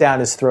put it down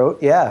his throat?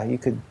 Yeah, you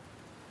could.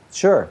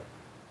 Sure.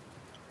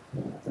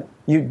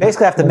 You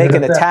basically have to make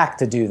an attack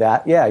to do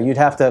that. Yeah, you'd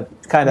have to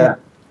kind of. Yeah.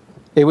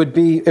 It would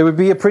be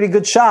a pretty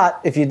good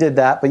shot if you did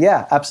that. But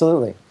yeah,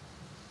 absolutely.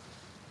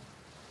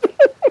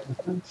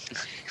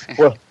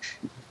 Well,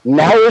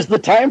 now is the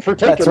time for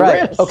taking That's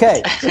right. risks.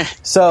 Okay,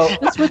 so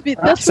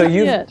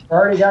you've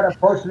already got a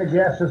potion of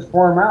gaseous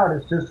form out.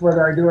 It's just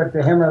whether I do it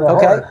to him or the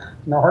horse.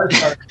 And the horse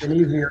is an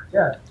easier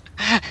get.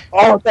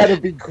 Oh,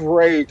 that'd be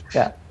great.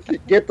 Yeah.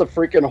 Get the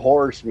freaking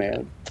horse,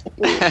 man.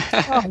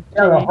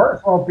 The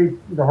horse won't be.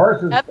 The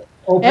horse is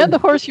open. And the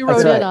horse you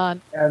rode in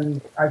on.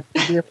 And I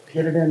should be able to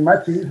get it in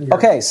much easier.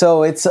 Okay,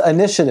 so it's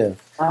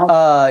initiative.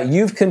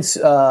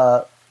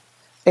 Atrian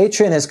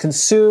has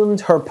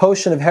consumed her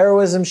potion of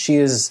heroism. She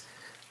is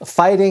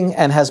fighting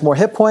and has more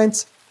hit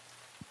points.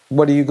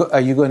 What are you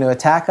going to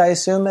attack, I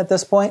assume, at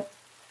this point?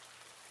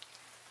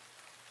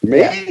 Me?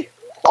 Yeah.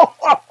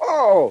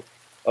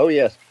 Oh,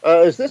 yes.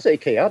 Is this a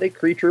chaotic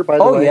creature, by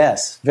the way? Oh,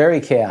 yes. Very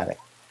chaotic.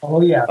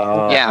 Oh, yeah.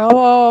 Yeah.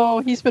 Oh,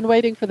 he's been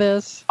waiting for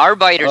this.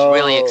 Arbiter's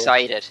really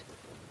excited.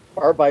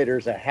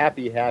 Arbiter's a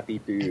happy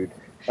dude.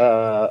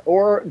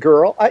 Or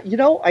girl.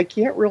 I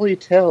can't really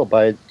tell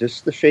by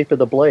just the shape of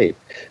the blade.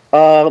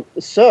 Don't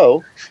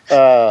judge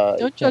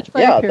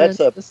by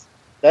appearances.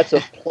 That's a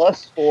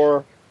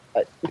 +4.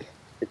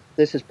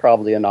 This is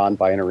probably a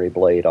non-binary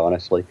blade,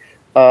 honestly.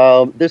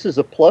 This is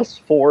a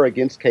 +4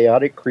 against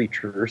chaotic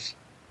creatures.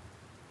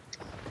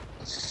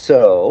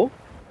 So,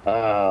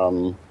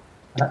 I'm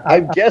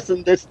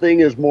guessing this thing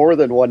is more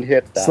than one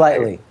hit die.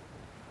 Slightly.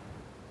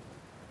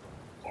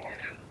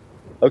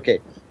 Okay,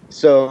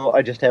 so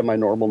I just have my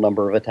normal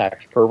number of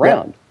attacks per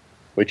round,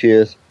 which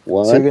is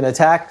 1. So you're going to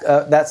attack.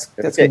 That's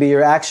going to be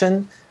your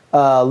action.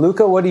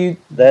 Luca, what do you...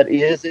 That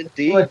is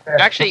indeed...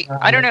 Actually,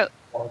 I don't know.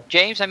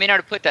 James, I may not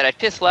have put that. At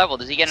 5th level,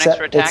 does he get an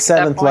extra attack It's at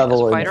that 7th point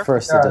level as a in the fighter?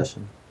 1st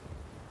edition.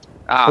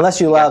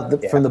 Unless you allow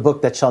from the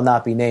book that shall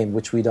not be named,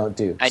 which we don't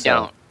do. I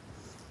don't.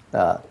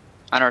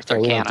 Unearthed we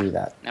Arcana. don't do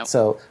that. Nope.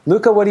 So,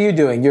 Luca, what are you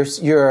doing?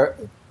 You're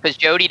because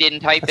Jody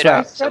didn't type That's it right.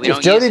 up. So we if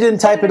don't Jody use, didn't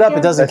type it up,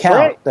 it doesn't count.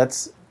 Right.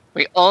 That's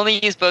we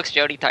only use books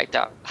Jody typed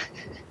up.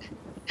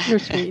 You're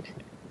sweet.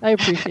 I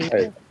appreciate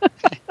it.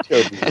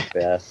 Jody's the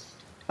best.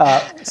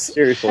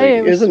 Seriously, Hey,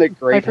 it was isn't it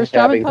great my first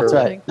job in having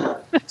her?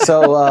 publishing.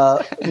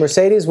 So,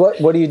 Mercedes, what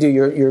do you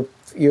do?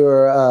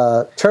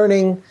 You're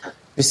turning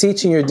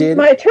Beseeching your deity.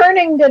 My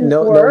turning didn't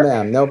work. No,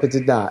 ma'am. Nope, it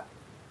did not.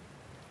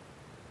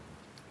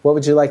 What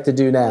would you like to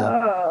do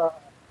now?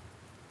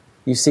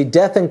 You see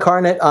death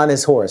incarnate on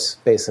his horse,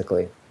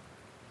 basically.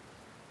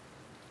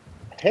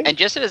 And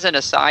just as an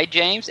aside,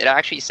 James, it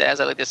actually says,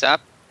 I looked this up,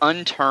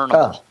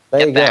 unturnable. Oh,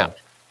 there you go.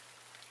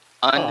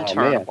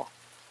 Unturnable.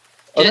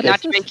 Okay.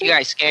 Not to make you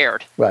guys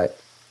scared. Right.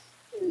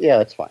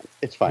 Yeah, it's fine.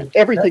 It's fine.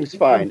 Everything's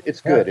fine.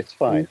 It's good. It's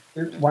fine.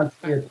 Once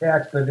we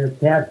attack, but it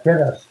can't hit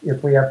us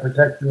if we have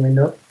protection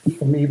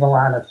from evil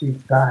on us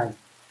each time.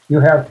 You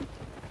have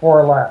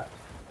 4 left.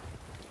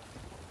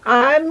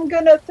 I'm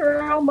going to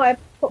throw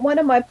one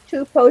of my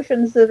 2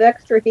 potions of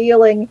extra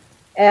healing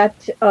at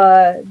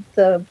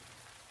the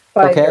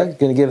fighter. Okay,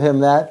 going to give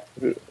him that.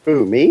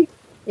 Who, me?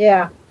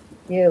 Yeah,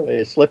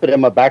 you. Slip it in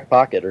my back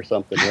pocket or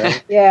something,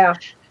 right? Yeah.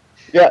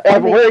 Yeah,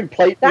 I'm wearing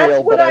plate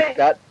mail, but I've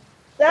got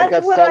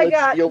solid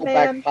got, steel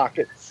man. back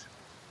pockets.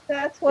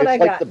 That's what it's I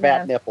got. It's like the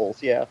bat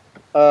nipples, yeah.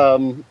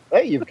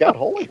 Hey, you've got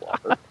holy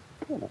water.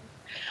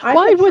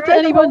 Why would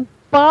anyone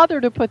bother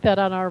to put that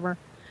on armor?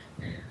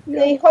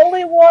 The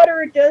holy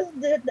water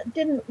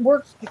didn't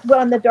work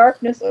on the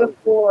darkness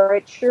before.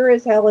 It sure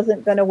as hell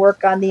isn't going to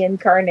work on the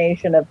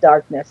incarnation of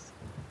darkness.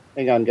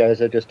 Hang on,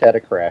 guys. I just had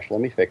a crash. Let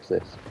me fix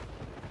this.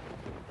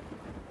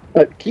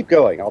 Keep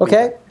going.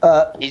 Okay.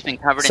 He's been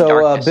covered in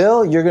darkness. So,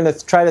 Bill, you're going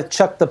to try to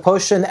chuck the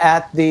potion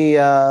at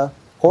the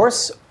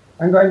horse?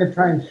 I'm going to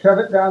try and shove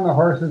it down the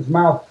horse's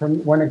mouth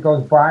from when it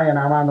goes by and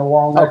I'm on the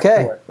wall next to it.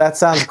 Okay, that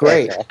sounds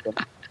great.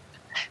 Awesome.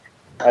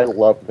 I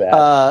love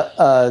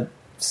that.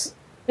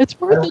 It's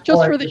worth it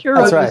just for the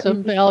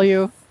heroism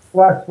value.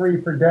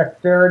 +3 for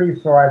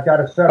dexterity, so I've got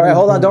a 7. All right,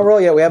 hold on. Don't roll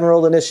yet. We haven't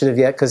rolled initiative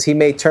yet because he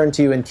may turn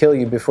to you and kill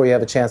you before you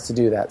have a chance to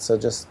do that. So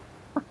just...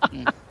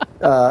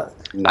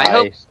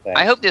 Nice.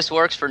 I hope this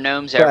works for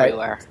gnomes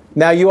everywhere.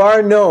 Now, you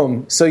are a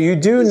gnome, so you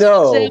do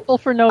know example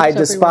for gnomes I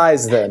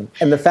despise them.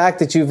 And the fact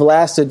that you've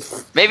lasted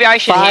maybe I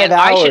should 5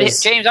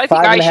 hours, James, I think 5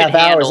 and I a should half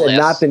hours handle and this.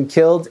 not been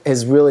killed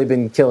has really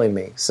been killing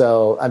me.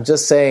 So I'm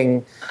just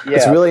saying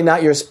it's really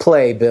not your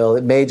play, Bill.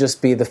 It may just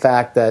be the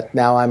fact that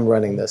now I'm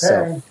running this.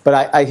 Okay. So,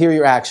 but I hear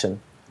your action.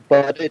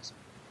 But it's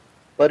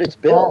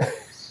Bill,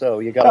 so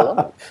you got to love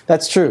it.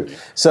 That's true.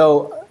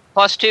 So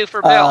 +2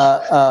 for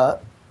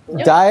Bill.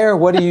 Dyer,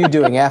 what are you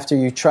doing after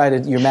you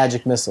tried your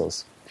magic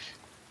missiles?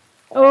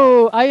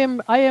 Oh, I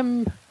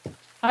am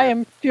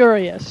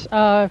furious.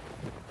 I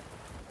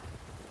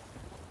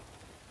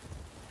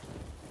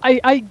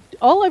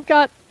all I've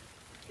got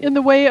in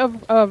the way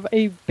of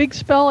a big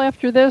spell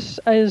after this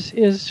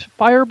is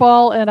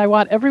fireball, and I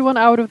want everyone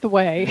out of the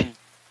way.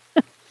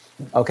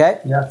 Okay.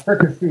 Yeah,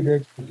 fricassee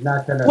is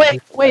not going to...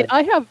 Wait!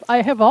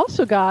 I have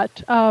also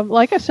got,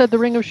 like I said, the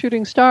Ring of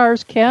Shooting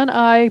Stars. Can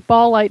I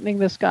ball lightning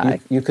this guy?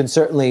 You can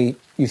certainly.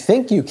 You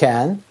think you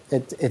can.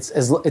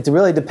 It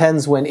really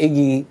depends when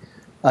Iggy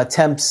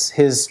attempts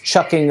his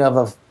chucking of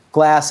a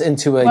glass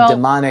into a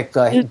demonic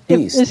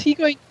beast. Is he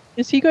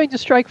going to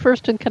strike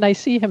first, and can I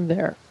see him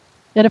there?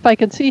 And if I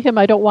can see him,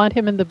 I don't want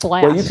him in the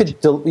blast. Well,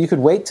 you could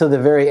wait till the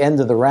very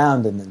end of the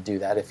round and then do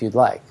that if you'd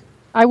like.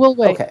 I will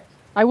wait. Okay.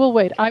 I will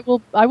wait. I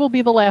will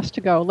be the last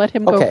to go. Let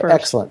him go first. Okay,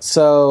 excellent.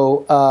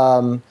 So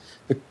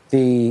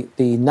the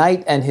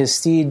knight and his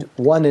steed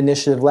won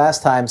initiative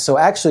last time. So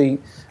actually,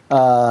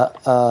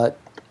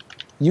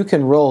 you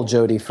can roll,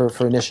 Jody, for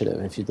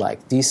initiative if you'd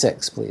like.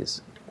 D6,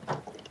 please.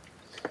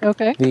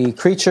 Okay. The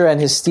creature and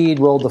his steed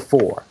rolled a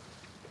 4.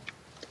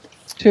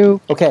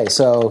 2. Okay,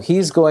 so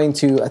he's going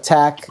to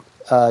attack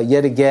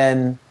yet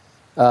again.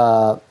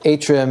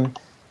 Atrim,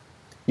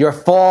 your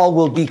fall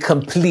will be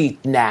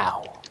complete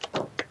now.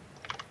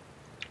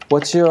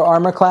 What's your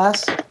armor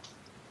class,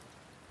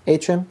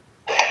 Atrim?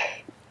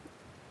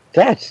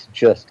 That's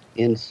just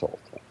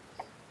insulting.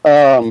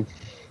 Yeah,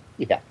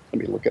 let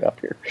me look it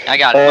up here. I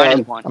got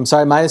it. -1. I'm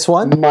sorry,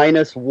 -1?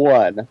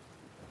 -1.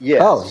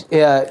 Yes. Oh,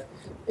 yeah.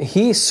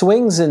 He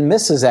swings and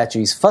misses at you.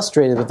 He's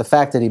frustrated with the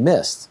fact that he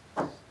missed.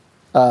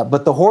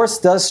 But the horse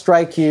does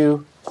strike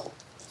you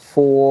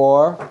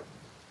for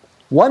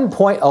 1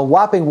 point, a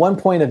whopping 1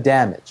 point of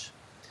damage.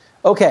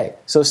 Okay,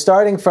 so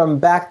starting from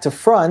back to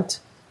front,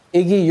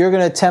 Iggy, you're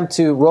going to attempt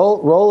to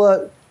roll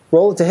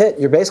it to hit.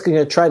 You're basically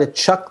going to try to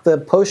chuck the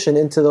potion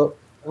into the...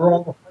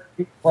 Roll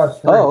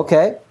 +3. Oh,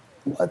 okay.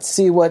 Let's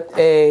see what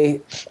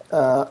I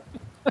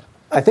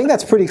think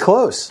that's pretty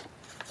close.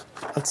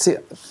 Let's see,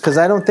 because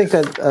I don't think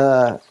that...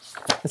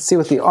 let's see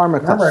what the armor...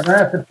 Remember, I'm going to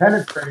have to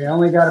penetrate. You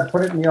only got to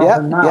put it in the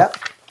open mouth. Yep.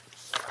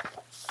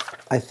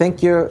 I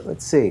think you're...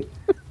 Let's see.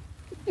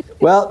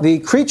 Well, the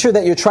creature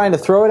that you're trying to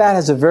throw it at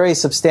has a very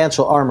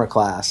substantial armor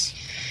class.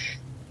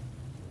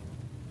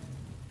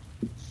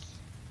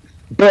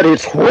 But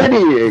it's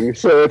whinnying,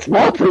 so its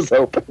mouth is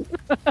open.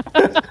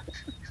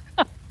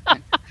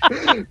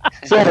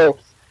 So,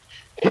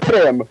 hit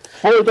him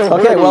for the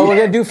Okay, well, we're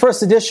going to do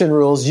first edition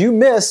rules. You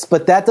missed,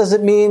 but that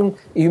doesn't mean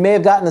you may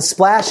have gotten a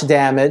splash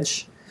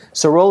damage.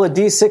 So roll a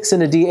d6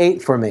 and a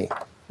d8 for me.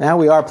 Now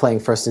we are playing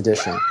first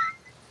edition.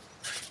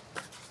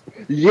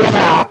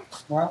 Yeah!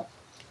 Well,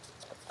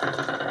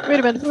 Wait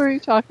a minute. Who are you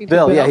talking to?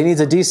 Bill, yeah, he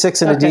needs a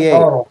d6 and a d8.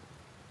 total.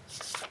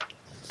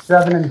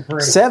 7 and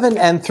 3. 7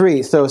 and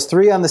 3. So it's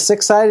 3 on the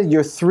 6-sided.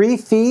 You're 3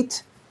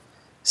 feet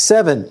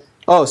 7.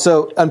 Oh,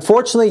 so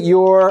unfortunately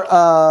your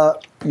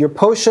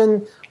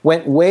potion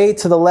went way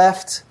to the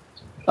left,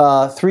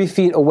 3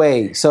 feet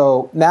away.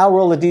 So now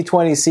roll a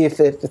d20 to see if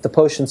the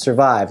potion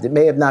survived. It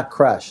may have not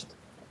crushed.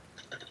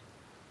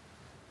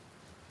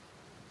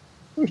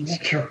 It's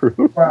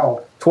true.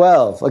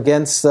 12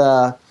 against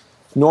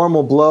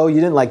normal blow. You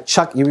didn't like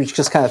chuck. You were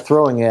just kind of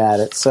throwing it at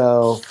it.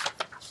 So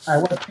I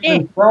wasn't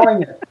even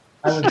throwing it.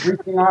 I was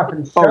reaching off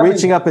and shoving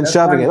reaching up and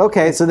shoving it.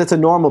 Okay, so that's a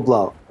normal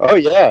blow. Oh,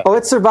 yeah. Oh,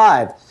 it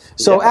survived.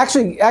 So Yeah.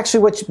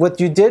 actually, what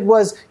you did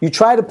was you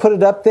tried to put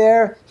it up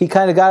there. He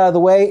kind of got out of the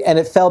way, and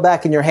it fell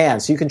back in your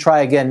hand. So you can try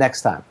again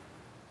next time.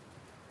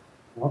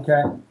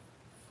 Okay.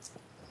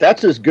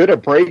 That's as good a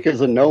break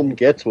as a gnome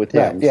gets with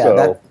him. Yeah,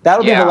 so.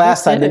 that'll be Yeah. the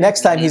last time. The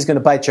next time he's going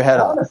to bite your head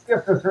I off. want to see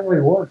if this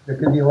really works. It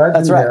could be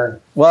That's legendary. right.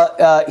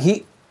 Well,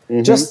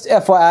 just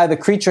FYI, the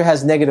creature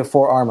has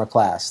 -4 armor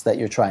class that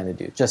you're trying to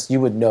do. Just you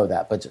would know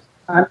that, but just,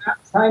 I'm not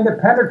trying to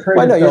penetrate.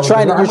 well, no, it, you're though.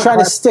 trying The to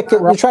armor stick it.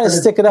 You're trying to class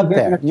stick it up is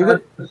there. hitting You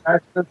it get,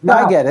 right to his no,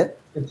 I mouth. get it.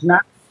 It's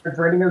not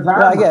penetrating his armor.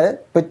 No, I get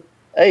it. But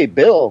Hey,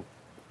 Bill,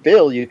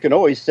 you can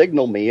always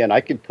signal me, and I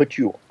can put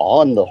you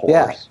on the horse.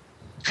 Yeah.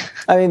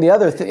 I mean, the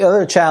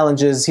other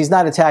challenge is he's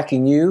not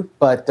attacking you,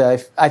 but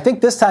I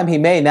think this time he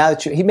may. Now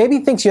that he maybe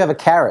thinks you have a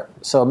carrot,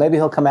 so maybe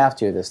he'll come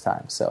after you this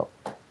time. So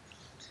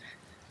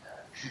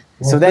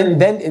then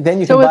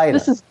you can bite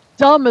this him. is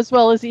dumb as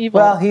well as evil.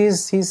 Well,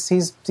 he's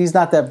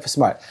not that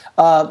smart.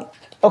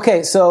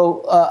 Okay,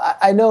 so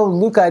I know,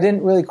 Luca, I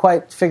didn't really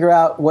quite figure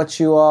out what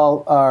you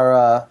all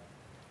are,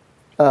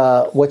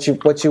 what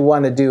you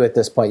want to do at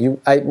this point.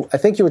 I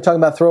think you were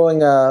talking about throwing,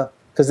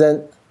 because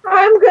then.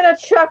 I'm going to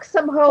chuck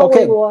some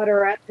holy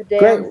water at the damn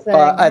Great.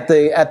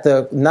 thing. At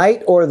the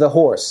knight or the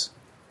horse?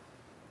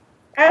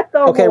 At the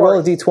Okay, horse. roll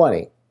a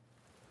d20.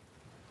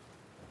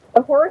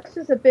 The horse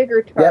is a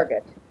bigger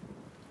target.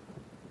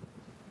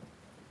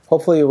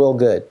 Hopefully you roll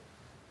good.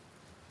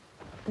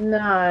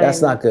 9.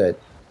 That's not good.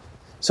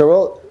 So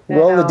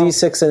roll a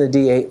d6 and a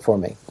d8 for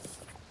me.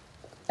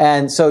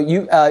 And so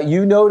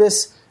you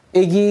notice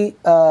Iggy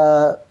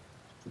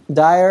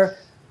Dyer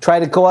try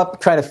to go up,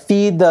 try to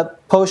feed the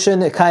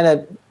potion. It kind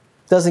of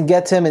doesn't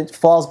get to him. It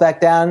falls back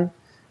down.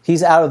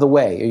 He's out of the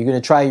way. Are you going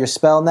to try your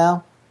spell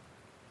now?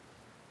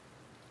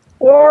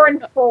 4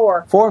 and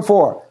 4. 4 and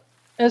 4.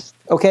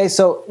 Okay,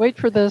 so wait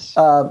for this.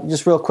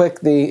 just real quick,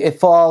 it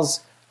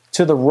falls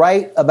to the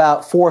right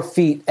about 4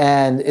 feet,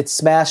 and it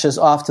smashes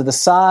off to the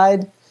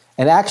side,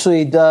 and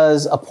actually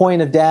does a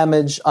point of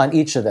damage on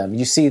each of them.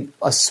 You see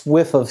a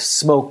whiff of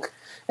smoke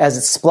as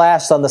it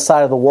splashed on the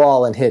side of the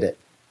wall and hit it,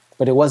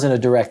 but it wasn't a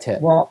direct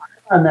hit. Well,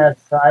 on that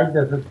side,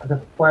 does it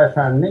just flash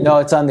on me? No,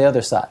 it's on the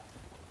other side.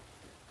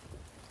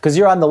 Because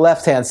you're on the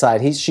left-hand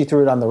side. She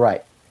threw it on the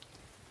right.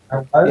 I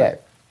was? Yeah.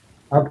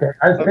 Okay,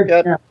 I was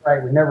picking up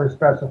right. We never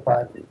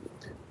specified.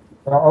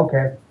 So,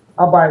 okay,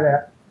 I'll buy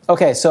that.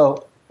 Okay,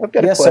 so I've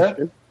got yes, a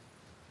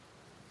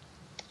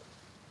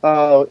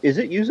question. Is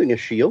it using a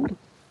shield?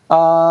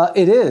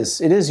 It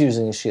is. It is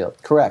using a shield.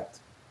 Correct.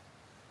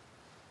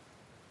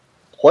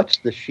 What's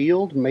the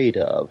shield made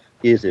of?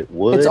 Is it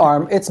wood?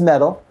 It's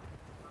metal.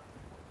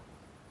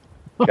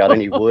 Got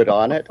any wood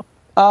on it?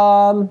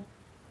 Probably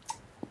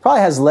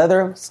has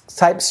leather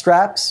type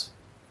straps,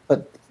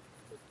 but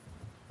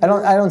I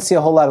don't see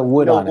a whole lot of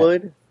wood No on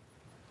wood?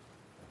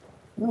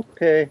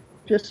 Okay,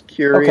 just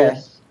curious.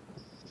 Okay.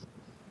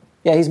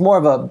 Yeah, he's more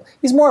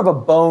of a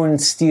bone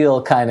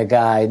steel kind of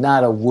guy,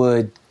 not a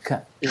wood.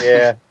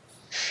 Yeah.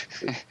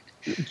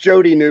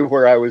 Jody knew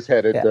where I was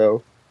headed,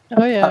 though.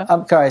 Oh yeah.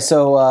 I'm sorry.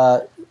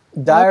 So,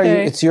 Dyer,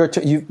 Okay. it's your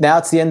turn. Now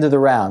it's the end of the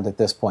round at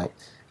this point.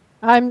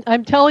 I'm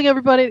telling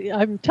everybody.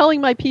 I'm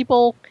telling my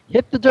people,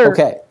 hit the dirt.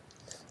 Okay.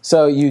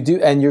 So you do,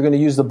 and you're going to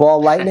use the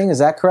ball lightning. Is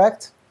that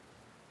correct?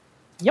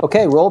 Yep.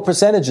 Okay. Roll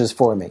percentages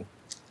for me.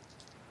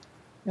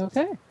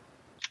 Okay.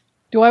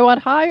 Do I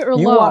want high or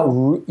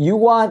low? You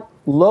want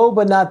low,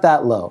 but not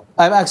that low.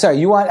 I'm sorry.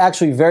 You want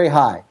actually very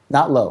high,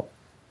 not low.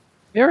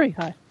 Very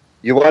high.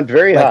 You want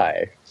very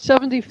high.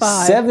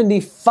 75.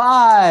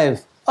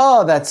 75.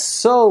 Oh, that's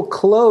so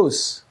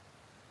close.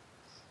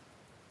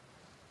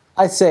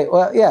 I say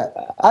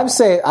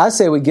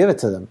we give it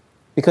to them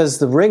because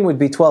the ring would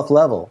be 12th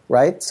level,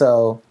 right?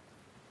 So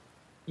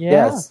Yeah.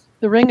 yes.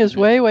 The ring is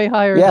way, way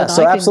higher Yeah, than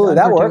so I can absolutely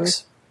that underdo.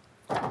 works.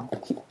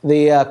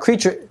 The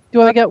creature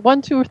Do I get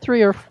 1, 2, or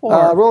 3, or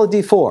 4? roll a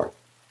d4.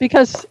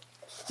 Because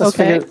Let's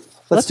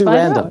let's do find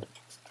random. out.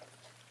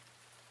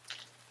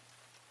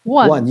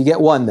 1. 1. You get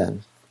 1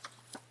 then.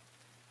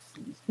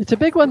 It's a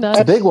big one then.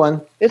 It's a big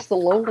one. It's the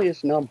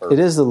lowliest number. It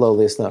is the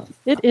lowliest number.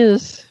 It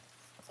is.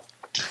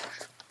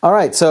 All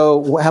right.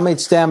 So how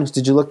much damage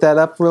did you look that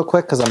up real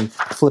quick? Because I'm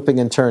flipping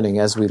and turning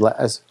as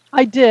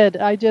I did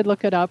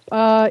look it up.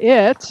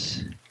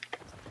 It's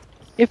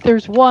if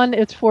there's 1,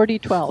 it's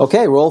 4d12.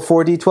 Okay. Roll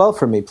 4d12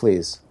 for me,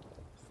 please.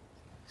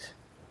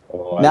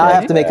 Oh, Now I like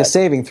have to make a that.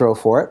 saving throw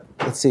for it.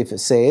 Let's see if it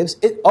saves.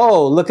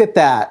 Oh, look at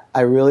that.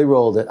 I really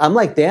rolled it. I'm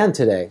like Dan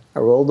today. I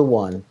rolled a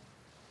 1.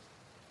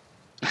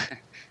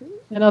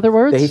 In other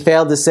words? He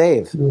failed to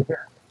save.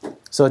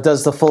 So it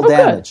does the full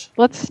damage.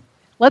 Good.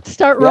 Let's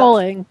start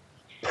rolling.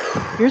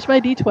 Here's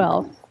my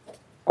D12.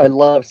 I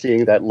love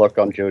seeing that look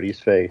on Jody's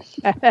face.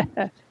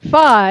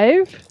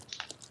 5,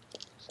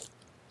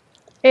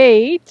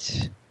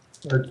 8,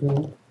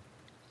 13.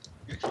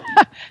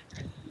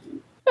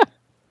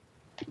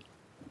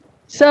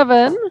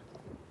 7,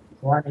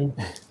 20.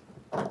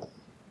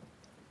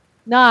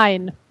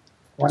 9.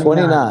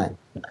 29.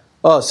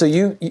 Oh, so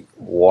you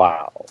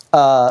Wow.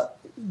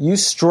 you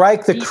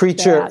strike the Eat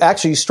creature. that.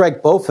 Actually, you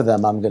strike both of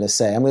them. I'm going to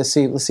say. I'm going to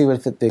see. Let's see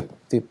what if the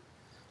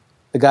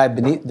guy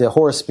beneath the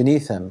horse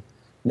beneath him.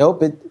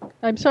 Nope.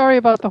 I'm sorry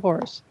about the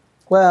horse.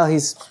 Well,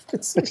 it's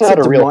not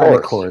a real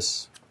demonic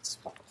horse.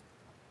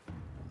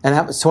 And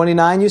how,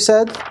 29, you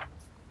said?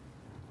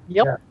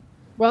 Yep. Yeah.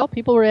 Well,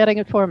 people were adding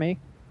it for me.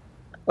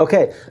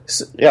 Okay.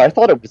 So Yeah, I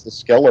thought it was a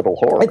skeletal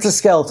horse. it's a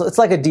skeletal. It's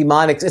like a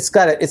demonic. It's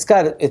got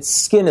its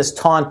skin is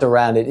taunt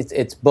around it.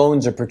 Its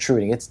bones are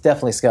protruding. It's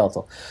definitely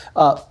skeletal.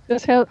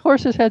 This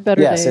horse has had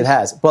better days. Yes, it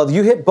has. Well,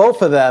 you hit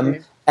both of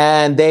them,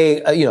 and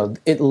they,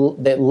 it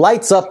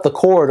lights up the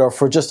corridor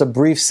for just a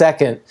brief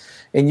second,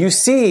 and you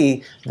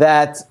see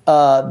that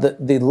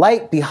the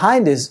light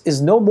behind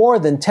is no more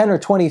than 10 or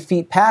 20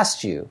 feet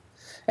past you,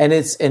 and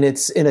it's in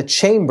a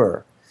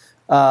chamber.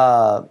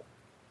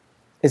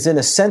 It's in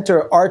a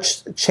center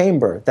arched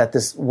chamber that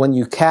when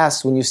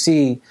you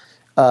see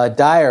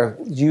Dyer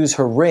use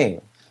her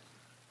ring,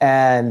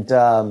 and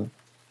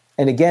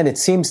again, it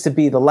seems to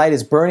be the light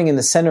is burning in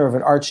the center of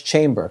an arched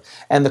chamber,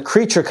 and the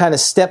creature kind of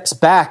steps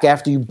back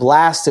after you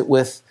blast it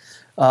with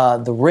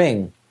the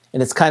ring,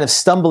 and it's kind of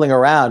stumbling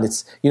around.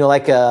 It's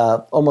like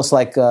almost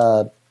like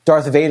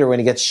Darth Vader when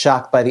he gets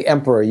shocked by the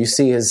Emperor. You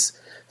see his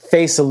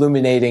face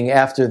illuminating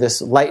after this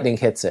lightning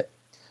hits it.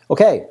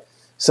 Okay.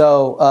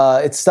 So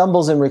it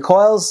stumbles and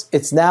recoils.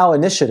 It's now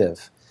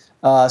initiative.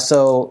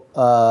 So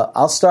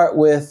I'll start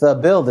with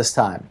Bill this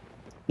time.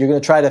 You're going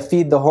to try to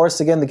feed the horse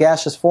again, the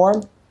gaseous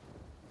form?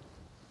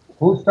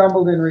 Who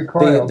stumbled and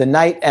recoiled? The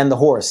knight and the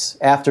horse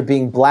after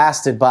being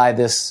blasted by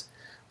this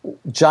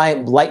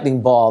giant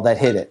lightning ball that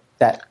hit it.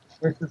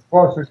 Which is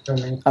closer to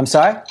me? I'm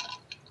sorry?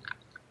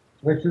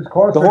 Which is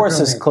closer to me? The horse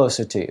is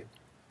closer to you.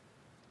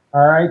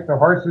 All right, the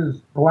horse is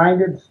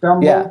blinded,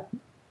 stumbled. Yeah.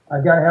 I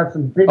gotta have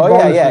some big. Oh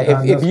bonuses yeah.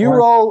 on If this you one.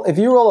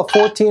 roll a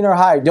 14 or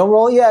higher, don't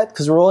roll it yet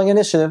because we're rolling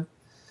initiative.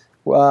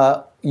 You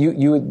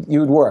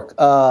would work.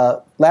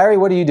 Larry,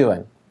 what are you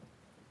doing?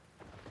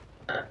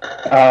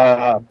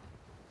 I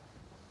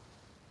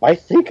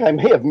think I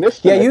may have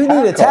missed. Yeah, an you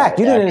need attack.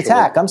 You need an actually.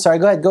 attack. I'm sorry.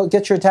 Go ahead. Go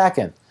get your attack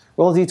in.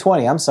 Roll a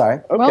d20. I'm sorry.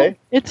 Okay. Well,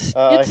 it's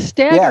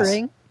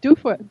staggering. Do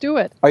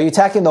it. Are you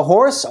attacking the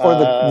horse or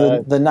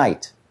the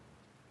knight?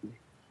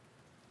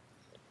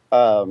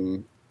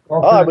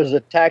 I was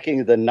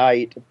attacking the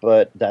knight,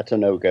 but that's a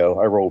no-go.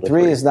 I rolled a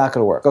 3 is not going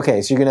to work.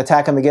 Okay, so you're going to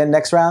attack him again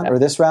next round or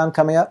this round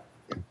coming up?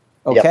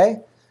 Okay.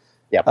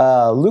 Yep.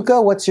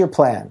 Luca, what's your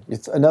plan?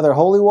 Another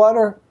holy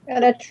water?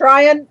 Gonna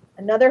try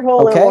another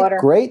holy water.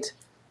 Okay, great.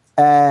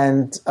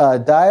 And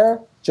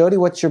Dyer, Jody,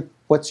 what's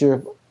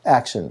your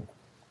action?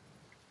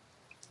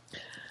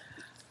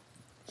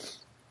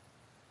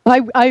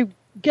 I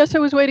guess I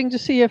was waiting to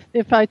see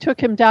if I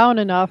took him down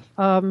enough.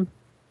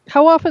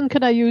 How often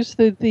can I use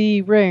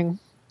the ring?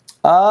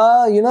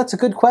 It's a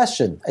good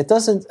question. It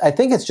doesn't. I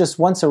think it's just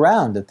once a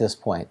round at this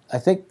point. I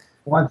think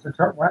once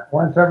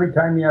every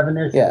time you have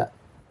initiative. Yeah.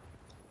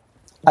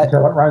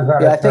 Until it runs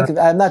out. Yeah, of turn.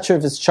 I'm not sure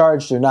if it's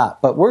charged or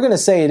not, but we're going to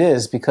say it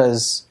is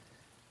because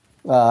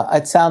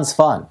it sounds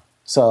fun.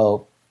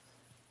 So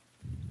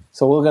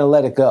we're going to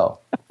let it go.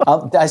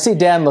 I see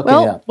Dan looking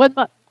up.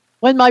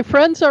 When my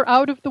friends are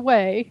out of the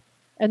way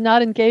and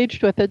not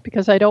engaged with it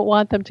because I don't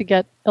want them to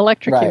get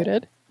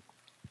electrocuted,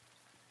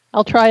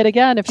 I'll try it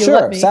again if you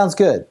let me. Sure, sounds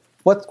good.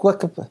 What?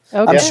 Okay.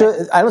 I'm sure.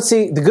 I don't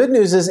see. The good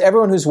news is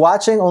everyone who's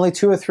watching, only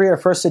 2 or 3 are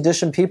first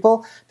edition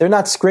people. They're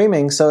not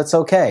screaming, so it's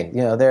okay.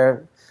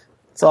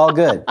 It's all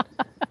good.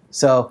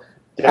 So,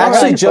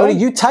 actually, Jody,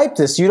 you typed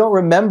this. You don't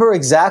remember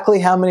exactly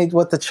how many.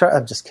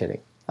 I'm just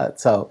kidding. My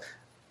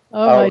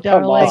darling.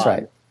 That's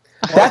right.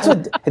 That's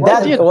what.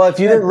 Well, if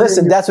you didn't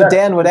listen, that's what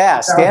Dan would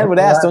ask. Dan would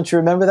ask, "Don't you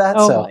remember that?"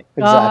 Oh my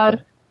God.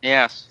 Exactly.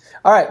 Yes.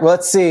 All right. Well,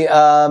 let's see.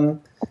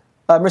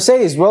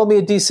 Mercedes, roll me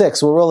a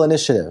d6. We'll roll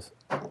initiative.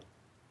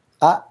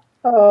 I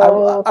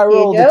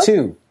rolled a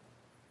 2.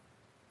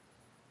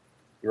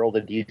 You rolled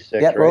a d6.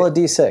 Yeah, right? roll a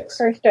d6.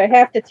 First, I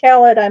have to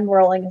tell it I'm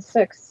rolling a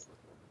 6.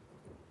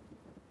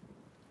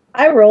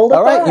 I rolled a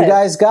 5. All right, you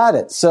guys got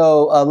it.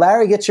 So,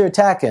 Larry, get your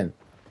attack in.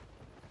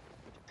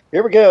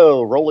 Here we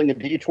go. Rolling a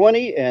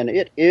d20, and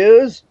it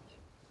is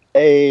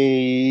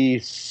a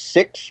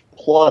 6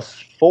 plus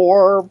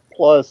 4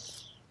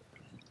 plus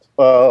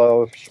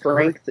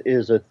strength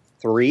is a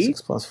 3.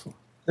 6 plus 4.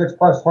 6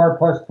 plus 4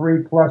 plus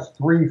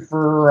 3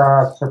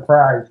 for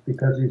surprise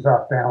because he's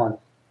off balance.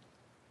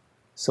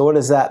 So what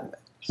is that?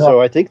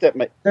 So I think that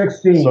might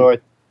 16. So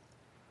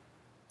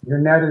Your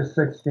net is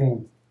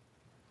 16.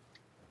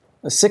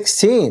 A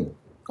 16.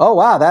 Oh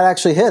wow, that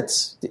actually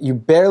hits. You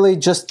barely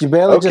just did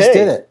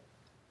it.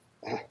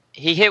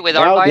 He hit with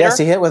Now- Arbiter? Yes,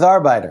 he hit with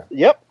Arbiter.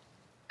 Yep,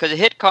 Because a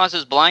hit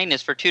causes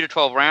blindness for 2 to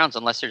 12 rounds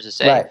unless there's a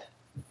save. Right.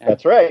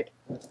 that's right.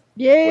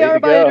 Yay, Way to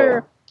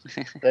Arbiter!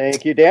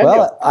 Thank you, Daniel.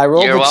 Well, I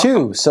rolled You're a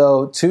welcome. 2,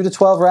 so 2 to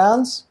 12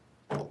 rounds.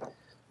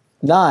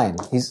 9.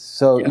 You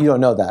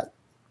don't know that.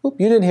 Oop,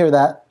 you didn't hear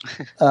that.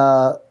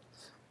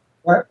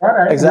 What? I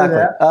didn't Exactly.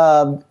 hear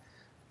that.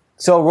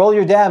 So roll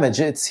your damage.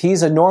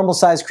 He's a normal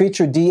sized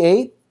creature,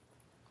 D8.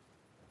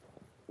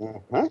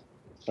 Uh-huh.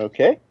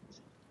 Okay.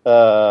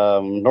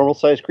 Normal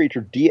sized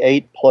creature,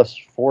 D8 plus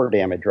 4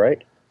 damage,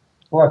 right?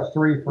 Plus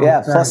 3 for Yeah,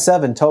 attack. plus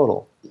 7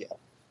 total. Yeah.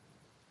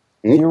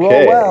 If you roll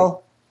Okay.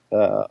 well,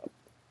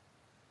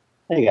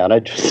 Hang on, I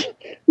just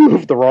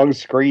moved the wrong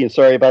screen.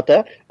 Sorry about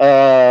that.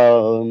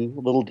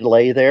 Little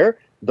delay there.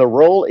 The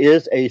roll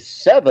is a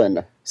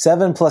 7.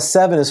 7 plus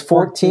 7 is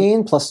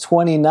 14 plus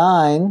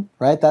 29,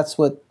 right? That's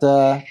what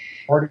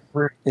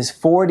 43. is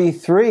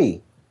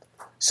 43.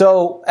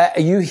 So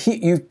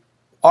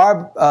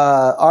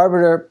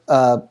Arbiter,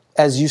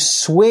 as you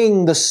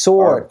swing the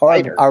sword,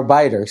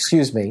 Arbiter,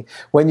 excuse me,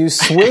 when you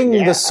swing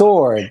the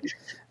sword,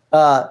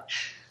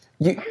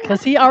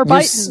 Because he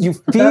arbiting. you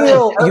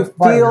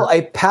feel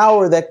a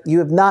power that you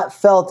have not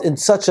felt in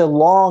such a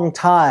long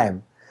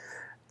time.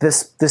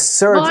 This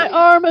surge. My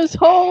arm is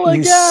whole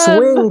You again.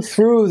 swing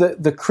through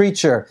the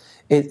creature.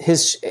 In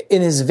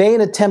his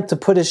vain attempt to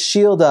put his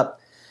shield up,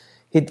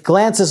 he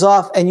glances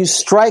off, and you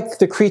strike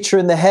the creature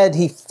in the head.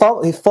 He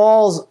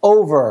falls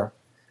over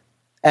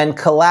and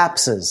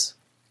collapses,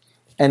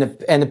 and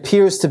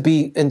appears to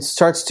be and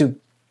starts to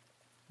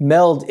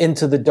meld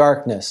into the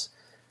darkness.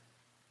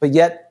 But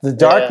yet the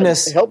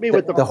darkness. Help me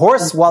with the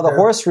horse. While the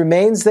horse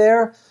remains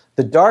there,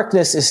 the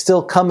darkness is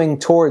still coming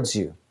towards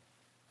you.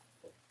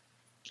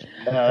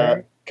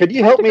 Could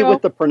you help me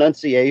with the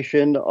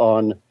pronunciation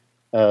on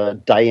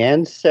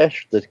Diane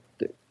Sesh, the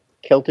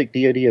Celtic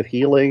deity of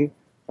healing?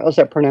 How's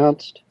that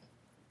pronounced?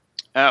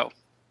 Oh,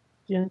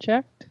 Yin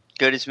check.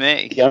 good as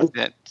me. Yeah.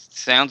 That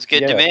sounds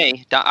good to Yeah.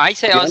 me. I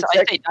say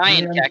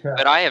Diane Tech,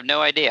 but I have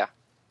no idea.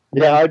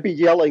 Yeah, I'd be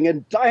yelling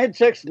in Diane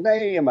Tech's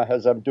name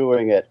as I'm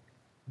doing it.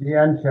 The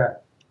end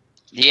check.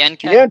 The NK?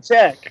 Diane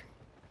Tech.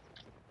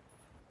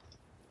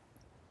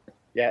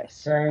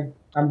 Yes. Okay.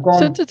 I'm going.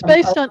 Since it's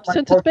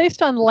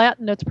based on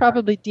Latin, it's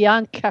probably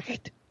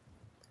Diankecht.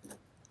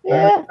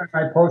 Yeah.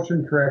 My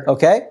potion trick.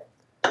 Okay.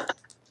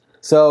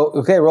 So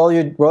roll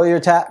your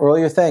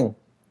thing.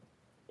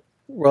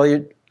 Roll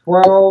your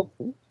 12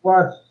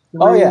 plus 3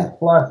 Oh, yeah.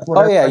 plus Oh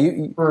whatever.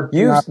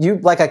 yeah, you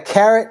like a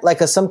carrot, like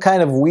some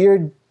kind of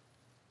weird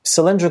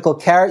cylindrical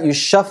carrot. You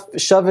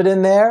shove it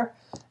in there,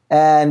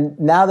 and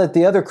now that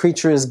the other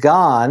creature is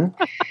gone,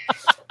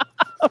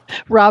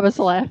 Rob is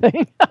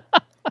laughing.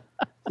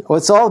 well,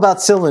 it's all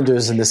about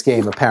cylinders in this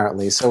game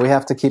apparently. So we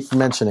have to keep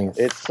mentioning it.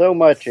 It so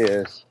much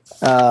is.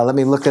 Let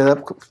me look it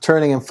up.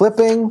 Turning and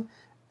flipping,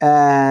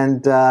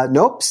 and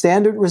nope,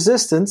 standard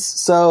resistance.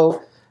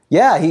 So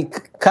yeah, he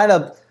kind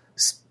of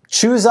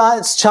chews on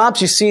its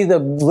chops. You see the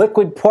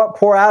liquid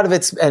pour out of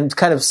it and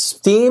kind of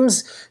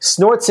steams,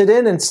 snorts it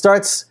in, and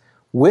starts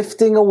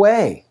wafting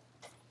away.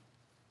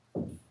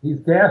 He's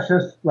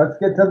gaseous. Let's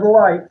get to the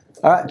light.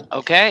 All right.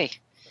 Okay.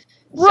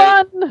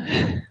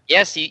 Run!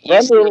 Yes, you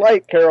Run to the see,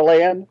 light, Carol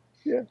Ann.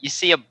 Yeah. you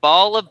see a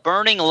ball of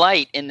burning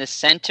light in the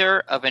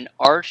center of an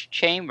arched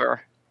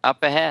chamber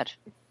up ahead.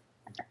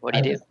 What do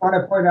I you do? just want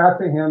to point out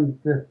to him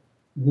that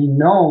the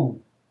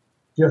gnome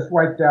just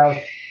wiped out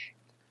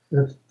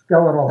the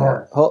skeletal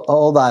horse.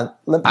 Hold on.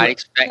 I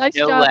expect Nice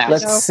no job, less.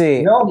 Let's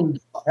see. Gnomes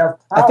have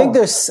I think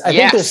power.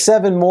 there's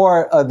 7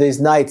 more of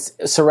these knights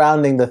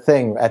surrounding the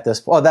thing at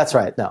this point. Oh, that's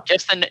right. No.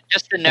 Just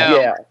the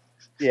no.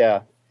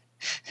 Yeah.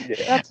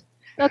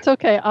 That's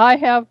okay. I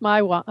have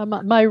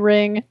my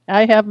ring.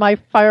 I have my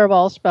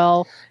fireball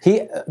spell. He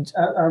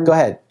go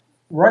ahead.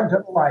 Run to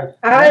the light.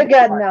 I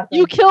got nothing.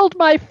 You killed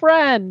my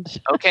friend.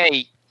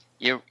 Okay,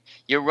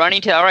 you're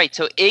running to. All right,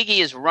 so Iggy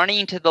is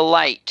running to the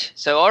light.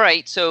 So all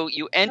right, so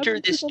you enter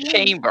Running to this the light.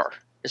 chamber,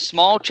 a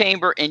small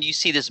chamber, and you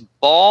see this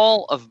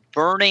ball of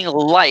burning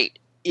light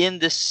in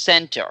the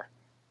center.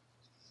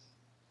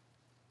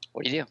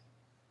 What do you do?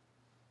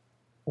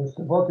 Push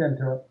the book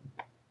into it.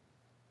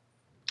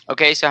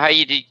 Okay, so how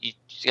you do? You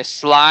just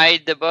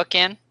slide the book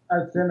in.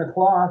 It's in a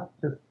cloth.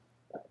 Just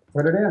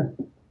put it in.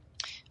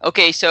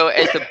 Okay, so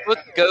as the book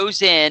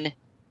goes in,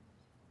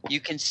 you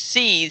can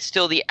see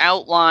still the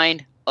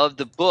outline of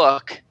the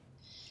book.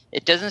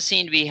 It doesn't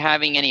seem to be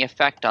having any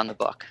effect on the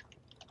book.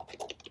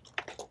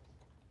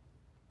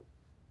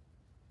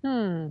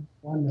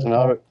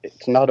 Wonderful.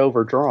 It's not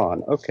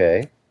overdrawn.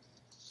 Okay.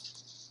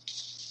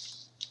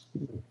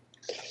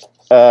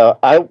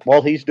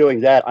 While he's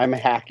doing that, I'm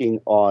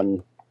hacking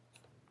on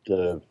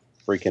the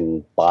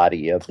freaking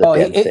body of the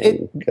dead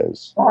thing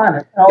because On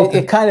it.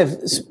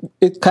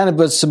 It kind of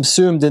was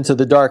subsumed into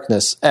the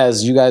darkness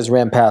as you guys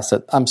ran past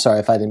it. I'm sorry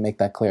if I didn't make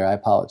that clear. I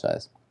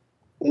apologize.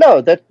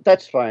 no,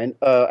 that's fine.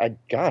 I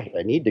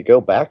need to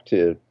go back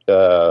to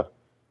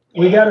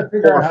We got to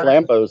figure out how to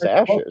Flambeau's get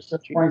the book ashes. to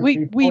the point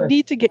We he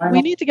need to get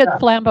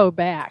pushed. Flambeau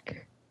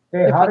back.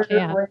 Okay, if how we did it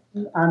can.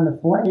 rain on the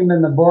flame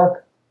in the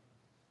book?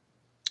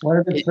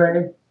 What did it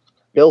say?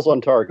 Bill's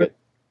on target.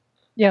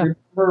 Yeah.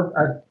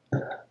 Remember,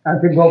 I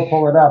could go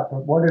pull it up,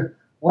 but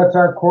what's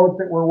our quote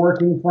that we're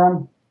working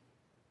from?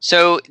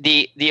 So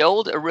the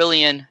old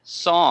Irilian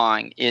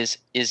song is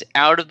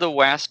out of the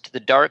west, the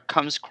dark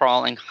comes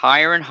crawling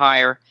higher and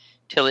higher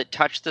till it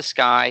touched the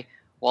sky,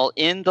 while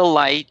in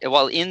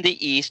the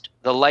east,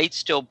 the light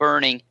still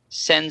burning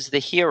sends the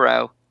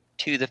hero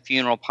to the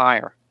funeral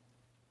pyre.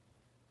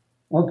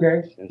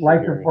 Okay,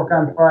 light the book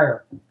on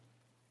fire.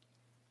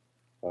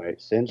 All right,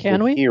 sends Can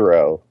the we?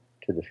 hero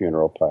to the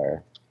funeral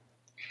pyre.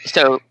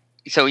 So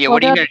yeah, Well,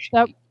 what are you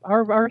that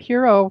our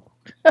hero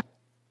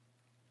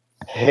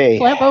Hey,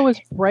 Flambeau was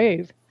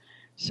brave.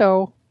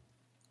 So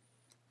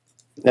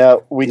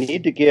now we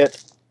need to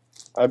get.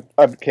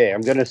 Okay,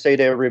 I'm going to say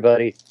to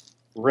everybody,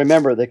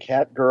 remember the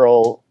cat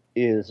girl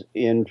is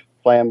in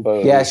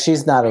Flambeau's Yeah,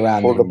 she's not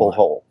around portable anymore.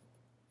 hole.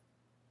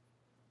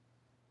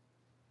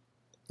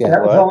 Yeah.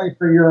 That was What? only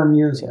for your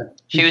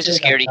amusement. She was a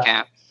scaredy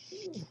cat.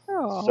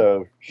 oh,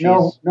 So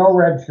No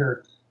red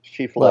shirts.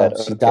 she fled.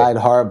 Well, she Okay. died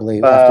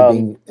horribly after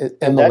being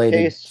immolated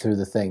case- through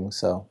the thing,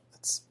 so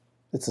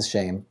it's a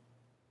shame.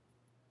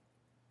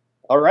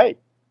 All right.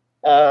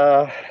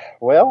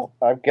 Well,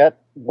 I've got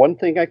one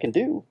thing I can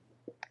do.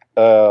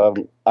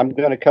 I'm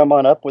going to come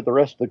on up with the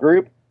rest of the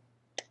group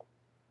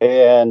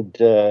and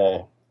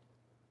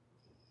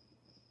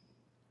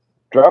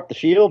drop the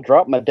shield,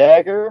 drop my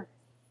dagger.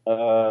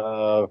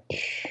 I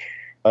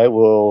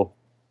will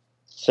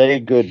say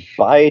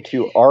goodbye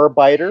to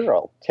Arbiter.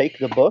 I'll take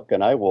the book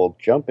and I will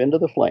jump into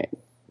the flame.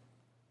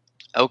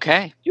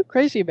 Okay. you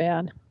crazy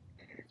man.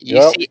 You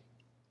Yep. see,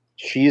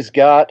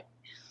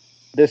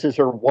 This is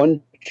her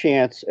one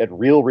chance at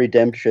real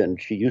redemption.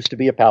 She used to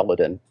be a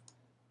paladin,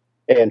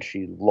 and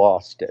she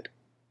lost it.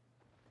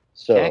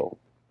 So, Okay.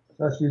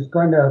 So she's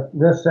going to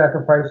risk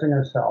sacrificing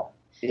herself.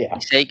 yeah.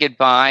 you say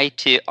goodbye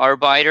to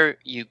Arbiter.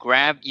 You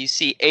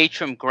see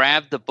Atrum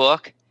grab the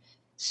book,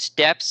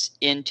 steps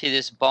into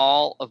this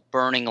ball of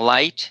burning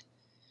light.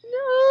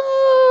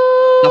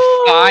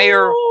 The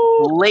fire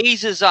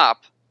blazes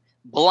up,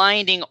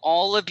 blinding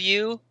all of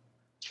you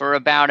for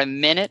about a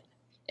minute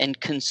and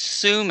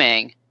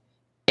consuming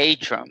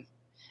Atrum.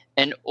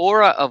 An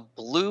aura of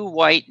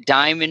blue-white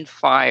diamond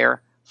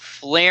fire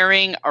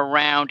flaring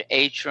around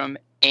Atrum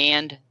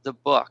and the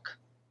book.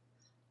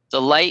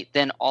 The light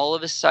then all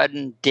of a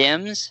sudden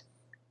dims,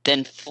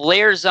 then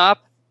flares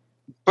up,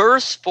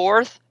 bursts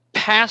forth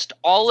past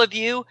all of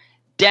you,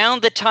 down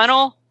the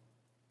tunnel.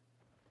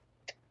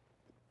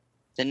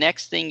 The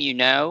next thing you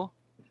know,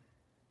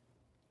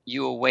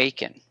 you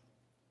awaken.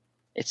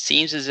 It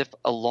seems as if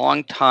a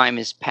long time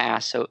has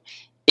passed. So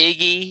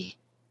Iggy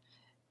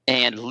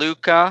and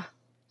Luca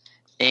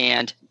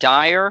and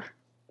Dyer,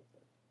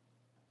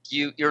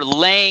 you're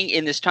laying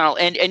in this tunnel,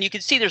 and you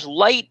can see there's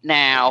light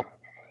now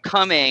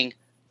coming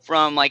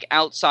from like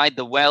outside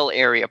the well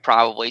area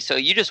probably. So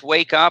you just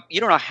wake up. You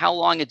don't know how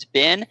long it's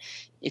been.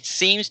 It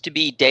seems to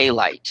be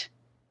daylight,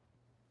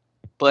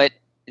 but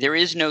there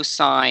is no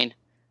sign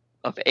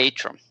of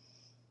Atrum.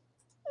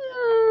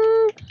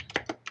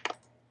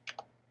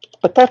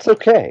 But that's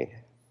okay.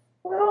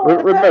 Well,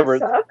 Remember-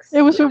 that sucks.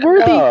 It was a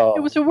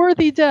No.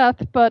 worthy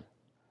death, but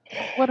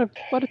what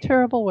a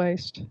terrible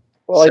waste.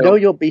 Well, I So- know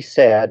you'll be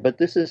sad, but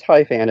this is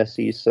high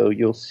fantasy, so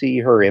you'll see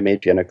her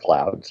image in a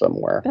cloud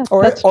somewhere.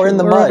 Or That's in true.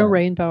 the Or mud. in a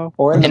rainbow.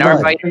 Or in the And mud.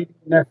 Arbiter,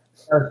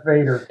 Next, Darth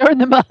Vader. Or in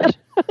the mud.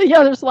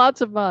 Yeah, there's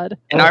lots of mud.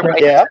 and Okay.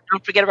 Arbiter, Yeah.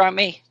 don't forget about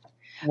me.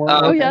 We're Oh,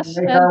 Oh gonna yes,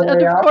 make our and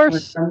way of out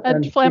course, and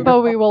and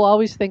Flambeau, we will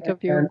always think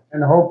of you.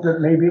 and hope that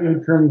maybe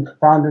Atrum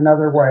found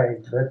another way.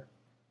 But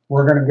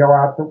we're going to go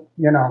out,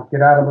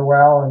 get out of the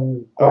well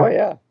and Oh,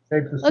 yeah.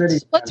 save the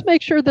city. Let's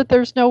make sure that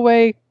there's no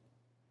way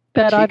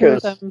that either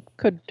of Chico's- them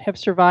could have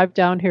survived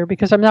down here,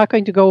 because I'm not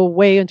going to go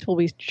away until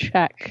we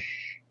check.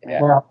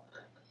 Yeah. Well,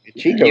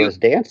 Chico is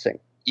dancing.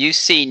 You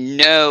see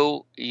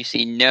no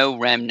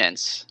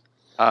remnants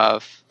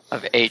of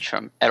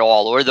Atrum at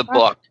all, or the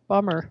book,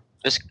 Bummer.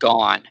 just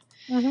gone.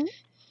 Hmm.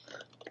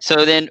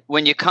 So then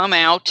when you come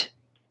out,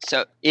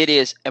 so it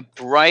is a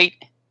bright,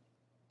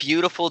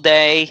 beautiful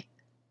day,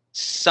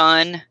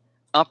 sun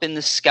up in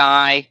the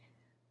sky,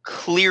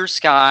 clear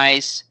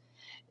skies.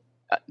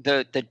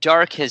 The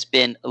dark has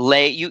been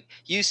late.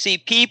 You see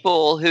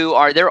people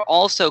they're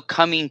also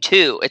coming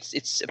to.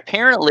 It's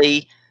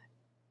apparently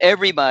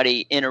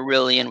everybody in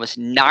Irilian was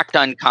knocked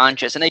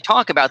unconscious, and they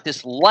talk about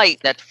this light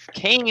that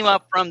came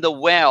up from the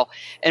well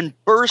and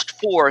burst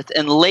forth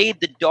and laid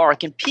the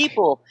dark, and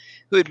people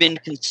who had been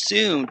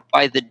consumed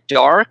by the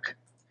dark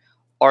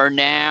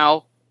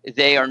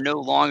they are no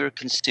longer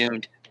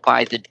consumed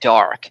by the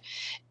dark.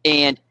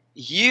 And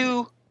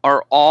you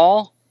are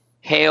all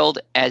hailed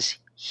as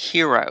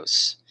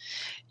heroes.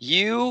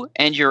 You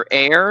and your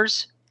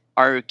heirs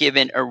are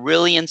given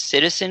Irilian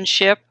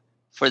citizenship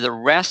for the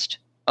rest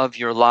of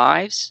your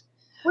lives,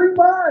 free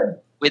mud.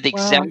 with Wow.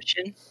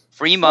 exemption,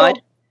 free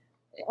mud.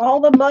 All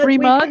the mud Free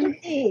we mud? can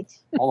eat.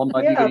 All the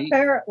mud you Yeah, can eat.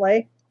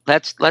 apparently.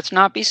 Let's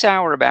not be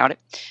sour about it.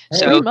 Hey,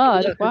 So Free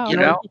mud. Wow. you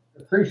know,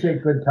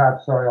 Appreciate good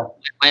topsoil.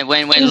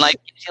 when Is- life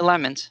gives you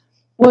lemons.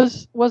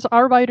 Was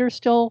Arbiter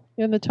still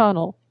in the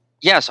tunnel?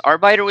 Yes,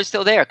 Arbiter was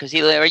still there because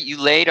you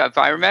laid, if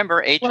I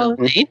remember, laid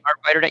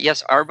Arbiter.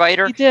 Yes,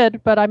 Arbiter. He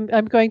did, but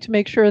I'm going to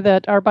make sure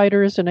that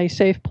Arbiter is in a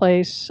safe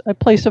place, a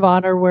place of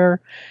honor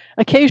where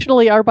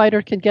occasionally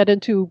Arbiter can get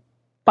into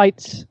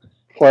fights.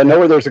 Well, I know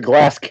where there's a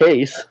glass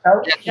case.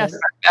 Yes,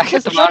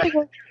 because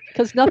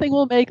nothing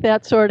will make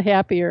that sword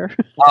happier.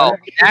 Oh,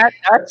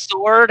 that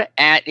sword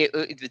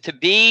to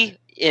be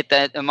at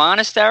the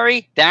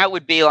monastery, that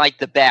would be like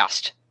the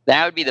best.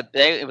 That would be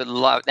they would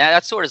love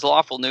that sword is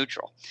lawful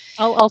neutral.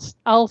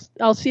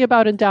 I'll see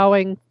about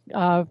endowing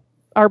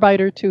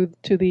Arbiter to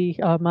the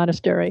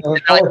monastery. And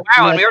they're like,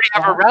 wow, and we already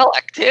have a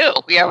relic too.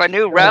 We have a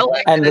new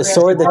relic. And the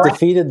sword that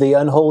defeated the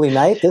unholy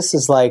knight. This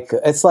is like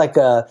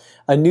a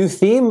new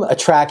theme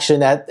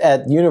attraction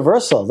at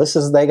Universal.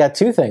 They got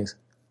two things.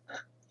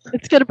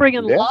 It's going to bring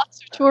in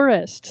lots of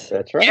tourists.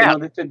 That's right. Yeah.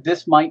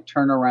 This might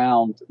turn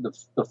around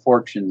the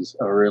fortunes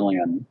of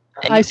Irilian.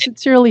 I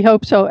sincerely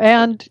hope so,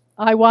 and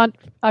I want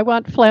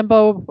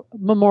Flambeau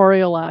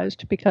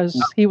memorialized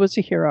because he was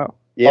a hero.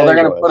 Yeah, they're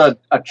going to put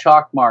a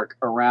chalk mark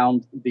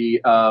around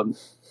the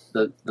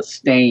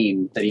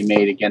stain that he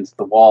made against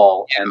the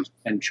wall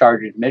and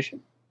charge admission.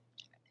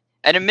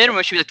 At a minimum,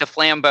 it should be like the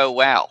Flambeau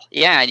well.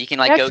 Yeah, and you can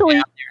go down there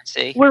and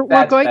see. We're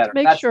going to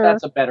make sure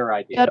that's a better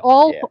idea. That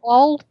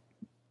all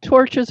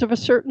torches of a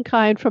certain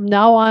kind from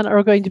now on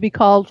are going to be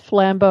called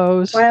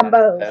flambeaus.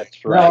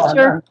 That's right.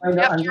 No, I'm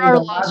going to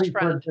lobby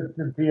for it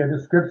to be a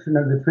description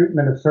of the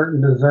treatment of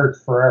certain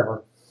desserts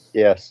forever.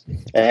 Yes,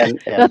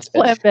 and that's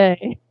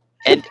flambe.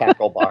 And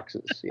tackle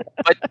boxes. Yeah.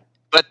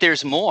 But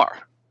there's more.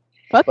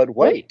 But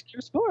wait,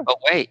 there's more. But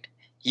wait,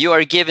 you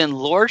are given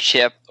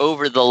lordship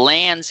over the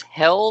lands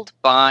held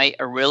by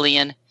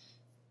Irilian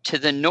to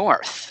the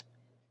north.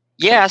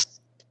 Yes,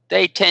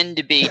 they tend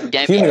to be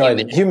humanoid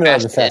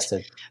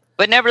infested.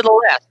 But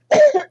nevertheless,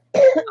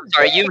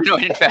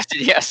 humanoid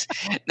infested, yes.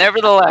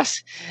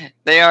 Nevertheless,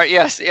 they are,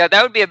 yes. Yeah,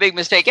 that would be a big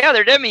mistake. Yeah,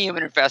 they're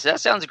demi-human infested. That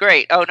sounds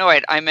great. Oh, no,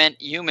 wait, I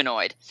meant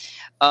humanoid.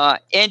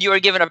 And you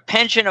are given a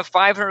pension of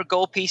 500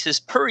 gold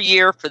pieces per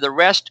year for the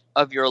rest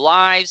of your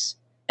lives.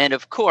 And,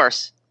 of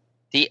course,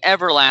 the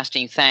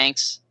everlasting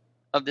thanks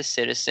of the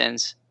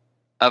citizens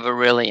of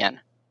Irilian.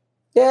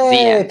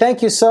 Yay,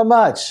 thank you so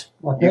much.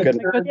 Well,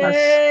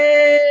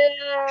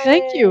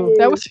 Thank you.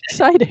 That was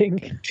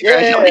exciting.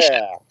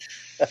 Yeah.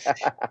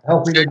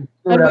 And we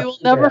will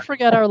never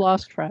forget our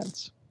lost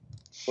friends.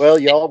 Well,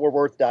 y'all were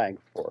worth dying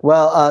for.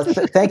 Well,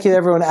 thank you to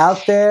everyone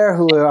out there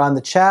who are on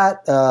the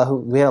chat.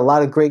 We had a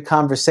lot of great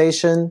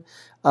conversation.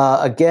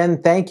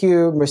 Again, thank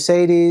you,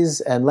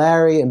 Mercedes and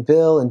Larry and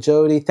Bill and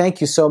Jody.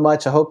 Thank you so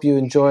much. I hope you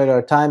enjoyed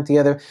our time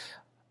together.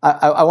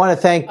 I want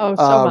to thank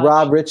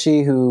Rob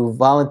Ritchie, who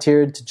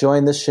volunteered to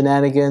join this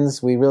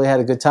shenanigans. We really had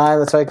a good time.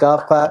 That's right,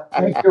 golf clap.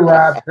 Thank you,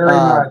 Rob, very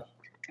much.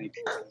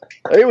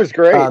 It was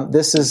great.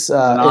 This is,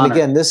 and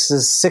again, this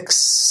is 6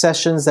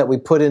 sessions that we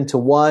put into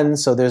one,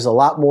 so there's a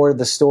lot more to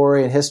the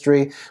story and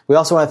history. We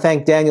also want to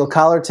thank Daniel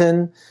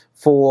Collerton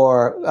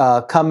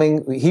for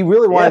coming. He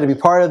really wanted to be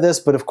part of this,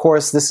 but of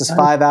course, this is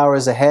 5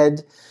 hours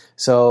ahead.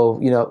 So,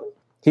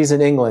 he's in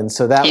England,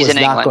 so that was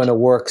not going to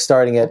work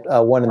starting at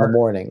 1 in the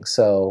morning.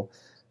 So,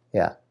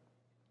 yeah.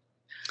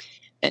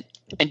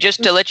 And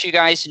just to let you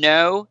guys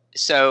know,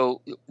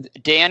 so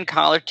Dan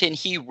Collerton,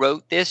 he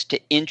wrote this to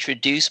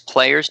introduce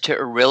players to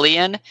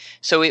Irilian.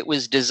 So it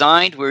was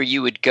designed where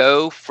you would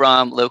go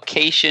from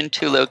location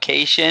to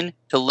location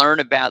to learn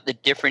about the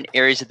different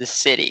areas of the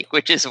city,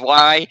 which is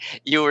why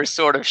you were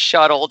sort of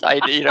shuttled.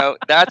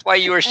 That's why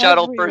you were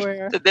shuttled first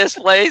to this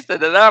place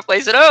and to that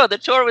place. And the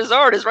Tor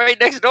Resort is right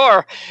next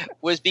door,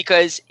 was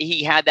because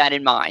he had that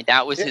in mind.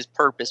 That was his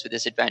purpose for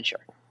this adventure.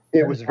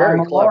 It was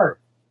very clever.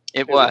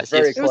 It was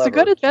a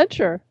good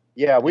adventure.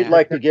 Yeah, we'd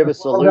like to give a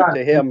salute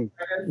to him.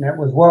 And it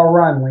was well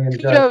run. We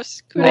enjoyed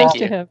it. Kudos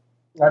to him.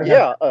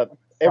 Yeah,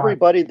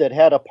 everybody that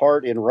had a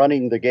part in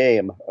running the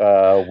game,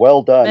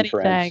 well done, Many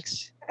friends.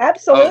 Thanks.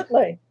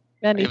 Absolutely.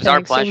 Many it was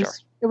thanks. Our pleasure.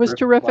 It was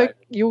terrific.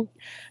 You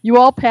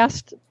all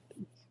passed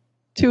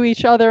to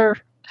each other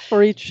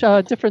for each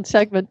different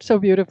segment so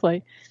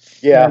beautifully.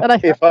 Yeah, And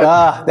that is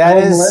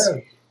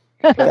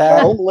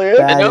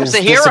the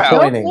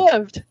hero.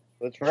 Lived.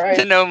 That's right.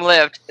 The gnome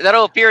lived.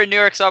 That'll appear in New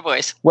York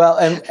subways. Well,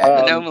 and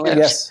the gnome lives.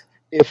 Yes.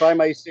 If I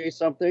may say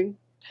something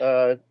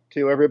to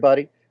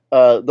everybody,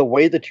 the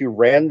way that you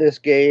ran this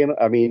game,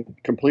 I mean,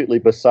 completely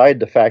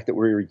beside the fact that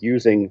we were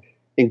using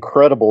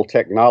incredible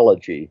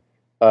technology,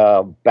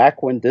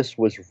 back when this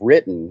was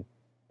written,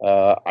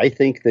 I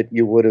think that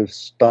you would have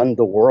stunned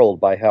the world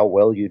by how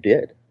well you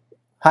did.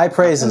 High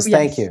praises. Yes.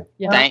 Thank you.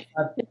 Yeah.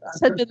 If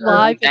this had been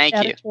live, Thank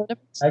you.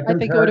 I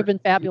think it would have been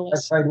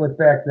fabulous. I played with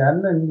back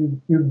then,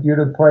 and you'd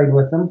have played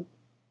with them,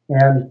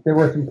 and there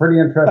were some pretty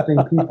interesting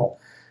people.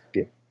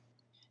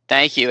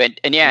 Thank you,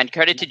 and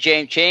credit to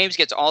James. James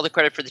gets all the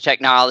credit for the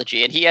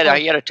technology, and he had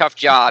a tough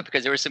job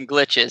because there were some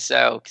glitches.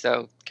 So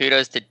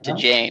kudos to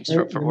James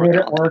for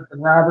working on it.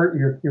 And Robert,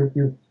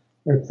 you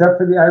except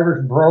for the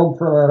Irish brogue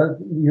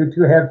you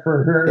two had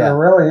for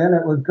Irilian,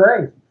 it was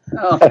great.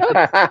 Oh.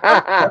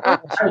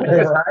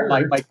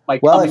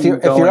 Well, if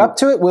you're up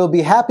to it, we'll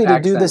be happy to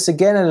do accent. this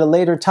again at a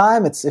later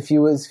time. If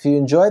you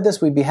enjoyed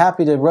this, we'd be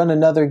happy to run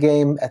another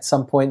game at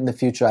some point in the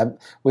future.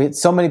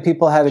 So many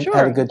people had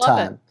a good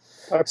time.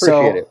 I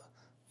appreciate it.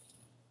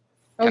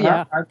 Oh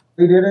yeah,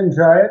 we did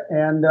enjoy it,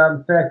 and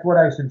in fact, what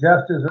I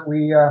suggest is that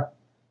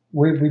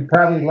we'd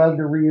probably love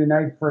to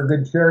reunite for a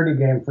good charity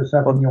game for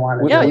something you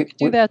want to do. Yeah, you could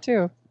do that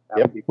too.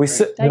 Yep. We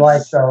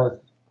like those.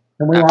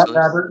 And we want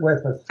Robert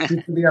with us.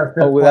 He can be our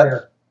fifth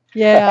player.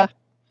 Yeah.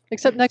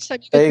 Except next time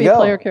you get to be a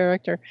player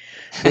character.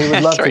 We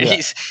would love to do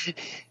that.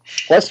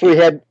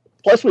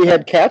 Plus we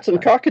had cats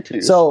and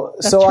cockatoos. So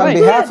on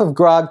behalf of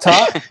Grog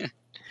Talk,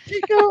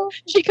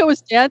 Chico was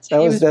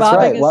dancing. That's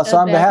right. Well, so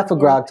on behalf of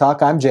Grog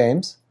Talk, I'm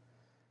James.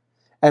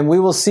 And we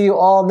will see you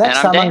all next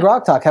time on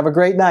Grog Talk. Have a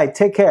great night.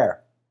 Take care.